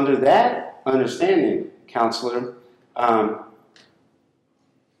 So under that understanding, counselor,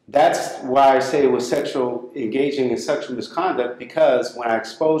 that's why I say it was engaging in sexual misconduct, because when I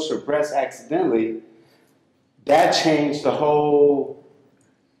exposed her breasts accidentally, that changed the whole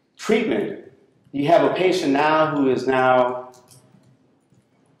treatment. You have a patient now who is now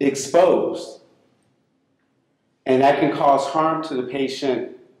exposed, and that can cause harm to the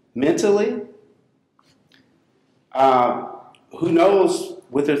patient mentally. Who knows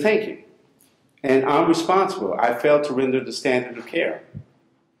what they're thinking? And I'm responsible. I failed to render the standard of care.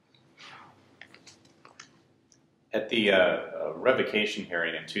 At the revocation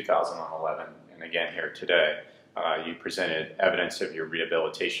hearing in 2011, and again here today, you presented evidence of your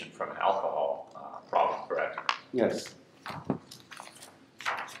rehabilitation from an alcohol problem, correct? Yes.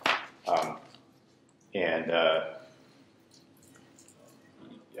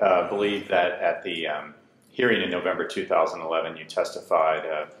 believe that at the hearing in November 2011, you testified,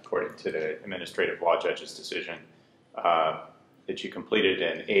 according to the administrative law judge's decision, that you completed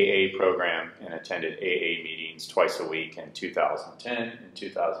an AA program and attended AA meetings twice a week in 2010 and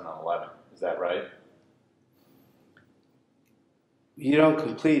 2011. Is that right? You don't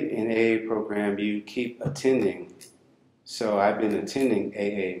complete an AA program, you keep attending. So I've been attending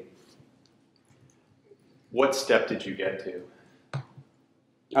AA. What step did you get to?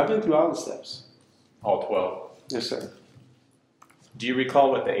 I've been through all the steps. All 12? Yes, sir. Do you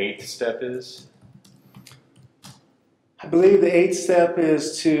recall what the 8th step is? I believe the 8th step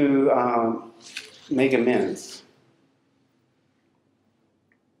is to make amends.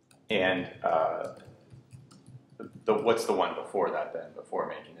 And what's the one before that then, before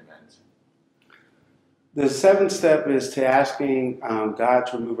making amends? The 7th step is to asking God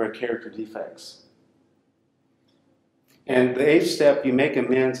to remove our character defects. And the 8th step, you make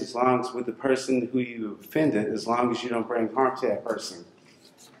amends as long as with the person who you offended, as long as you don't bring harm to that person.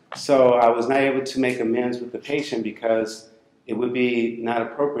 So I was not able to make amends with the patient because it would be not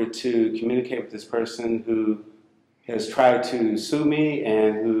appropriate to communicate with this person who has tried to sue me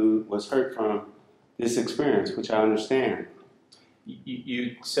and who was hurt from this experience, which I understand.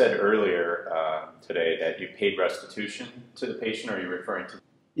 You said earlier today that you paid restitution to the patient. Are you referring to?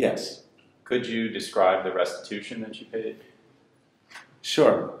 Yes. Could you describe the restitution that you paid?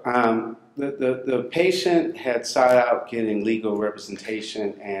 Sure. The patient had sought out getting legal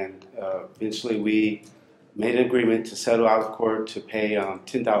representation, and eventually we made an agreement to settle out of court to pay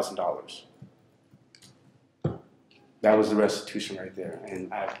 $10,000. That was the restitution right there,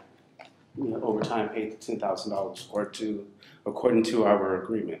 and I, over time, paid $10,000 according to our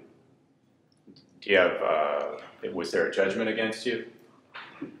agreement. Do you have? Was there a judgment against you?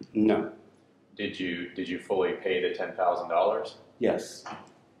 No. Did you fully pay the $10,000? Yes.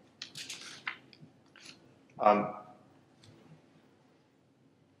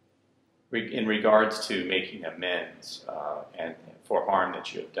 In regards to making amends and for harm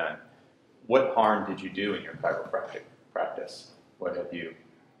that you have done, what harm did you do in your chiropractic practice? What have you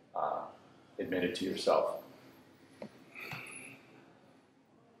admitted to yourself?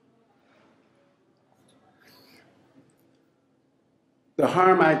 The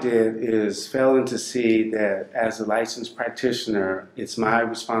harm I did is failing to see that as a licensed practitioner, it's my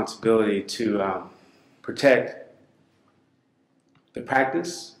responsibility to protect the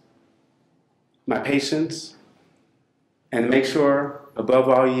practice, my patients, and make sure, above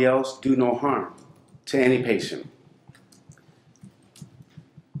all else, do no harm to any patient.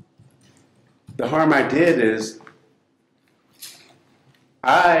 The harm I did is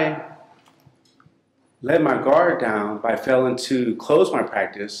I let my guard down by failing to close my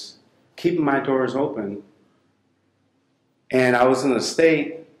practice, keeping my doors open, and I was in a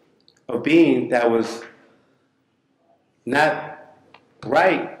state of being that was not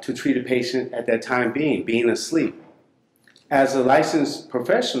right to treat a patient at that time being asleep. As a licensed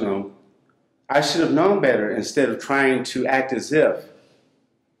professional, I should have known better instead of trying to act as if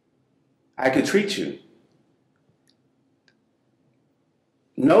I could treat you.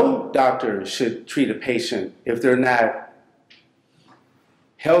 No doctor should treat a patient if they're not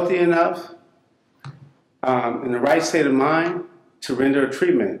healthy enough, in the right state of mind to render a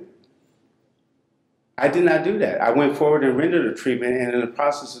treatment. I did not do that. I went forward and rendered a treatment, and in the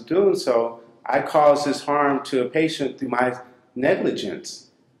process of doing so, I caused this harm to a patient through my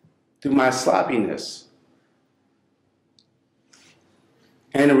negligence, through my sloppiness.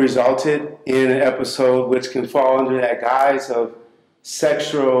 And it resulted in an episode which can fall under that guise of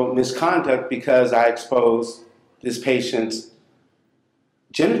sexual misconduct because I exposed this patient's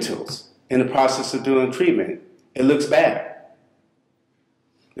genitals in the process of doing treatment. It looks bad.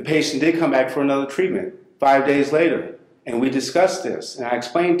 The patient did come back for another treatment 5 days later, and we discussed this, and I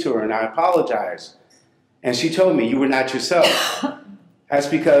explained to her, and I apologized. And she told me, "You were not yourself." That's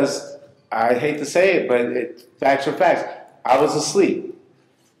because, I hate to say it, but facts are facts. I was asleep,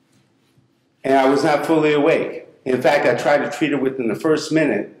 and I was not fully awake. In fact, I tried to treat her within the first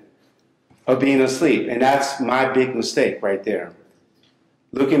minute of being asleep, and that's my big mistake right there.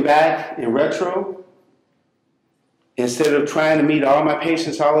 Looking back in retro, instead of trying to meet all my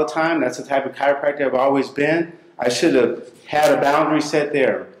patients all the time, that's the type of chiropractor I've always been, I should have had a boundary set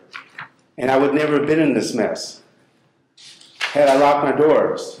there, and I would never have been in this mess had I locked my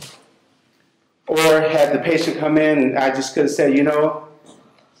doors. Or had the patient come in and I just could have said, "You know,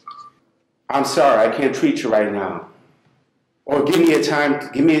 I'm sorry, I can't treat you right now." Or give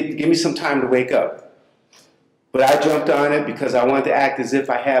me some time to wake up. But I jumped on it because I wanted to act as if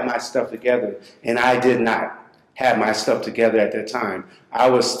I had my stuff together, and I did not. had my stuff together at that time. I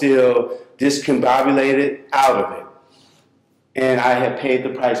was still discombobulated out of it. And I had paid the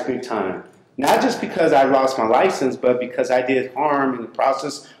price big time. Not just because I lost my license, but because I did harm in the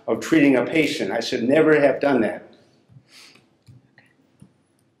process of treating a patient. I should never have done that.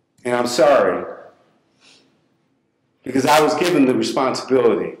 And I'm sorry. Because I was given the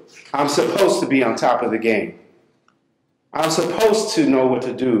responsibility. I'm supposed to be on top of the game. I'm supposed to know what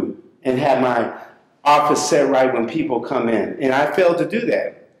to do and have my office set right when people come in. And I failed to do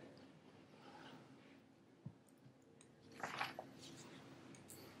that.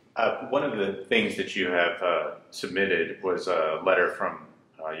 One of the things that you have submitted was a letter from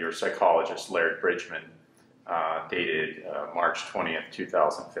your psychologist, Laird Bridgman, dated March 20th,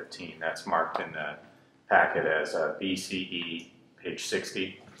 2015. That's marked in the packet as BCE, page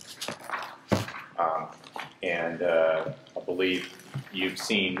 60. And I believe you've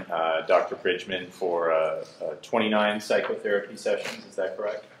seen Dr. Bridgman for 29 psychotherapy sessions, is that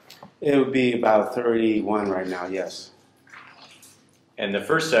correct? It would be about 31 right now, yes. And the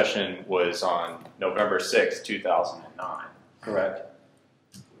first session was on November 6, 2009, correct?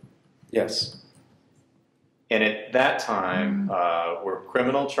 Yes. And at that time, were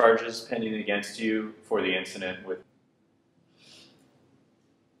criminal charges pending against you for the incident with?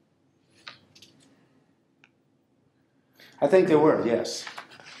 I think there were, yes.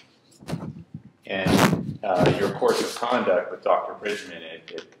 And your course of conduct with Dr. Bridgman,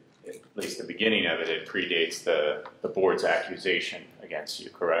 at least the beginning of it, it predates the board's accusation against you,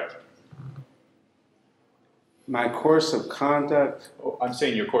 correct? My course of conduct? Oh, I'm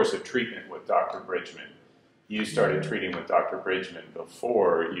saying your course of treatment with Dr. Bridgman. You started treating with Dr. Bridgman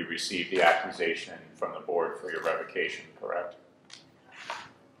before you received the accusation from the board for your revocation, correct?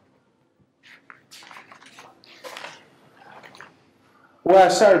 Well, I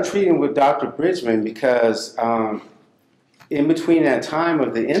started treating with Dr. Bridgman because in between that time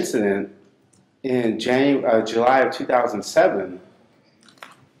of the incident in July of 2007,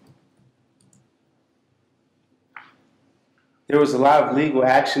 there was a lot of legal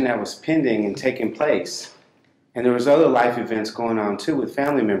action that was pending and taking place. And there was other life events going on too with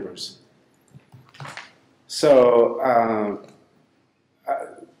family members. So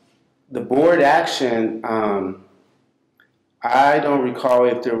the board action, I don't recall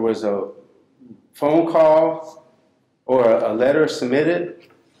if there was a phone call or a letter submitted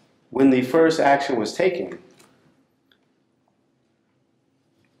when the first action was taken.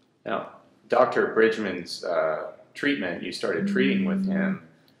 Now, Dr. Bridgman's treatment, you started treating with him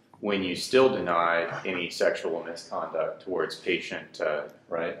when you still denied any sexual misconduct towards patient,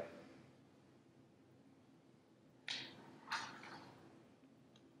 right?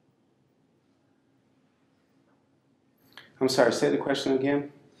 I'm sorry, say the question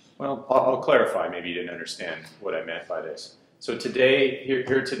again. Well, I'll clarify. Maybe you didn't understand what I meant by this. So today,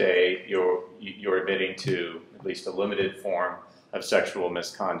 here today, you're admitting to at least a limited form of sexual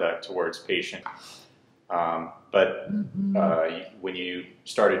misconduct towards patient. But when you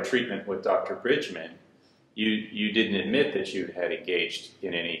started treatment with Dr. Bridgman, you didn't admit that you had engaged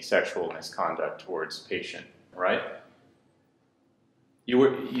in any sexual misconduct towards patient, right?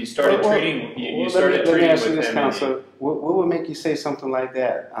 You started treating. You started treating with him. Counselor, what would make you say something like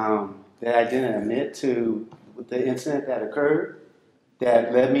that? That I didn't admit to the incident that occurred,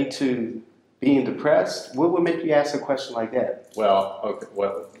 that led me to being depressed? What would make you ask a question like that? Well, okay,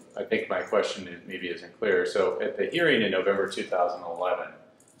 well, I think my question maybe isn't clear. So at the hearing in November 2011,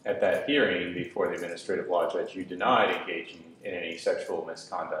 at that hearing before the administrative law judge, you denied engaging in any sexual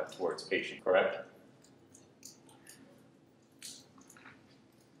misconduct towards patient, correct?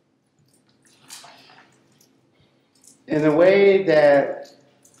 In a way that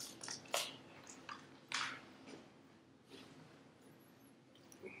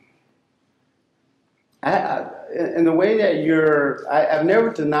in the way that I've never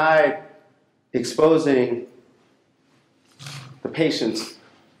denied exposing the patient's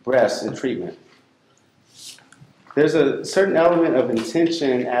breast in treatment. There's a certain element of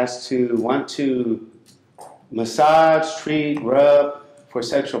intention as to want to massage, treat, rub for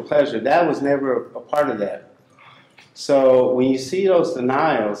sexual pleasure. That was never a part of that. So when you see those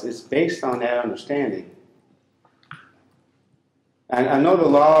denials, it's based on that understanding. And I know the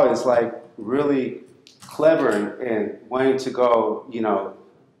law is like really clever in wanting to go, you know,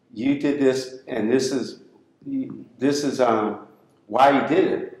 you did this and this is why you did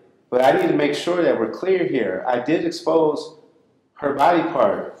it. But I need to make sure that we're clear here. I did expose her body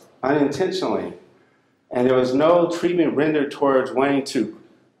part unintentionally. And there was no treatment rendered towards wanting to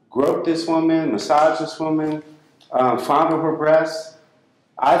grope this woman, massage this woman, fondle her breasts.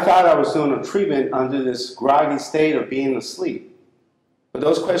 I thought I was doing a treatment under this groggy state of being asleep. But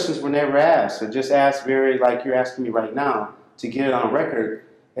those questions were never asked. They're just asked very like you're asking me right now to get it on record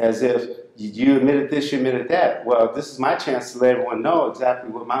as if you admitted this, you admitted that. Well, this is my chance to let everyone know exactly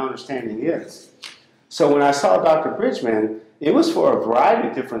what my understanding is. So when I saw Dr. Bridgman, it was for a variety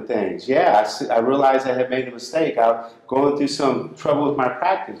of different things. Yeah, I realized I had made a mistake. I was going through some trouble with my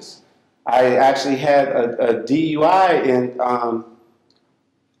practice. I actually had a DUI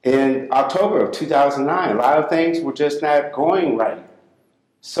in October of 2009. A lot of things were just not going right.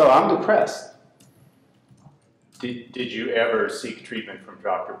 So I'm depressed. Did you ever seek treatment from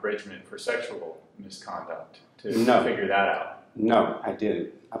Dr. Bridgman for sexual misconduct to No. figure that out? No, I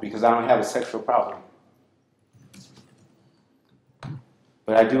didn't, because I don't have a sexual problem.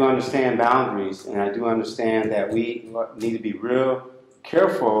 But I do understand boundaries, and I do understand that we need to be real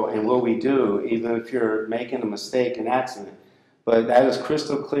careful in what we do, even if you're making a mistake, an accident. But that is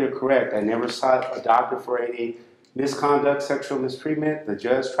crystal clear correct. I never sought a doctor for any misconduct, sexual mistreatment. The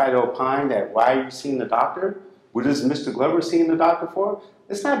judge tried to opine that why are you seeing the doctor? What is Mr. Glover seeing the doctor for?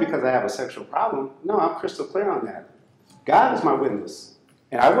 It's not because I have a sexual problem. No, I'm crystal clear on that. God is my witness.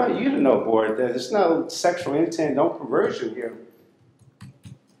 And I want you to know, board, that there's no sexual intent, no perversion here.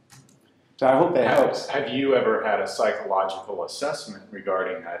 So I hope that helps. Have you ever had a psychological assessment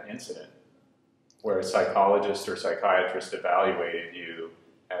regarding that incident, where a psychologist or psychiatrist evaluated you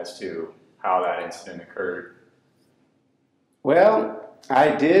as to how that incident occurred? Well,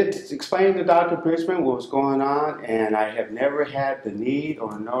 I did explain to Dr. Bridgman what was going on, and I have never had the need,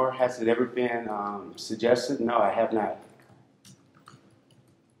 or nor has it ever been suggested. No, I have not.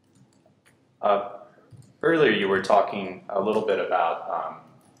 Earlier you were talking a little bit about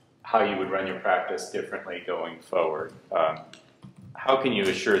how you would run your practice differently going forward. How can you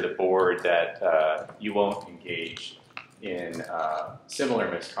assure the board that you won't engage in similar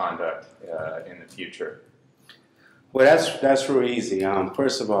misconduct in the future? Well, that's real easy.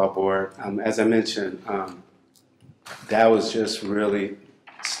 First of all, board, as I mentioned, that was just really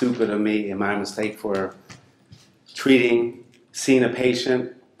stupid of me and my mistake for seeing a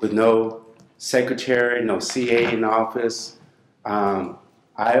patient with no secretary, no CA in the office.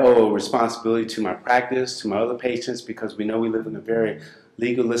 I owe a responsibility to my practice, to my other patients, because we know we live in a very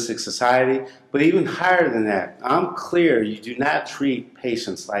legalistic society. But even higher than that, I'm clear you do not treat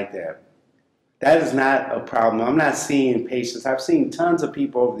patients like that. That is not a problem. I'm not seeing patients. I've seen tons of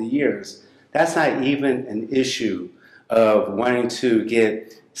people over the years. That's not even an issue of wanting to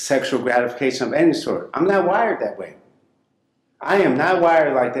get sexual gratification of any sort. I'm not wired that way. I am not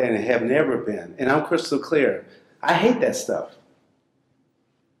wired like that and have never been. And I'm crystal clear. I hate that stuff.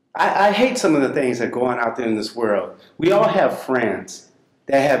 I hate some of the things that go on out there in this world. We all have friends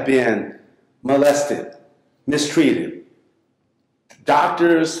that have been molested, mistreated.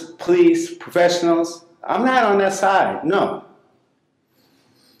 Doctors, police, professionals. I'm not on that side, no.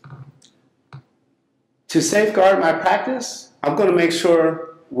 To safeguard my practice, I'm going to make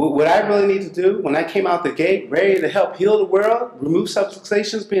sure what I really need to do when I came out the gate, ready to help heal the world, remove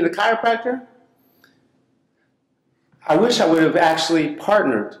subluxations, being a chiropractor, I wish I would have actually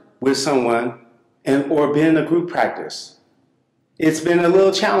partnered with someone or been in a group practice. It's been a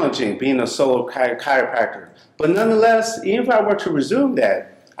little challenging being a solo chiropractor. But nonetheless, even if I were to resume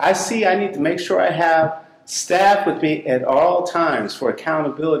that, I see I need to make sure I have staff with me at all times for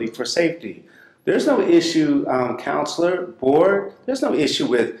accountability, for safety. There's no issue, counselor, board, there's no issue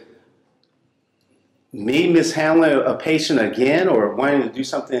with me mishandling a patient again or wanting to do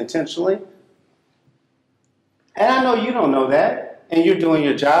something intentionally. And I know you don't know that, and you're doing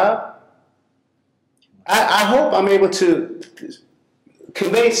your job. I hope I'm able to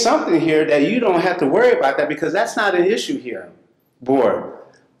convey something here that you don't have to worry about that, because that's not an issue here, board.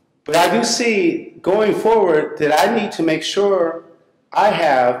 But I do see going forward that I need to make sure I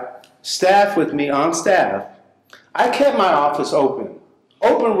have staff with me on staff. I kept my office open.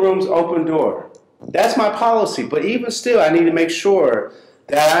 Open rooms, open door. That's my policy. But even still, I need to make sure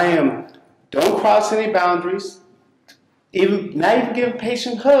that don't cross any boundaries, not even giving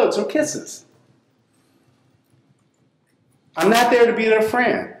patient hugs or kisses. I'm not there to be their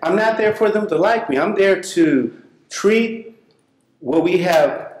friend. I'm not there for them to like me. I'm there to treat what we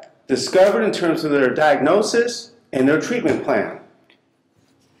have discovered in terms of their diagnosis and their treatment plan.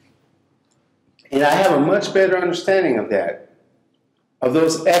 And I have a much better understanding of that, of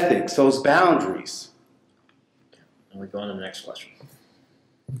those ethics, those boundaries. And we go on to the next question.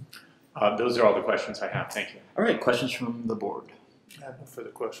 Those are all the questions I have. Thank you. All right, questions from the board? I have no further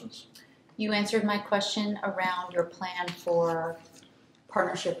questions. You answered my question around your plan for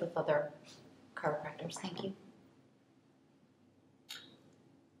partnership with other chiropractors. Thank you.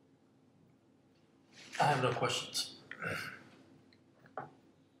 I have no questions.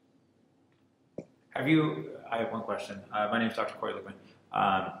 I have one question. My name is Dr. Corey Lippman.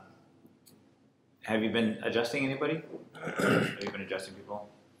 Have you been adjusting anybody? Have you been adjusting people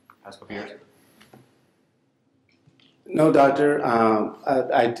past couple years? No, doctor.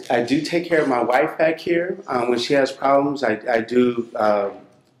 I do take care of my wife back here. When she has problems, I do,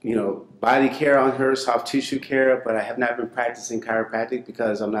 body care on her, soft tissue care, but I have not been practicing chiropractic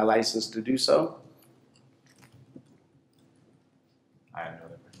because I'm not licensed to do so. I have no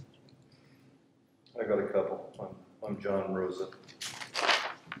other questions. I got a couple. I'm John Rosa.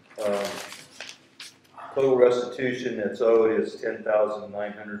 Total restitution that's owed is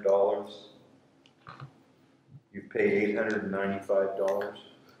 $10,900. You paid $895.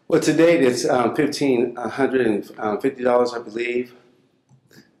 Well, to date, it's $1,550, I believe.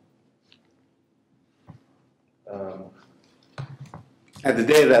 At the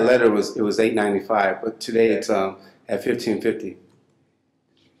day of that letter, it was $895, but today it's at $1,550.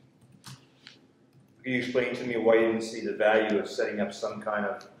 Can you explain to me why you didn't see the value of setting up some kind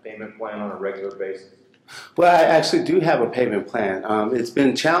of payment plan on a regular basis? Well, I actually do have a payment plan. It's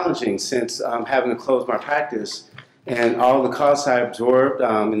been challenging since having to close my practice and all the costs I absorbed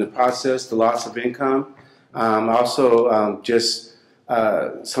in the process, the loss of income, also just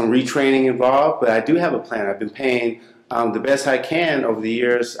some retraining involved, but I do have a plan. I've been paying the best I can over the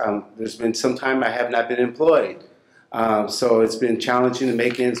years. There's been some time I have not been employed. So it's been challenging to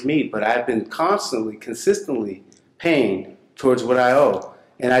make ends meet, but I've been consistently paying towards what I owe.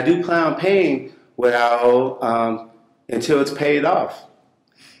 And I do plan on paying what I owe until it's paid off.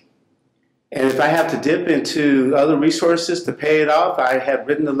 And if I have to dip into other resources to pay it off, I had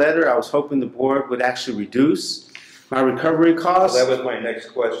written a letter. I was hoping the board would actually reduce my recovery costs. Well, that was my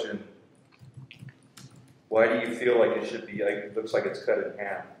next question. Why do you feel like it should be, it looks like it's cut in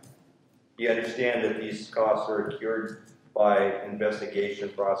half? Do you understand that these costs are accrued by investigation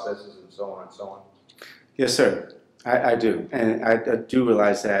processes and so on and so on? Yes, sir. I do. And I do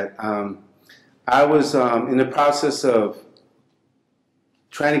realize that. I was in the process of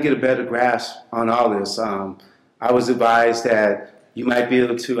trying to get a better grasp on all this. I was advised that I might be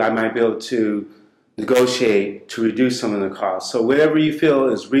able to negotiate to reduce some of the costs. So whatever you feel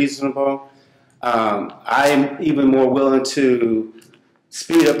is reasonable, I'm even more willing to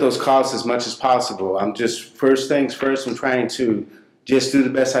speed up those costs as much as possible. I'm just, first things first, I'm trying to just do the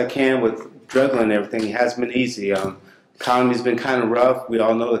best I can with juggling and everything. It hasn't been easy. Economy's been kind of rough. We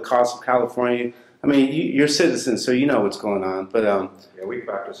all know the cost of California. I mean, you're citizens, so you know what's going on. But yeah, we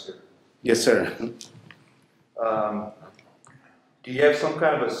practice here. Yes, sir. Do you have some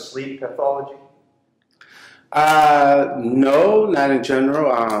kind of a sleep pathology? No, not in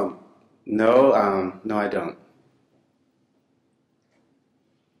general. No, I don't.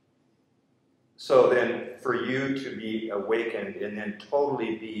 So then, for you to be awakened and then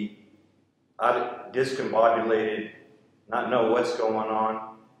totally be discombobulated, not know what's going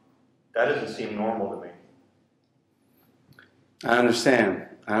on, that doesn't seem normal to me. I understand.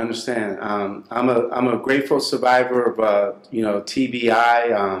 I'm a grateful survivor of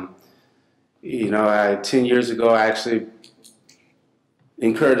TBI. 10 years ago, I actually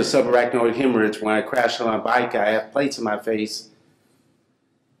incurred a subarachnoid hemorrhage when I crashed on my bike. I had plates in my face.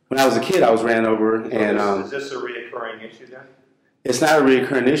 When I was a kid, I was ran over. And is this a reoccurring issue then? It's not a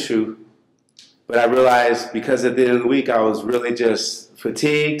reoccurring issue, but I realized because at the end of the week, I was really just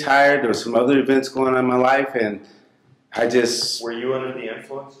fatigued, tired. There were some other events going on in my life, and I just... Were you under the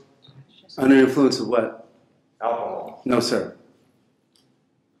influence? Under the influence of what? Alcohol. No, sir.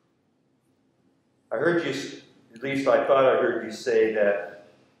 I heard you, at least I thought I heard you say that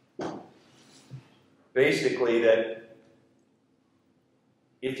basically that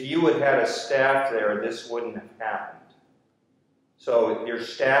if you had had a staff there, this wouldn't have happened. So your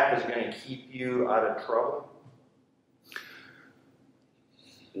staff is going to keep you out of trouble?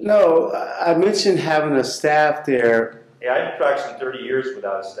 No, I mentioned having a staff there. Yeah, I've practiced 30 years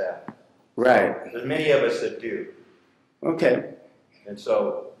without a staff. Right. There's many of us that do. Okay. And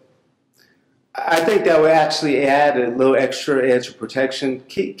so... I think that would actually add a little extra edge of protection.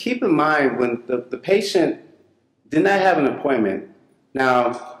 Keep in mind, when the patient did not have an appointment.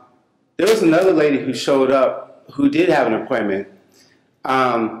 Now, there was another lady who showed up who did have an appointment.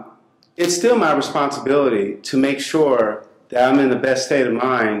 It's still my responsibility to make sure that I'm in the best state of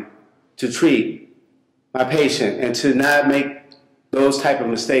mind to treat my patient and to not make those type of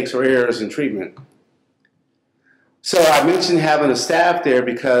mistakes or errors in treatment. So I mentioned having a staff there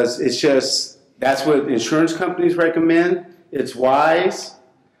because it's just, that's what insurance companies recommend. It's wise.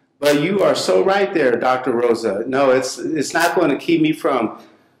 But you are so right there, Dr. Rosa. No, it's not going to keep me from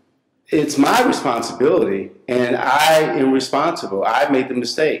it's my responsibility, and I am responsible. I made the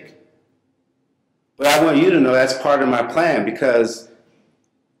mistake. But I want you to know that's part of my plan because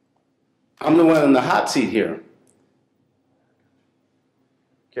I'm the one in the hot seat here.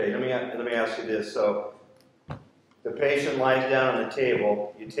 Okay, let me ask you this. So the patient lies down on the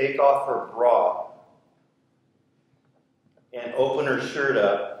table, you take off her bra and open her shirt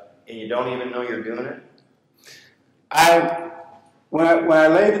up, and you don't even know you're doing it? When I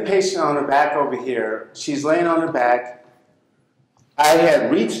lay the patient on her back over here, she's laying on her back. I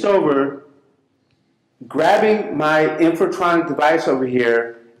had reached over, grabbing my infratronic device over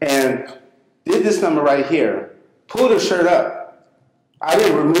here, and did this number right here. Pulled her shirt up. I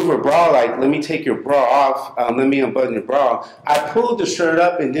didn't remove her bra like, let me take your bra off, let me unbutton your bra. I pulled the shirt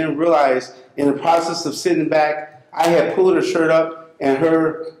up and didn't realize in the process of sitting back, I had pulled her shirt up and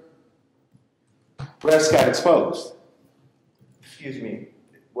her breast got exposed. Excuse me,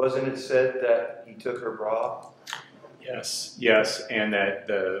 wasn't it said that he took her bra off? Yes, and that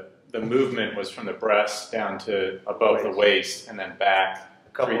the movement was from the breast down to above the waist and then back A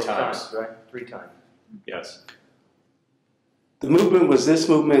couple 3 of times. times, right? 3 times. Yes. The movement was this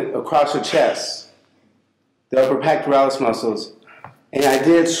movement across her chest, the upper pectoralis muscles, and I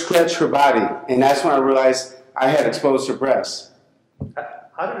did stretch her body, and that's when I realized I had exposed her breast.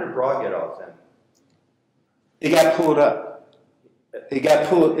 How did her bra get off then? It got pulled up. It got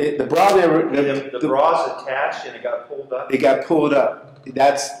pulled. The bra never. The bra's attached and it got pulled up? It got pulled up. It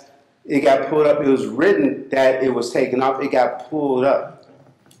got pulled up. It was written that it was taken off. It got pulled up,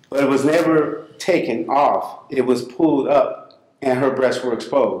 but it was never taken off. It was pulled up, and her breasts were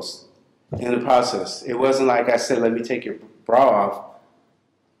exposed in the process. It wasn't like I said, "Let me take your bra off,"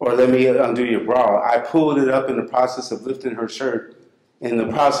 or "Let me undo your bra." I pulled it up in the process of lifting her shirt, in the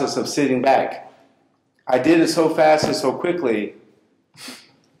process of sitting back. I did it so fast and so quickly,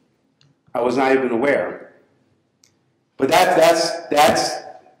 I was not even aware. But that's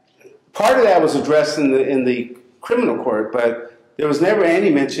part of that was addressed in the criminal court, but there was never any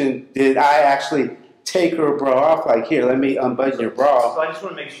mention, did I actually take her bra off, like, here, let me unbutton your bra. So I just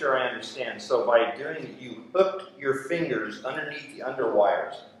want to make sure I understand. So by doing it, you hooked your fingers underneath the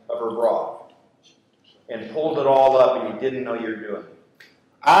underwires of her bra and pulled it all up and you didn't know you were doing it?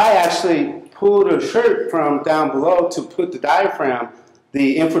 I actually pulled her shirt from down below to put the diaphragm,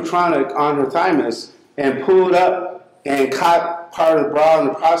 the infratronic, on her thymus and pulled up and caught part of the bra in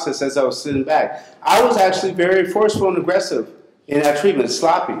the process as I was sitting back. I was actually very forceful and aggressive in that treatment,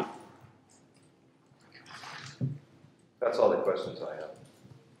 sloppy. That's all the questions I have.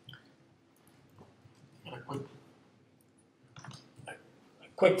 A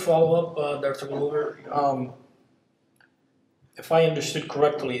quick follow-up, Dr. Glover. If I understood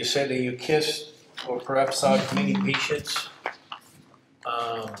correctly, you said that you kissed or perhaps saw many patients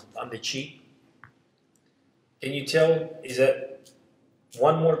on the cheek. Can you tell, is that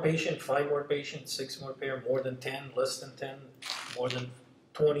 1 more patient, 5 more patients, 6 more patients, more than 10, less than 10, more than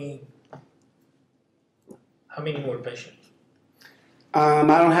 20? How many more patients? I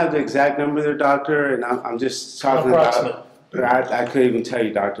don't have the exact number there, doctor, and I'm just talking about. I couldn't even tell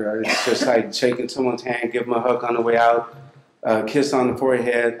you, doctor. It's just like shaking someone's hand, give them a hug on the way out, kiss on the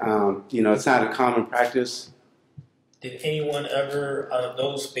forehead. It's not a common practice. Did anyone ever, out of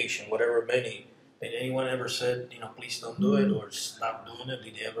those patients, whatever many, did anyone ever said, please don't do it or stop doing it?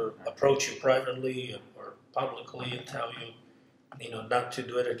 Did they ever approach you privately or publicly and tell you, not to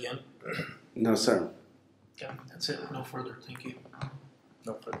do it again? No, sir. Yeah, that's it. No further. Thank you.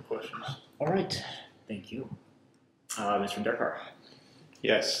 No further questions. All right, thank you. Mr. Derkar.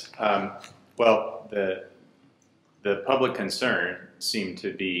 Yes. Well, the public concern seemed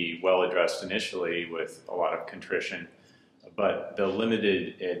to be well addressed initially with a lot of contrition, but the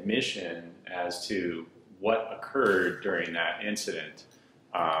limited admission as to what occurred during that incident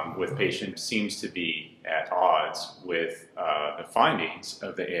with patients seems to be at odds with the findings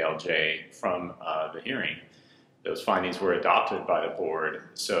of the ALJ from the hearing. Those findings were adopted by the board,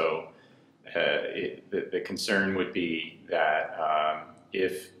 so the concern would be that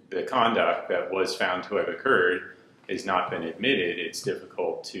if the conduct that was found to have occurred has not been admitted, it's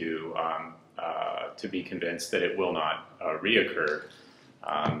difficult to be convinced that it will not reoccur.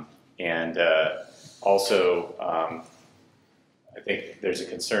 Also, I think there's a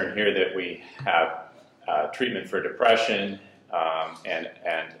concern here that we have treatment for depression and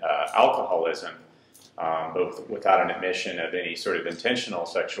alcoholism, but without an admission of any sort of intentional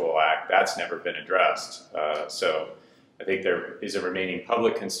sexual act. That's never been addressed. So I think there is a remaining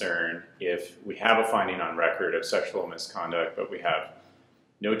public concern if we have a finding on record of sexual misconduct, but we have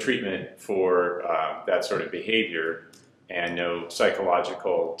no treatment for that sort of behavior, and no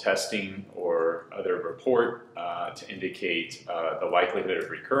psychological testing or other report to indicate the likelihood of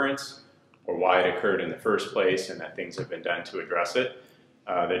recurrence or why it occurred in the first place and that things have been done to address it.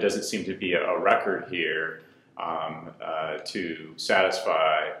 There doesn't seem to be a record here to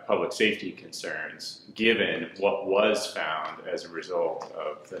satisfy public safety concerns given what was found as a result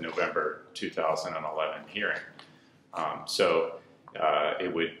of the November 2011 hearing. So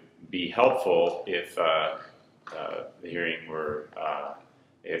it would be helpful if the hearing were,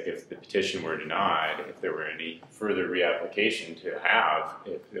 if the petition were denied, if there were any further reapplication to have,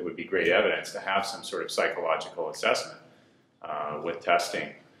 it would be great evidence to have some sort of psychological assessment with testing.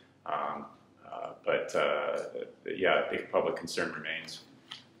 Yeah, I think public concern remains.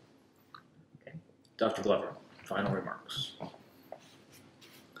 Okay. Dr. Glover, final remarks.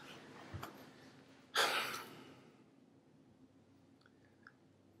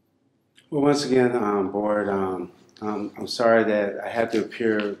 Well, once again, Board, I'm sorry that I had to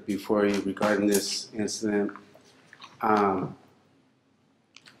appear before you regarding this incident.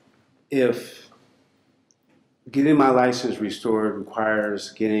 If getting my license restored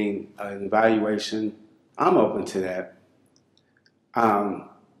requires getting an evaluation, I'm open to that.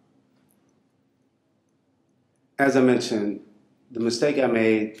 As I mentioned, the mistake I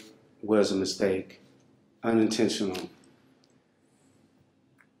made was a mistake, unintentional.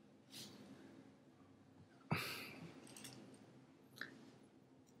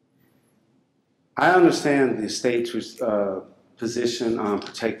 I understand the state's position on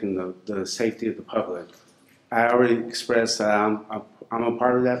protecting the safety of the public. I already expressed that I'm a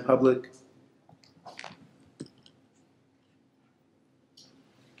part of that public.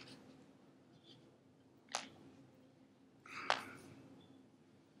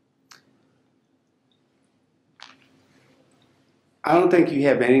 I don't think you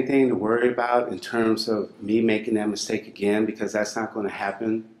have anything to worry about in terms of me making that mistake again, because that's not going to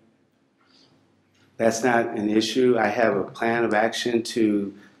happen. That's not an issue. I have a plan of action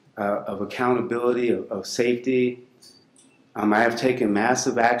of accountability, of safety. I have taken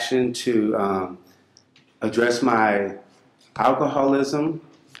massive action to address my alcoholism,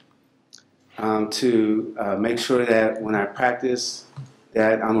 to make sure that when I practice,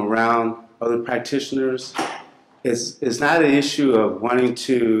 that I'm around other practitioners. It's not an issue of wanting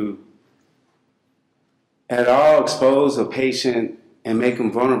to at all expose a patient and make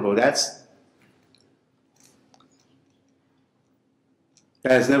them vulnerable. That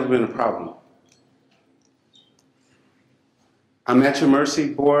has never been a problem. I'm at your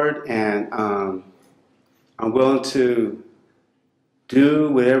mercy, Board, and I'm willing to do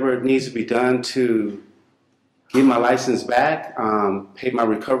whatever needs to be done to get my license back, pay my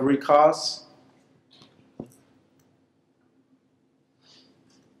recovery costs.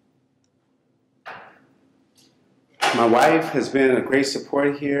 My wife has been a great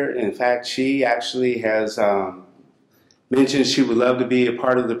support here. In fact, she actually has mentioned she would love to be a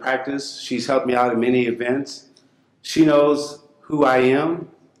part of the practice. She's helped me out at many events. She knows who I am.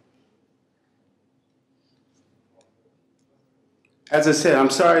 As I said, I'm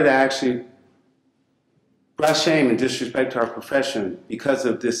sorry to actually brought shame and disrespect to our profession because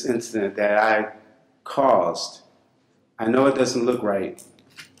of this incident that I caused. I know it doesn't look right.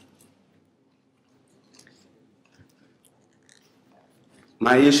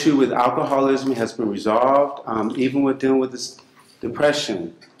 My issue with alcoholism has been resolved. Even with dealing with this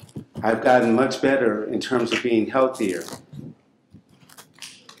depression, I've gotten much better in terms of being healthier.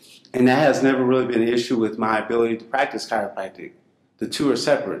 And that has never really been an issue with my ability to practice chiropractic. The two are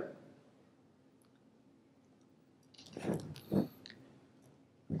separate.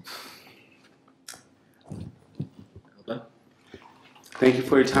 Thank you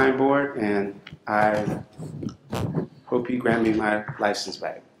for your time, Board, and I hope you grant me my license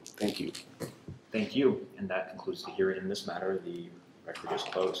back. Thank you. Thank you. And that concludes the hearing in this matter. The record is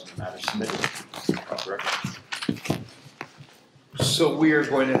closed and the matter submitted. Off the record. So we are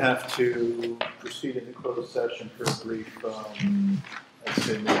going to have to proceed into closed session for a brief, I'd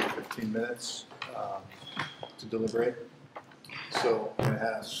say maybe 15 minutes to deliberate. So I'm going to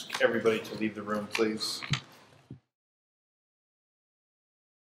ask everybody to leave the room, please.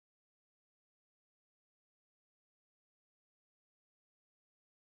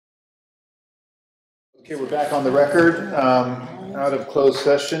 Okay, we're back on the record, out of closed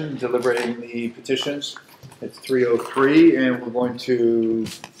session, deliberating the petitions. It's 3:03, and we're going to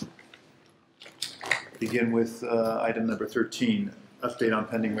begin with item number 13, update on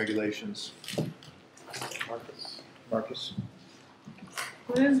pending regulations. Marcus.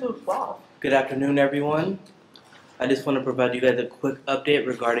 Good afternoon, everyone. I just want to provide you guys a quick update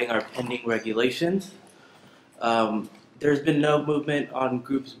regarding our pending regulations. There's been no movement on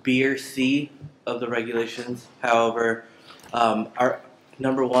groups B or C of the regulations. However, our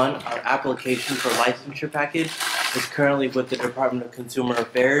number one, our application for licensure package is currently with the Department of Consumer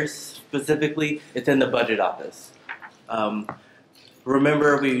Affairs. Specifically, it's in the budget office.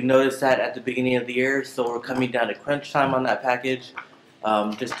 Remember, we noticed that at the beginning of the year, so we're coming down to crunch time on that package,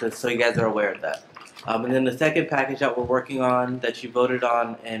 so you guys are aware of that. And then the second package that we're working on that you voted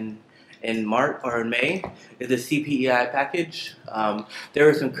on in March or in May is the CPEI package. There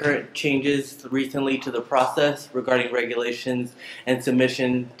were some current changes recently to the process regarding regulations and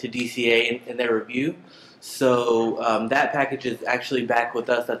submission to DCA in their review. So that package is actually back with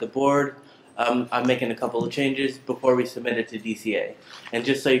us at the board. I'm making a couple of changes before we submit it to DCA. And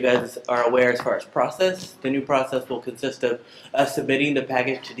just so you guys are aware as far as process, the new process will consist of us submitting the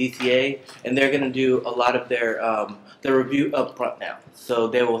package to DCA, and they're going to do a lot of their review up front now. So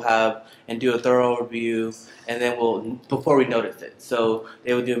they will have and do a thorough review, and then before we notice it. So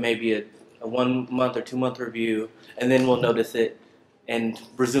they will do maybe a 1 month or 2 month review, and then we'll notice it and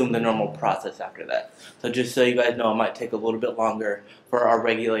resume the normal process after that. So just so you guys know, it might take a little bit longer for our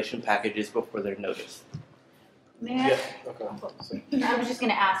regulation packages before they're noticed. May I? Yeah, okay. I was just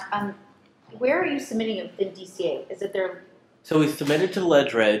going to ask, where are you submitting it within DCA? Is it their? So we submitted to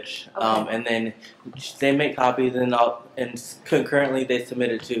LegReg, and then they make copies, and concurrently they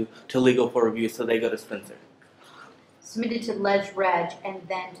submit it to legal for review, so they go to Spencer. Submitted to LegReg and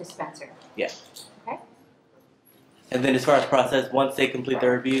then to Spencer. Yeah. Okay. And then as far as process, once they complete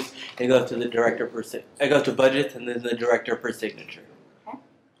their reviews, it goes to the director it goes to budgets, and then the director per signature. Okay.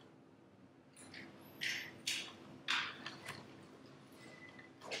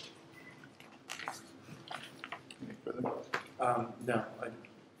 No.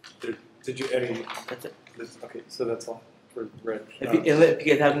 Did you any? That's it. Okay, so that's all for Reg. If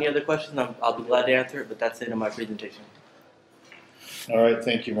you guys have any other questions, I'll be glad to answer it, but that's it in my presentation. All right,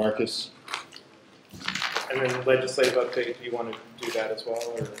 thank you, Marcus. And then legislative update, do you want to do that as well,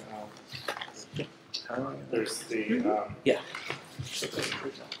 or? There's the. Yeah.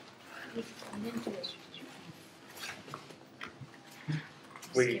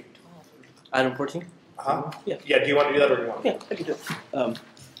 Item 14? Yeah. Yeah, do you want to do that, or do you want? Yeah, I can do it.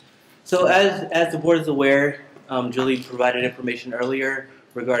 So as the board is aware, Julie provided information earlier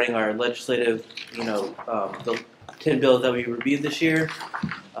regarding our legislative, the 10 bills that we reviewed this year.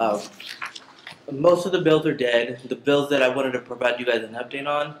 Most of the bills are dead. The bills that I wanted to provide you guys an update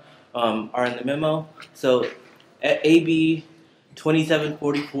on are in the memo. So at AB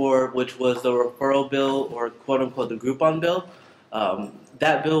 2744, which was the referral bill, or quote unquote the Groupon bill,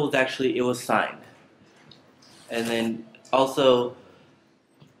 that bill was actually, it was signed. And then also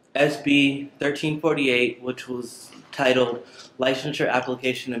SB 1348, which was titled Licensure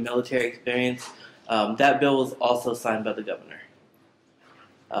Application and Military Experience, that bill was also signed by the governor.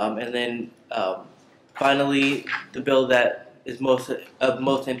 And then finally, the bill that is of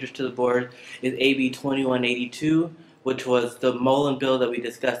most interest to the board is AB 2182, which was the Mullen bill that we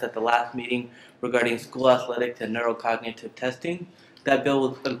discussed at the last meeting regarding school athletics and neurocognitive testing. That bill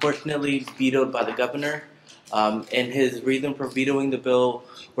was unfortunately vetoed by the governor, and his reason for vetoing the bill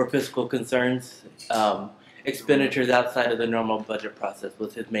were fiscal concerns. Expenditures outside of the normal budget process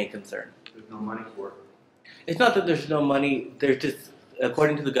was his main concern. There's no money for it. It's not that there's no money, there's just,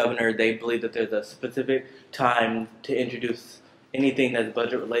 according to the governor, they believe that there's a specific time to introduce anything that's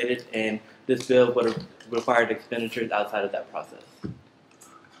budget related, and this bill would have required expenditures outside of that process.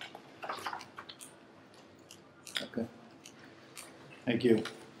 Okay. Thank you.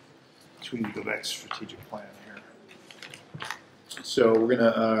 So we need to go back to strategic plan here. So we're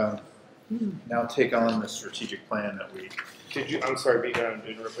gonna now take on the strategic plan that we. I'm sorry,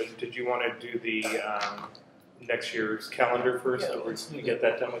 but did you want to do the next year's calendar first, or you get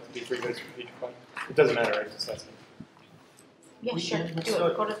that done with the before you guys strategic plan? It doesn't matter, I just asking. Yeah, sure. Do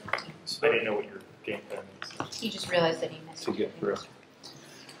it. Go to. I didn't know what your game plan is. He just realized that he missed. To get through.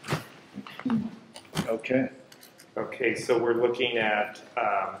 Okay. Okay, so we're looking at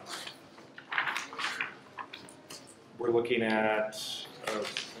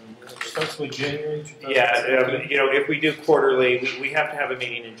Starts with January. yeah, if we do quarterly, we have to have a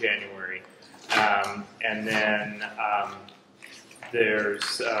meeting in January, and then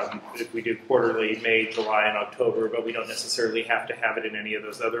there's if we do quarterly, May, July, and October, but we don't necessarily have to have it in any of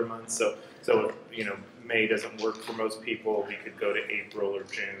those other months. So if May doesn't work for most people, we could go to April or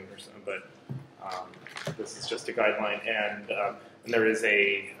June or something. But this is just a guideline, and there is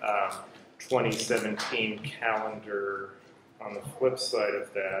a 2017 calendar on the flip side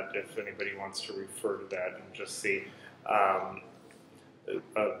of that, if anybody wants to refer to that and just see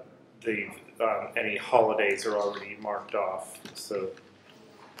any holidays are already marked off. So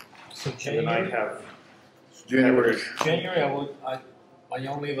So and then I January, have January. my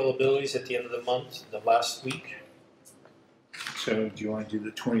only availability is at the end of the month, the last week. So do you want to do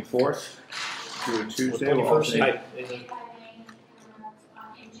the 24th? Do a Tuesday? Or We'll 21st, alternate. is it-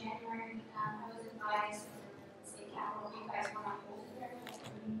 In January, I was advised for state capital, you guys want to hold their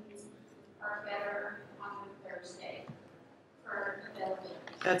meetings are better on Thursday for availability.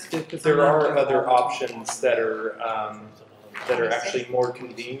 That's good, because there are other options that are actually more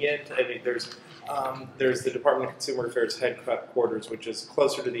convenient. I mean, there's the Department of Consumer Affairs headquarters, which is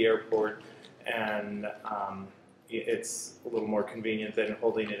closer to the airport, and it's a little more convenient than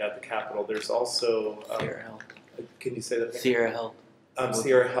holding it at the Capitol. There's also Sierra Health. Can you say that again? Sierra Health.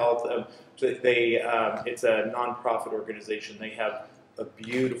 Sierra Health. It's a nonprofit organization. They have a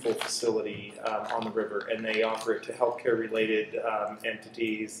beautiful facility on the river, and they offer it to healthcare-related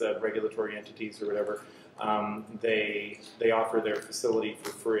entities, regulatory entities, or whatever. They offer their facility for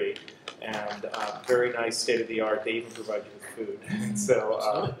free, and very nice, state-of-the-art. They even provide you with food.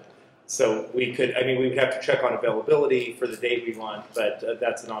 So we could. I mean, we would have to check on availability for the date we want, but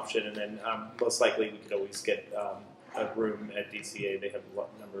that's an option. And then most likely we could always get a room at DCA. They have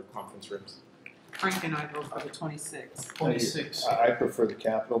a number of conference rooms. Frank and I go for the 26th. 26. I prefer the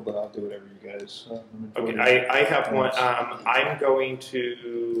Capitol, but I'll do whatever you guys. Okay, I have one. I'm going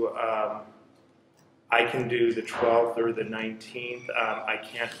to. I can do the 12th or the 19th. I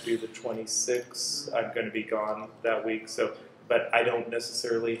can't do the 26th. I'm going to be gone that week. So, but I don't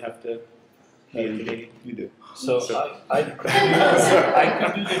necessarily have to be at the meeting. You do. So So- I could do the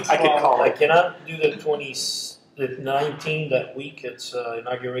 12th. I could call I it. cannot do the 19th that week. It's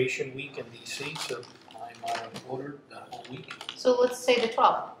inauguration week in DC, so I'm out of order that whole week. So let's say the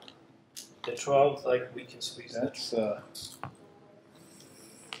 12th. The 12th, like we can squeeze that. That's,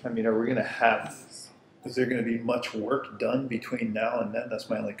 I mean, are we going to have, is there going to be much work done between now and then? That's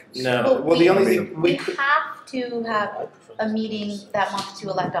my only concern. No. But Well, the only we- thing We we could have to have I prefer a this. meeting that month to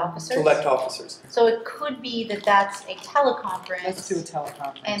elect officers. elect officers. So it could be that that's a Let's teleconference, do a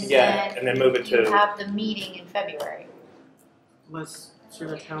teleconference. and Yeah, and then move it you to- have the meeting in February. Let's do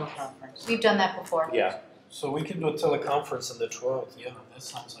a teleconference. We've done that before. Yeah. So we can do a teleconference on the 12th. Yeah, that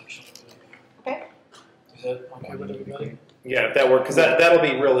sounds actually good. Okay. Is that okay with everybody? Yeah, if that works, because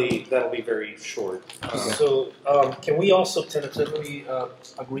that'll be very short. So can we also tentatively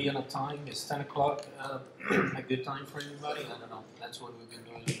agree on a time? Is 10 o'clock a good time for everybody? I don't know. That's what we've been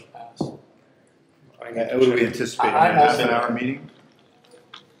doing in the past. I What do we anticipate? I'm A half open. an hour meeting?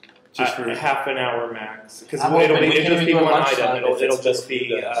 Just for a half an hour max, because I'm it'll open. We just can be do it one lunchtime item. It'll if it's just good for be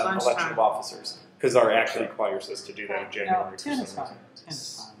you guys. election Lunchtime. of officers, because our act requires us to do that in No, January. 10 for is some fine. reason. 10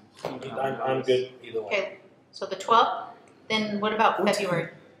 is fine. I'm good either way. Okay, so the 12th, then what about What February?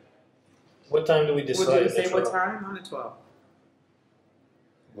 What time do we decide? What did you the say, what 12th? time? On the 12th.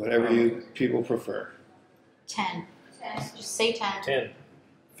 whatever you people prefer. 10. Just say 10. 10.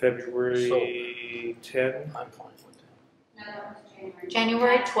 February 10. I'm fine with No, that was January.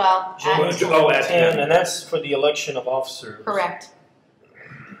 January 12th. that. At, Oh, at 10, 10. and that's for the election of officers. correct.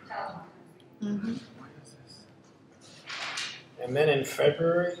 Teleconference. Mm-hmm. And then in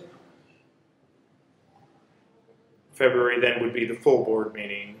February, February then would be the full board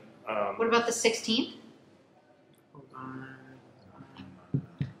meeting. What about the 16th? Hold on.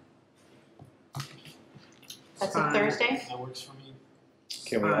 That's a Fine. Thursday? that works for me.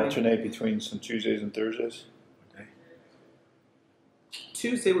 Can we Fine. alternate between some Tuesdays and Thursdays?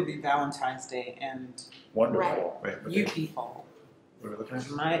 Tuesday would be Valentine's Day, and Wonderful. you people What are we looking at?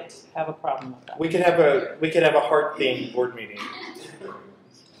 might have a problem with that. We could have a heart themed board meeting.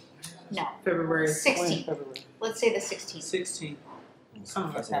 No. February. 16th. when in February. Let's say the 16th. 16th. Some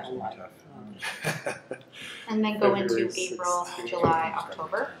of us have a lot. And then go into February April, 16th. July,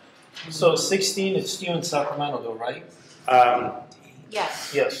 October. So 16, it's still in Sacramento though, right?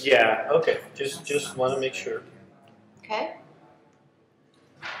 Yes. Yes. Yeah. Okay, just want to make sure. Okay.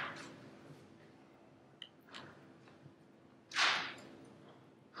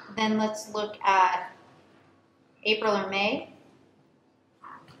 Then let's look at April or May.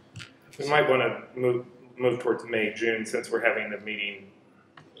 We might want to move towards May, June, since we're having the meeting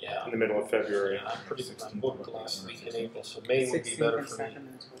Yeah. in the middle of February. I'm pretty I'm booked the last week in April, so May would be 16th better and for me.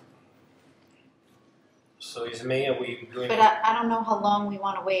 2nd as well. So is May, are we doing? But I don't know how long we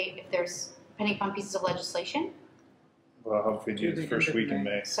want to wait if there's, depending upon pieces of legislation. Well, hopefully do the first week in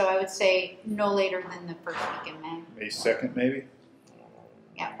May. So I would say no later than the first week in May. May 2nd, maybe?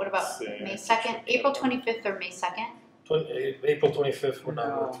 Yeah, what about Say- May 2nd? April 25th or May 2nd? April 25th would not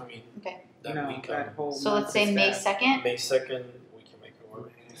No. work for me. Okay. That No, week. that whole So month let's say is May bad. 2nd. May 2nd, we can make it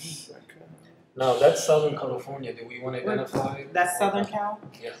work. Now, that's Southern California. Do we want to identify? That's Southern Cal?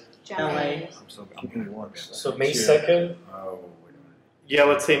 LA. So May 2nd, Oh, wait a minute. Yeah,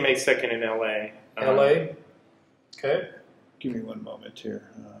 let's say May 2nd in LA. LA. Okay. Give me one moment here.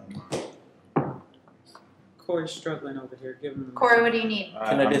 Corey's struggling over here. Give him. Corey, what do you need?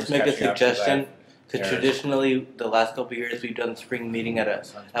 Can I I'm just make a catching up 'cause suggestion? Because errors. traditionally, the last couple of years, we've done spring meeting at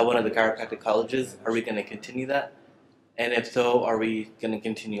one of the chiropractic colleges. Are we going to continue that? And if so, are we going to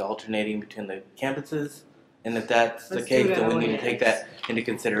continue alternating between the campuses? And if that's the Let's do case, that then we on need to take that into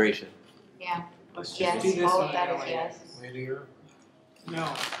consideration. Yeah. Let's just Yes. do this All one of that at is LAX. yes. Wait here.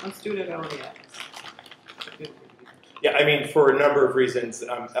 No, let's do it at LAX. Yeah, I mean, for a number of reasons,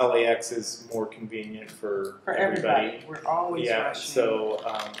 LAX is more convenient for everybody. We're always Yeah, rushing. so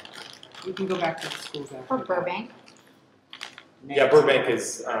We can go back to the schools after. Or that. Burbank. yeah, Burbank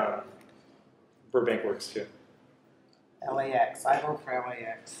is Burbank works too. LAX. I vote for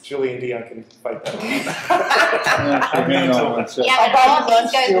LAX. Julie and Dion can fight that. Hang on one second. Yeah, but all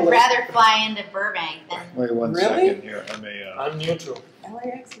these guys would rather fly into Burbank than. Wait one Really? second here. I may, I'm neutral.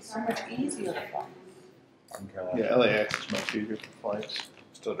 LAX is so much easier to fly. From Carolina. yeah, LAX is much easier for flights.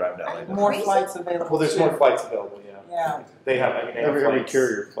 Still driving to LA. More flights available. Well, there's too. more flights available. Yeah, Yeah. they have. I mean, they have Every flights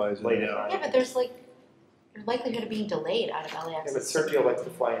carrier flies in late and at out. night. Yeah, but there's like your likelihood of being delayed out of LAX. Yeah, but Sergio likes to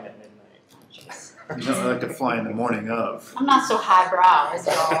fly in at midnight. You know, I like to fly in the morning of. I'm not so highbrow as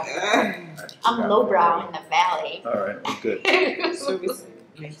y'all. I'm lowbrow in the valley. All right, well, good. So we say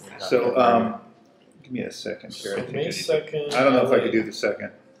May 2nd. So, give me a second here. I So think I May need to- 2nd. I don't know if I could do the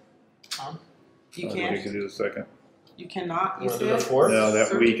second. You I don't think I can't. could do the second. You cannot. You You wanna do the said. 4th? No, that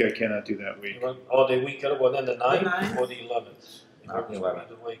Sir? week I cannot do that week. Oh, the week, well then the 9th ninth? or the 11th? Not the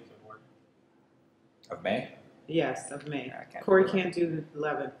 11th. Either way could work. Of May? Yes, of May. Yeah, I can't Corey do that. can't do the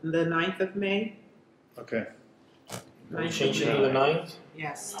 11th. The 9th of May. Okay. Can we 9th change of it to May. the 9th?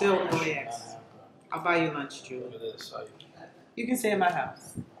 Yes, still LAX. I'll buy you lunch, Look Julie. at this. You can stay at my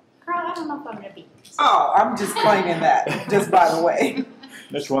house. Girl, I don't know if I'm gonna be. Oh, I'm just claiming that. Just by the way.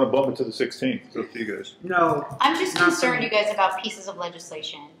 Unless you want to bump it to the 16th, it's up to you guys. No. I'm just Not concerned, for you guys, about pieces of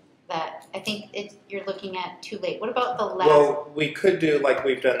legislation that I think you're looking at too late. What about the last? Well, we could do like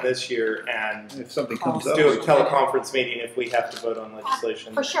we've done this year and If something comes do up. a teleconference meeting if we have to vote on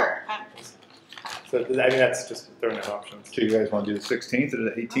legislation. For sure. So I mean, that's just throwing out options. So you guys want to do the 16th or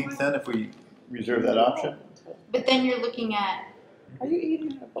the 18th then, if we reserve that option? But then you're looking at, Are you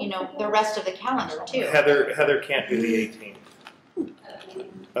eating? you know, the rest of the calendar too. Heather can't do the 18th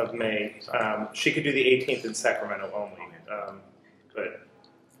of May. She could do the 18th in Sacramento only, but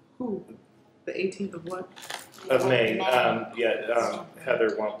Who? The 18th of what? of May, May.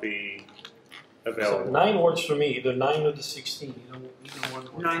 Heather won't be So available. 9 works for me, either 9 or the 16th. Either one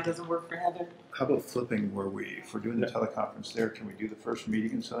works. 9 doesn't work for Heather. How about flipping where if we're doing the teleconference there, can we do the first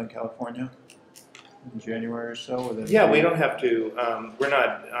meeting in Southern California in January or so? Or then Yeah, we don't have to. We're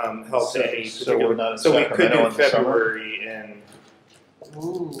not held to any So we're particular. not in So we could Sacramento do in the summer? February in.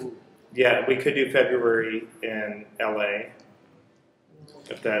 Ooh. Yeah, we could do February in LA.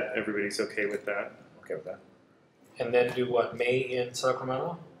 If that everybody's okay with that. Okay with that. And then do what, May in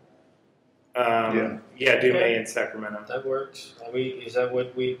Sacramento? Yeah, do May in Sacramento. That works. Is that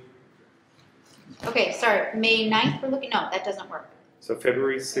what we, Okay, sorry, May 9th we're looking, no, that doesn't work. So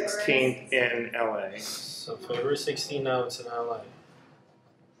February 16th in LA. so February 16 now it's in LA.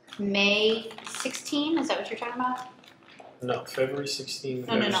 May 16, is that what you're talking about? No, February 16.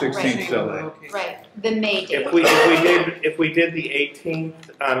 No, no, no, 16th right. LA. Right, the May date. If we did the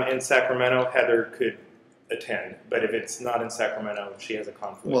 18th in Sacramento, Heather could attend. But if it's not in Sacramento, she has a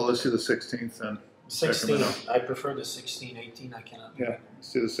conflict. Well, let's do the 16th then. 16, Sacramento. I prefer the 16, 18, I cannot. Yeah,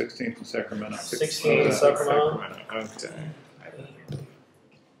 let's do the 16th in Sacramento. 16 in Sacramento? Okay.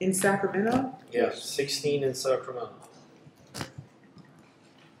 In Sacramento? Yeah, 16 in Sacramento.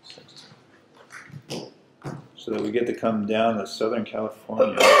 So that we get to come down to Southern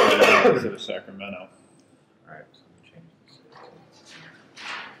California instead of Sacramento. Alright, so we change this.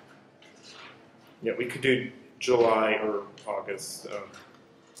 Yeah, we could do July or August.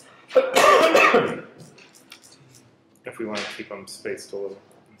 If we want to keep them spaced a little.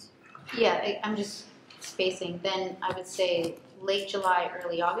 Yeah, I'm just spacing, then I would say late July,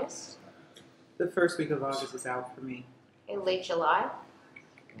 early August. The first week of August is out for me. Okay, late July.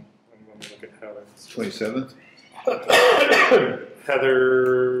 Let me look at Heather's. 27th?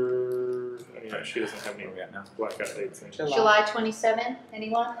 Heather, yeah, she doesn't have any Where we at now? blackout dates in. July 27th,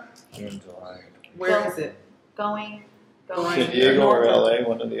 anyone? June, July. Where is it? Going. San Diego or LA,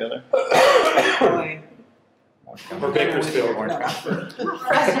 one or the other? LA. Or Bakersfield. No.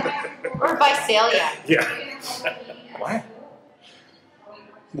 Or Visalia. Yeah. What?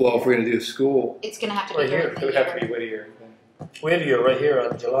 Well, if we're gonna do school, It's gonna have to Right be here. during It the would have to year. be Whittier. Whittier, right here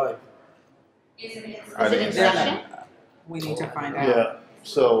on July. Is it Are they in in session? We need to find out. yeah,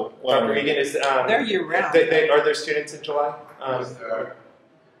 so. Dr. Egan, is They're year round. Are there students in July?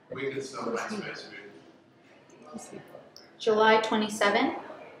 We can still space. July 27?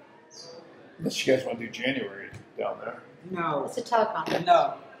 Unless you guys wanna do January down there. No, It's a teleconference.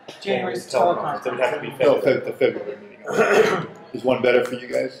 no. January's It would have to teleconference. be No, February. the February meeting. Is one better for you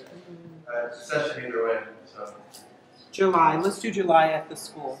guys? Session either way, so. July, let's do July at the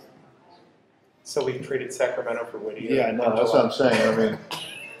school. So we traded Sacramento for Whittier. Yeah, no, that's what I'm saying, I mean,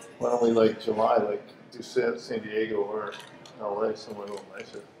 why don't we like July, like do San Diego or LA, somewhere a little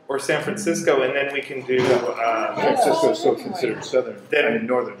nicer. Or San Francisco, and then we can do. San Francisco's still considered southern, I mean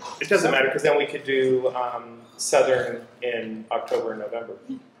northern. It doesn't matter because then we could do Southern in October and November.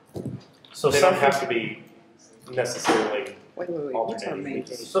 So They don't have to be necessarily Wait, what's our alternating. main We date?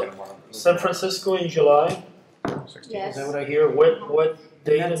 just So- kind of want to- San Francisco in July. Yes. Is that what I hear? What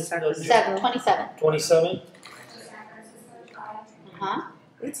date That's is Sacramento. 27. 27? Uh-huh.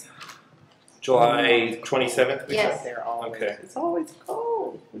 July 27th, we Yes. said? They're always, Okay. it's always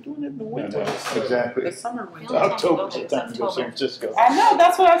cold. We're doing it in the winter. Exactly. The summer We winter. only have to October, go it's to time to go to San Francisco. I know,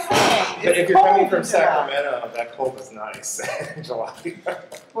 that's what I'm saying. But It's if you're coming cold from in July. Sacramento, that cold is nice in July.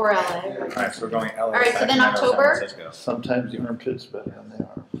 Or LA. Alright, so we're going LA. All right, so then Sacramento, San October? Francisco. Sometimes the armpit's better than they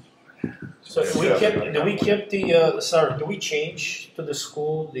are. So do we keep the, sorry, do we change to the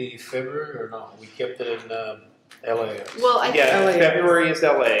school the February or no? We kept it in LA. Well, I Yeah, LA. February is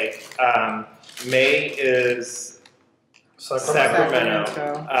LA. May is Sacramento.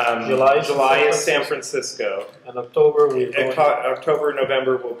 July is San Francisco. And October we're going. October,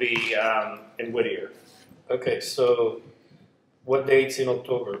 November will be in Whittier. Okay, so what dates in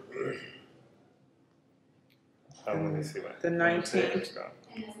October? Let me see what. The 19th.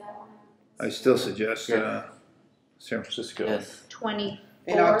 I still suggest, San Francisco. Yes. 24.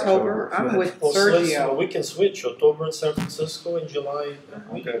 In October, I'm with Well, Sergio. we can switch October in San Francisco and July.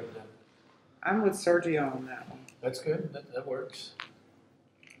 Okay. I'm with Sergio on that one. That's good. That works.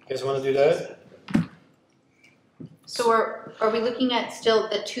 You guys want to do that? So are we looking at still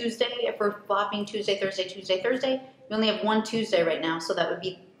the Tuesday, if we're flopping Tuesday, Thursday, Tuesday, Thursday? We only have one Tuesday right now, so that would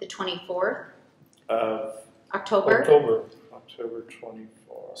be the 24th, Of October. October 24th.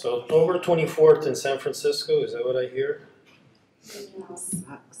 So October 24th in San Francisco, is that what I hear? Sucks.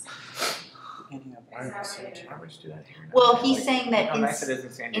 Beginning of Why don't we just do that here? Well, he's saying that How nice it is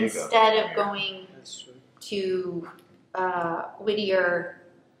in San Diego. instead of going to Whittier,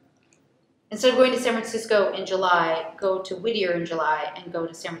 instead of going to San Francisco in July, go to Whittier in July and go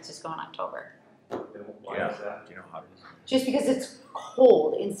to San Francisco in October. Why is that? Do you know how it is? Just because it's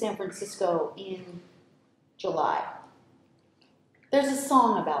cold in San Francisco in July. There's a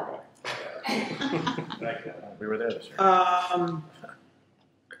song about it. We were there this year.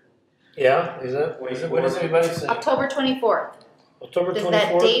 Yeah, is that, what is everybody saying? October 24th. October 24th? Does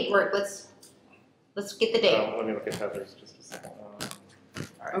that date work? Let's get the date. Let me look at Heather's just a second.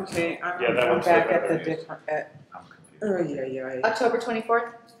 Okay, Yeah, that I'm one's back the at the better. different, I'm confused. yeah. October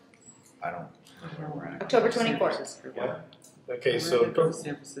 24th? I don't. October 24th. Yeah. Okay, We're so gonna go to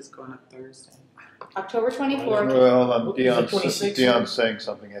San Francisco on a Thursday. October 24th. Well, Is it 26? Dion's saying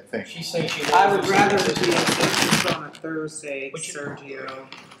something, I think. she's saying she I wants would to- rather be in San Francisco on a Thursday, Which- Sergio,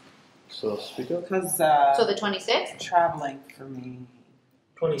 So speak up. because So the 26th? traveling for me.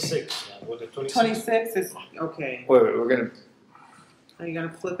 26, was it 26? 26 is, okay. Wait, we're gonna, Are you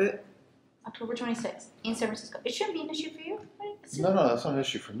gonna flip it? October 26th in San Francisco. It shouldn't be an issue for you, right? no, that's not an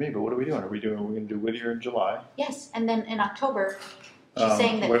issue for me, but what are we doing? We're gonna do Whittier in July. Yes, and then in October, she's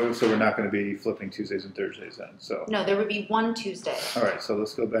saying that, So we're not gonna be flipping Tuesdays and Thursdays then, so. no, there would be one Tuesday. All right, so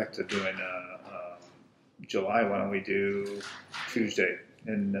let's go back to doing, July. Why don't we do Tuesday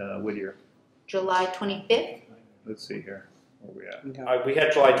in, Whittier? July 25th? Let's see here, where we at? We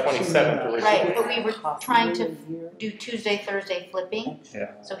had July 27th originally. Right, but we were trying to do Tuesday, Thursday flipping.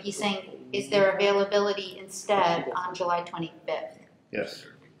 Yeah. So he's saying, is there availability instead on July 25th? Yes.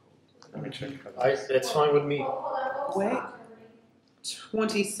 Let me check. That's fine with me. Wait.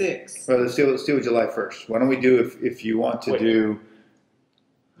 26. Well, let's do July 1st. Why don't we do, if you want to Wait. do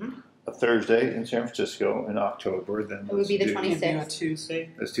a Thursday in San Francisco in October, then It would be the let's do- 26th. Can do a Tuesday.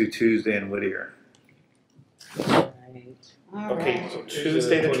 Let's do Tuesday in Whittier. Right. All Okay, right. so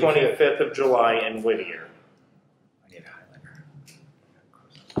Tuesday the 25th of July in Whittier. I need a highlighter.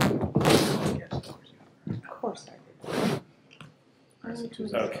 Of course I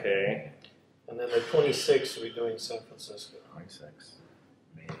did. Okay. And then the 26th, we're doing San Francisco. 26,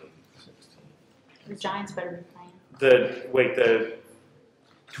 May 16. The Giants better be playing. The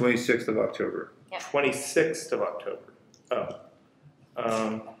 26th of October. 26th of October.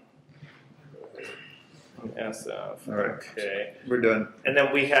 SF. All right. Okay. We're done. And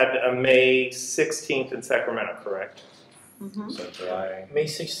then we had a May 16th in Sacramento, correct? Mhm. So July, May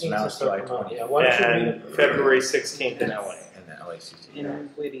 16th Now is it's July Sacramento. 20th. Yeah, why don't you read And February 16th in LA. and the LACC. In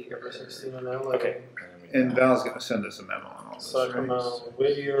Whittier. February 16th in LA. Okay. And Val's going to send us a memo on all this. Sacramento,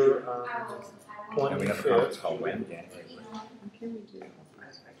 Whittier, And we have a conference 25th. call when, January.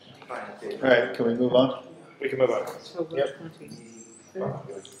 All right, can we move on? We can move on. October Yep.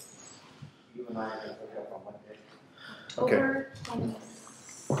 20th. Okay. Over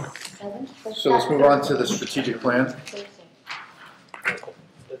 27? So let's move on to the strategic plan.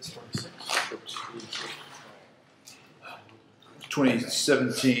 That's 26.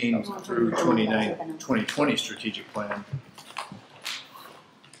 2017 through 2020 strategic plan.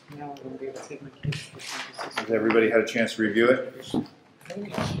 Now I'm gonna be able to take my kids to Has everybody had a chance to review it?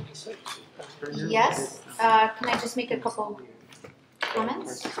 Yes, can I just make a couple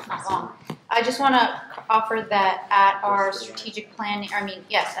comments? Not long. I just want to offer that at our strategic planning,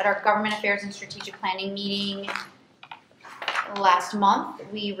 at our government affairs and strategic planning meeting last month,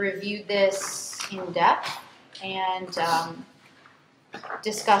 we reviewed this in depth and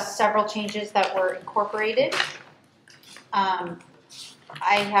discussed several changes that were incorporated.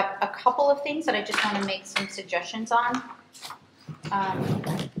 I have a couple of things that I just want to make some suggestions on.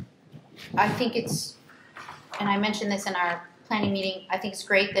 I think it's, and I mentioned this in our planning meeting, I think it's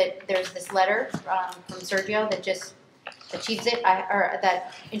great that there's this letter from Sergio that just achieves it, or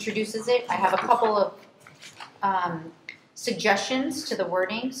that introduces it. I have a couple of suggestions to the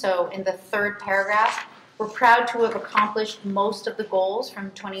wording. So in the third paragraph, we're proud to have accomplished most of the goals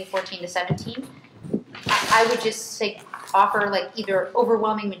from 2014 to 17. I would just say offer like either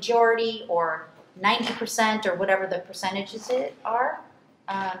overwhelming majority or 90% or whatever the percentages are.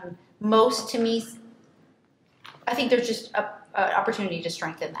 Most to me, I think there's just an opportunity to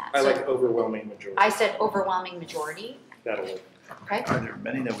strengthen that. I So like overwhelming majority. I said overwhelming majority. That'll work. Okay. Are there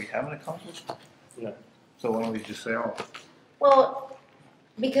many that we haven't accomplished? No. So why don't we just say all? Well,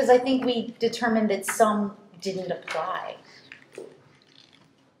 because I think we determined that some didn't apply.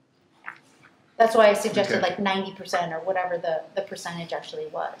 That's why I suggested Okay. like 90% or whatever the percentage actually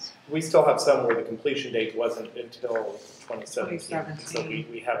was. We still have some where the completion date wasn't until 2017. So 2017.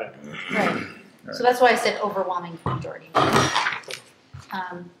 we haven't. Right. So that's why I said overwhelming majority.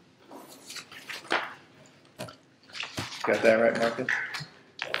 Got that right, Marcus?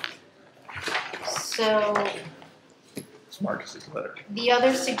 So It's Marcus's letter. the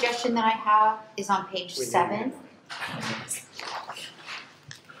other suggestion that I have is on page 7.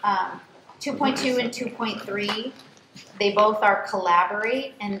 2.2 and 2.3, they both are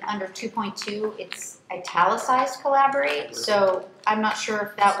collaborate, and under 2.2, it's italicized collaborate. So I'm not sure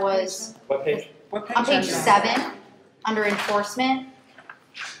if that was What page? What page? on page are you on? 7 under enforcement.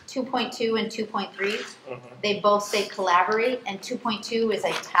 2.2 and 2.3, they both say collaborate, and 2.2 is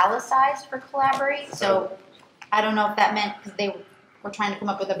italicized for collaborate. So I don't know if that meant because they were trying to come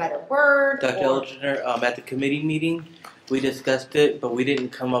up with a better word. Dr. or- Elginer, at the committee meeting, we discussed it, but we didn't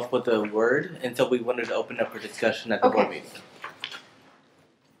come up with a word, and so we wanted to open up for discussion at the board Okay. meeting.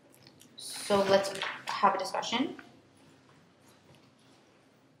 So let's have a discussion.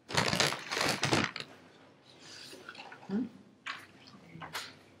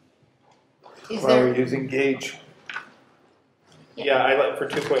 Is Why there, are we using gauge? Yeah, I like for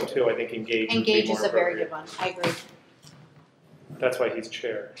 2.2. I think engage. would be engage is more a very appropriate. good one, I agree. That's why he's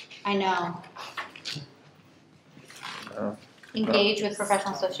chair. I know. No. Engage with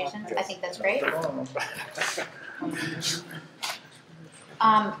professional associations, I think that's great.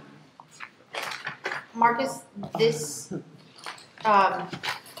 Marcus, this,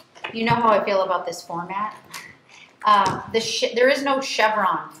 you know how I feel about this format. There is no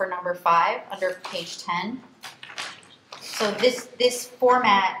chevron for number 5 under page 10. So this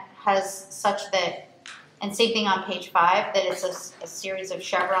format has such that, and same thing on page 5, that it's a series of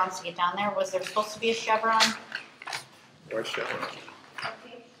chevrons to get down there. Was there supposed to be a chevron? Or chevron.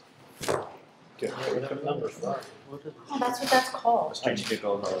 Number 5. Oh, that's what that's called. Strategic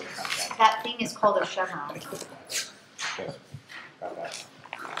goals or contract. That thing is called a chevron. Got that.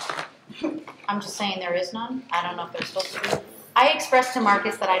 I'm just saying there is none. I don't know if there's supposed to be. I expressed to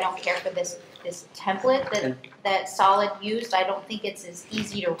Marcus that I don't care for this template that Solid used. I don't think it's as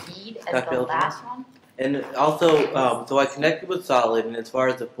easy to read as Dr. the Elgin? last one. And also, so I connected with Solid, and as far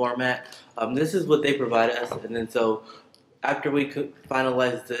as the format, this is what they provided us, and then so after we could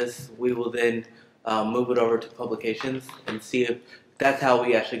finalize this, we will then move it over to publications and see if that's how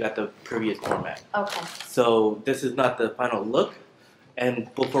we actually got the previous format. Okay. So this is not the final look,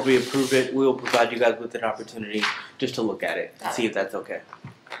 And before we approve it, we will provide you guys with an opportunity just to look at it, to see if that's okay.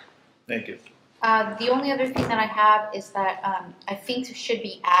 Thank you. The only other thing that I have is that I think should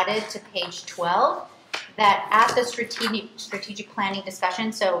be added to page 12, that at the strategic planning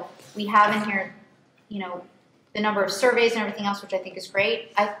discussion, so we have in here, you know, the number of surveys and everything else, which I think is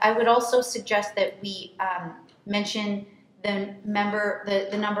great. I would also suggest that we mention the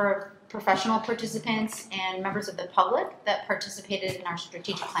number of professional participants and members of the public that participated in our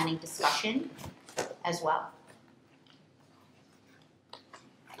strategic planning discussion as well.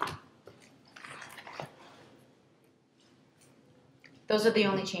 Those are the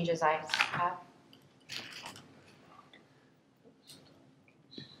only changes I have.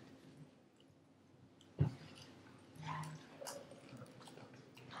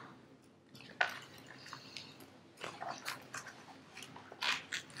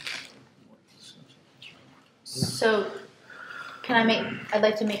 So, I'd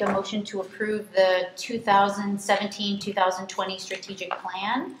like to make a motion to approve the 2017-2020 strategic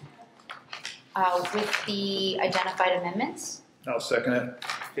plan with the identified amendments. I'll second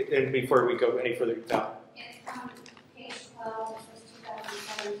it. And before we go any further, Val? It's on page 12, it says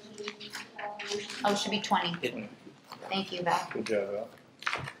 2017, 2018. Oh, it should be 20. Thank you, Val. Good job, Al.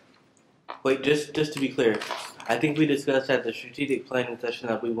 Wait, just to be clear, I think we discussed at the strategic planning session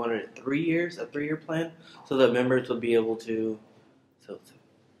that we wanted 3 years, a 3-year plan, so that members would be able to.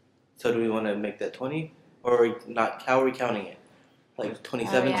 So do we want to make that 20, or are we not? How are we counting it? Like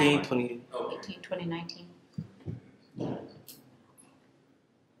 2017, 2018, 2019.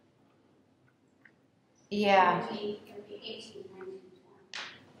 Yeah. It'd be 18, 19,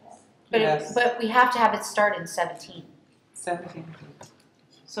 20. But but we have to have it start in 17. 17.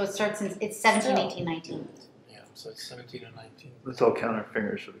 So it starts in 17, 18, 19. Yeah, so it's 17 and 19. Let's all count our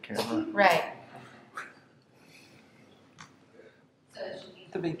fingers for the camera. Right. So it should be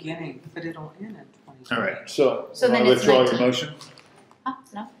The beginning, but it'll end in 20. All right, so So you then want to it's withdraw 19. your motion?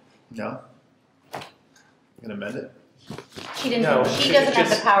 No. No? You gonna amend it? She didn't. No, she doesn't have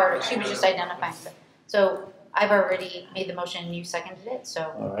the just- power. She was just identifying it. So I've already made the motion and you seconded it.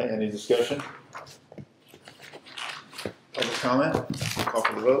 So All right, any discussion? Public comment? Call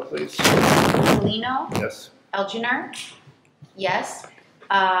for the vote, please. Polino, Yes. Elginer, yes.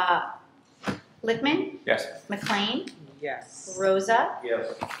 Lickman, Yes. McLean, Yes. Rosa,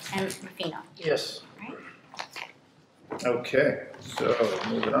 Yes. and Rufino. Yes. Okay, so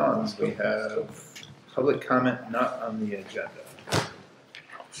moving on, we have public comment not on the agenda.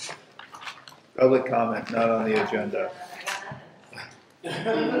 Public comment not on the agenda.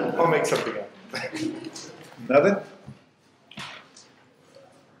 I'll make something up. Nothing?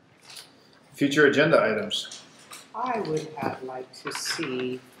 Future agenda items. I would have liked to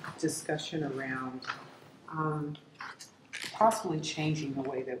see discussion around possibly changing the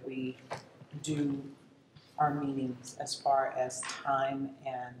way that we do our meetings as far as time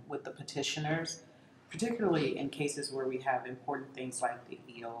and with the petitioners, particularly in cases where we have important things like the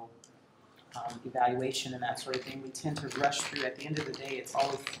EO evaluation and that sort of thing. We tend to rush through. At the end of the day,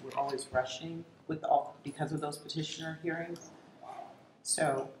 we're always rushing with because of those petitioner hearings.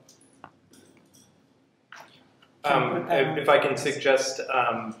 So. If I can suggest,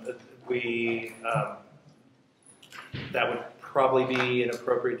 that would probably be an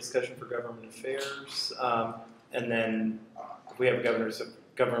appropriate discussion for government affairs. And then if we have a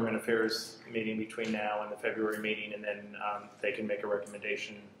government affairs meeting between now and the February meeting, and then they can make a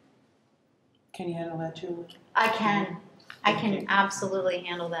recommendation. Can you handle that, Julie? I can absolutely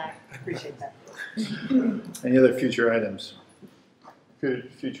handle that. I appreciate that. Any other future items?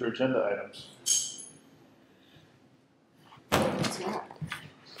 Future agenda items?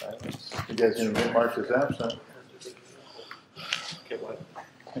 You guys didn't get marked as absent. Get what?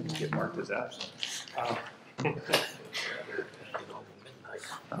 Get marked as absent.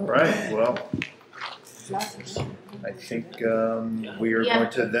 All right, well, I think we are going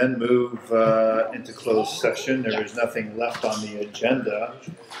to then move into closed session. There is nothing left on the agenda.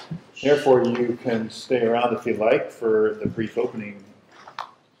 Therefore, you can stay around if you like for the brief opening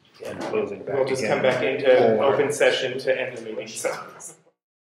and closing back We'll just again. come back into open session to end the meeting. So.